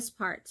 Now this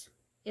part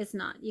is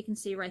not. You can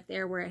see right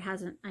there where it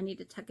hasn't. I need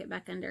to tuck it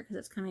back under because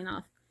it's coming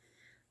off.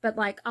 But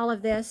like all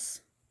of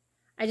this,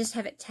 I just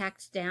have it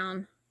tacked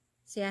down.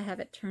 See, I have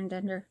it turned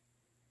under.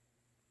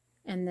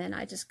 And then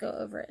I just go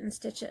over it and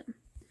stitch it.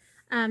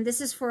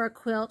 This is for a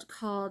quilt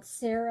called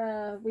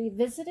Sarah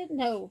Revisited?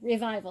 No,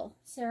 Revival.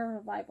 Sarah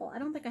Revival. I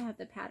don't think I have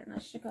the pattern. I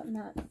should have gotten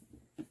that.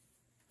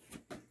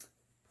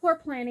 Poor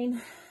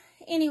planning.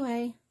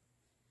 Anyway,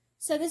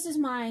 so this is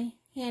my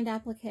hand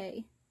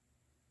applique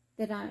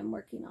that I'm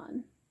working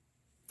on.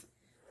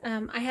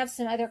 I have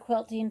some other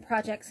quilting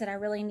projects that I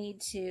really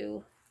need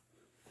to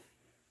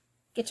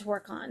get to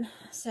work on.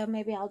 So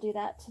maybe I'll do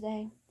that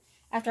today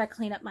after I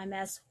clean up my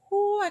mess.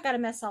 Ooh, I got a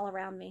mess all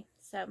around me.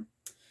 So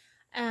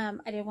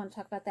I did want to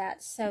talk about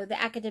that. So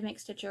the academic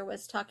stitcher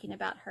was talking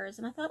about hers,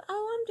 and I thought,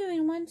 oh, I'm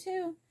doing one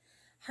too.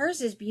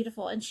 Hers is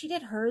beautiful, and she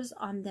did hers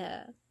on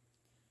the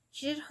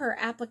She did her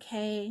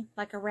applique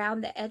like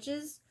around the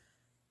edges.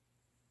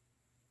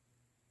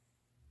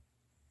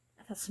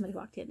 I thought somebody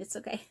walked in. It's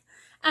okay.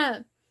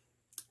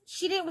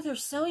 She did it with her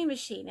sewing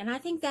machine, and I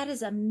think that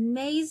is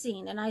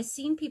amazing. And I've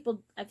seen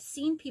people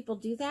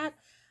do that.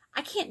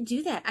 I can't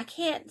do that. I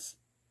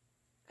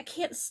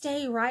can't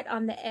stay right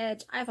on the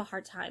edge. I have a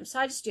hard time, so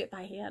I just do it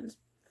by hand.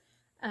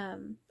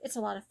 It's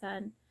a lot of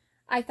fun.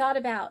 I thought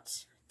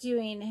about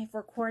doing, if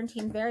we're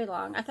quarantined very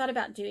long, I thought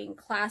about doing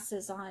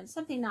classes on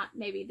something not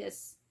maybe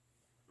this.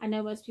 I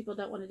know most people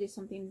don't want to do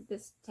something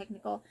this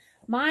technical.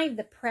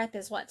 The prep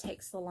is what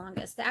takes the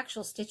longest. The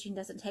actual stitching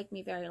doesn't take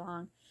me very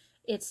long.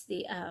 It's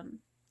the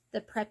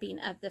prepping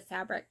of the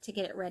fabric to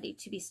get it ready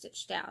to be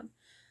stitched down.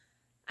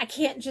 I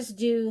can't just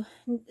do,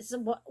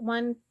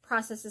 one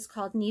process is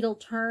called needle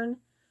turn,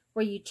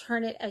 where you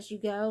turn it as you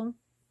go.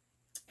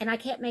 And I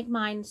can't make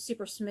mine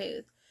super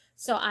smooth.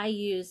 So I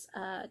use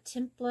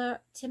Templar.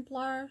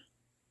 I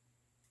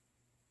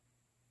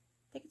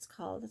think it's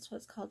called, that's what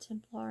it's called,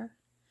 Templar.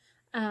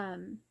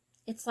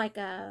 It's like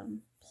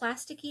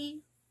plasticky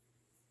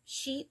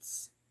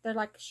sheets. They're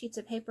like sheets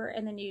of paper,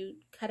 and then you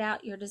cut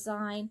out your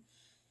design,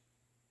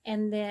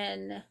 and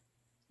then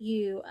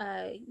you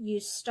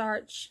use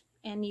starch,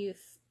 and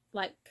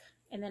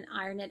and then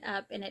iron it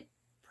up, and it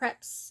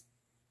preps,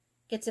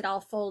 gets it all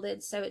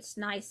folded so it's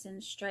nice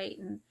and straight,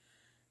 and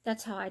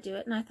that's how I do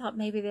it. And I thought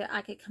maybe that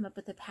I could come up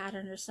with a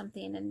pattern or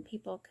something, and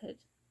people could,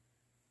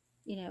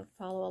 you know,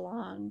 follow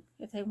along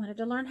if they wanted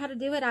to learn how to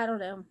do it. I don't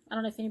know. I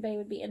don't know if anybody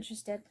would be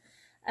interested.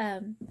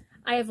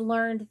 I have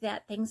learned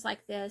that things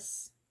like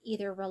this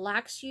either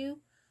relax you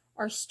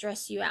or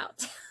stress you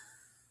out.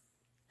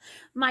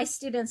 My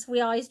students,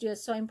 we always do a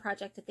sewing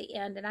project at the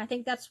end, and I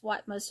think that's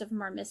what most of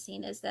them are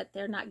missing, is that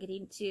they're not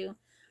getting to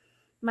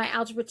my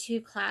Algebra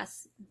 2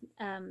 class.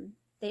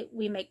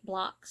 We make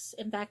blocks.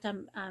 In fact,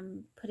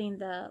 I'm putting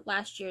the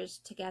last year's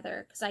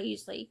together because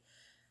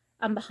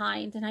I'm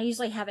behind, and I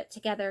usually have it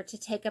together to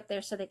take up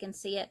there so they can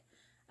see it.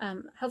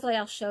 Hopefully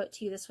I'll show it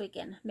to you this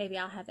weekend. Maybe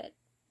I'll have it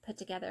put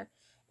together.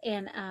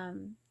 And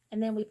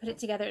then we put it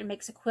together and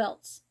makes a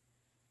quilt.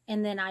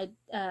 And then I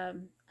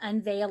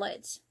unveil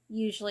it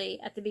usually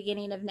at the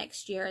beginning of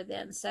next year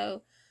then.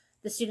 So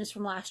the students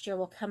from last year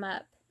will come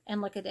up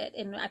and look at it,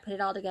 and I put it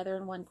all together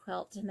in one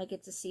quilt, and they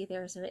get to see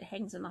theirs, and it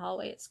hangs in the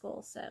hallway at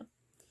school. So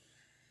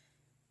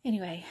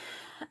anyway,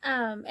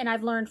 and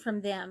I've learned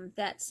from them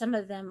that some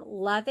of them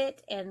love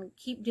it and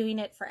keep doing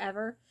it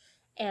forever,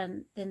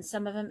 and then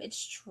some of them, it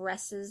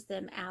stresses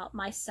them out.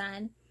 My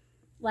son,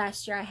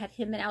 last year I had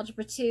him in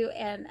Algebra 2,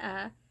 and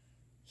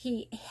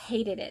he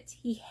hated it.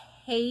 He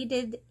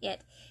hated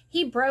it.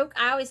 He broke,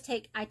 I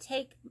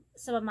take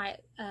some of my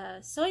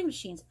sewing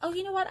machines. Oh,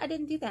 you know what? I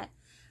didn't do that.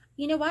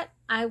 You know what?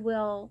 I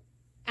will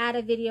add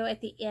a video at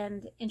the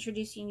end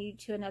introducing you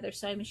to another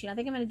sewing machine. I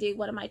think I'm going to do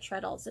one of my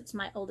treadles. It's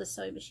my oldest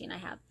sewing machine I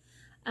have.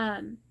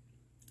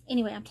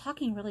 Anyway, I'm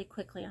talking really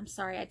quickly. I'm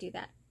sorry I do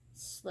that.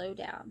 Slow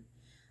down.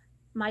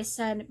 My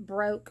son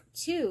broke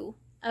 2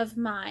 of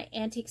my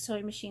antique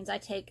sewing machines. I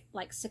take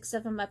like 6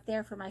 of them up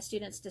there for my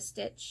students to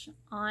stitch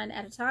on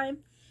at a time.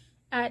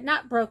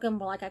 Not broke them,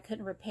 like I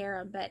couldn't repair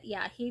them, but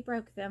yeah, he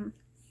broke them.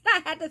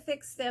 I had to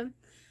fix them.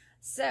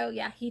 So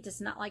yeah, he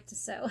does not like to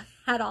sew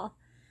at all.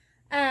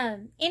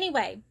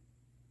 Anyway,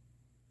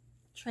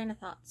 train of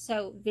thought.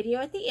 So video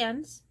at the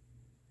end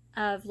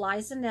of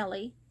Liza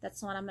Nelly. That's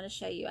the one I'm going to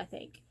show you, I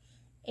think.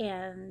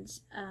 And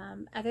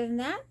other than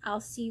that, I'll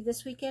see you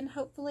this weekend,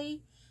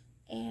 hopefully.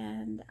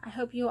 And I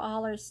hope you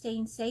all are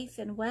staying safe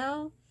and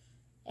well.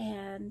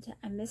 And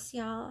I miss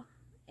y'all.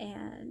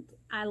 And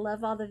I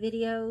love all the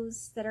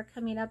videos that are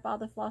coming up, all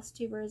the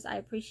Flosstubers. I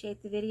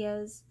appreciate the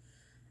videos.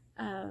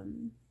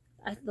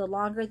 The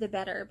longer the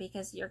better,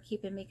 because you're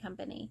keeping me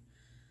company.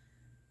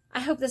 I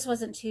hope this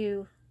wasn't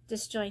too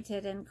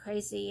disjointed and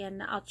crazy,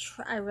 and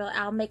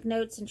I'll make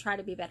notes and try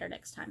to be better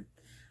next time.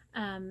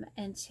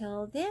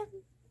 Until then,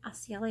 I'll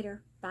see you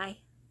later. Bye.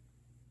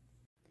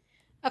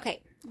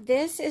 Okay,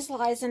 this is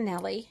Liza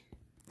Nelly.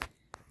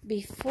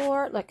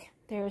 Look,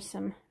 there are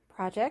some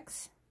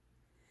projects.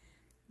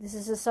 This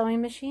is a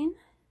sewing machine.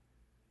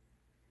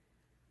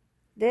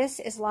 This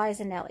is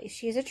Liza Nelly.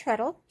 She's a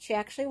treadle. She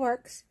actually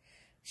works.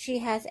 She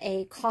has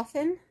a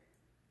coffin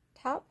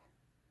top.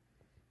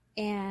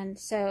 And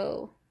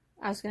so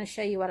I was going to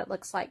show you what it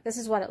looks like. This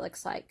is what it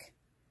looks like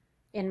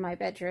in my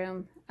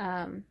bedroom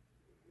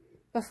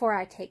before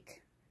I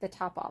take the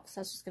top off. So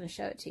I was just going to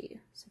show it to you.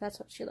 So that's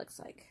what she looks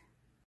like.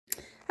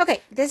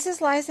 Okay, this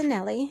is Liza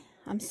Nelly.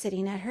 I'm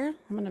sitting at her.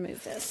 I'm going to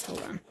move this.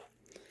 Hold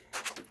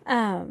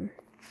on.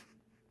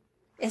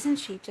 Isn't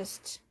she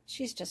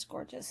she's just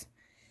gorgeous.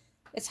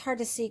 It's hard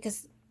to see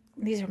because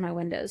these are my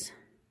windows.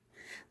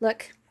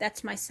 Look,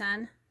 that's my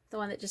son, the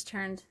one that just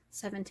turned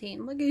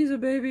 17. Look, he's a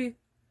baby.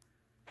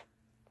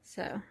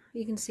 So,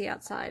 you can see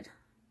outside.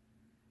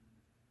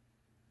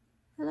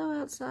 Hello,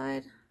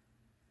 outside.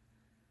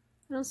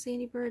 I don't see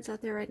any birds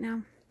out there right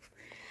now.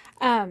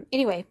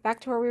 Anyway, back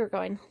to where we were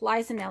going.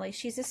 Liza Nelly,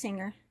 she's a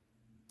singer.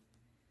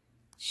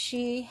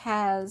 She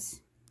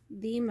has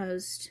the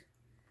most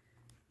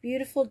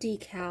beautiful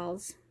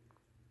decals.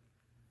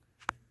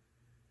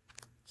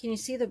 Can you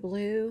see the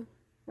blue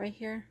right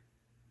here?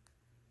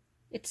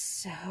 It's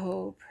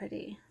so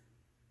pretty.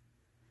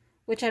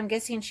 Which I'm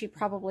guessing she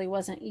probably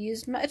wasn't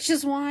used much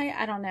is why.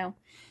 I don't know.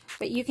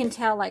 But you can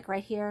tell, like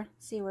right here,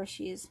 see where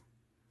she's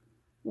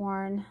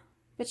worn.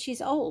 But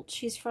she's old.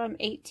 She's from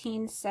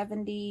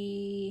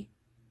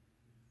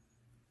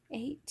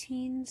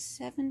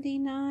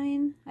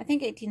 1879. I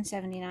think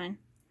 1879.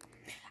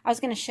 I was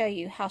going to show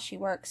you how she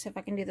works, if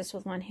I can do this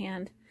with one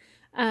hand.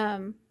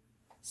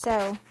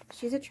 So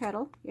she's a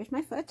treadle. Here's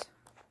my foot.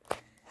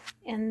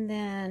 And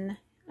then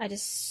I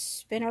just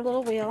spin her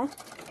little wheel.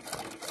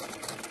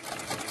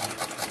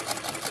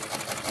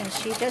 And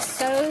she just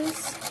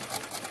sews.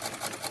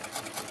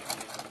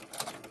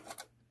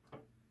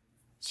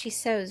 She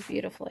sews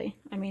beautifully.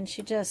 I mean,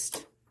 she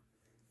just,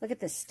 look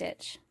at this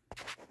stitch.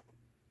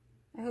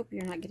 I hope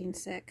you're not getting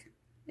sick.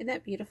 Isn't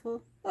that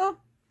beautiful? Oh,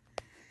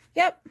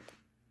 yep.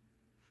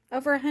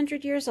 Over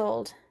 100 years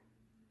old.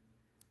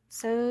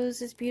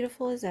 Sews as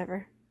beautiful as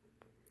ever.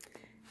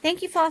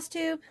 Thank you,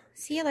 Flosstube.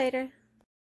 See you later.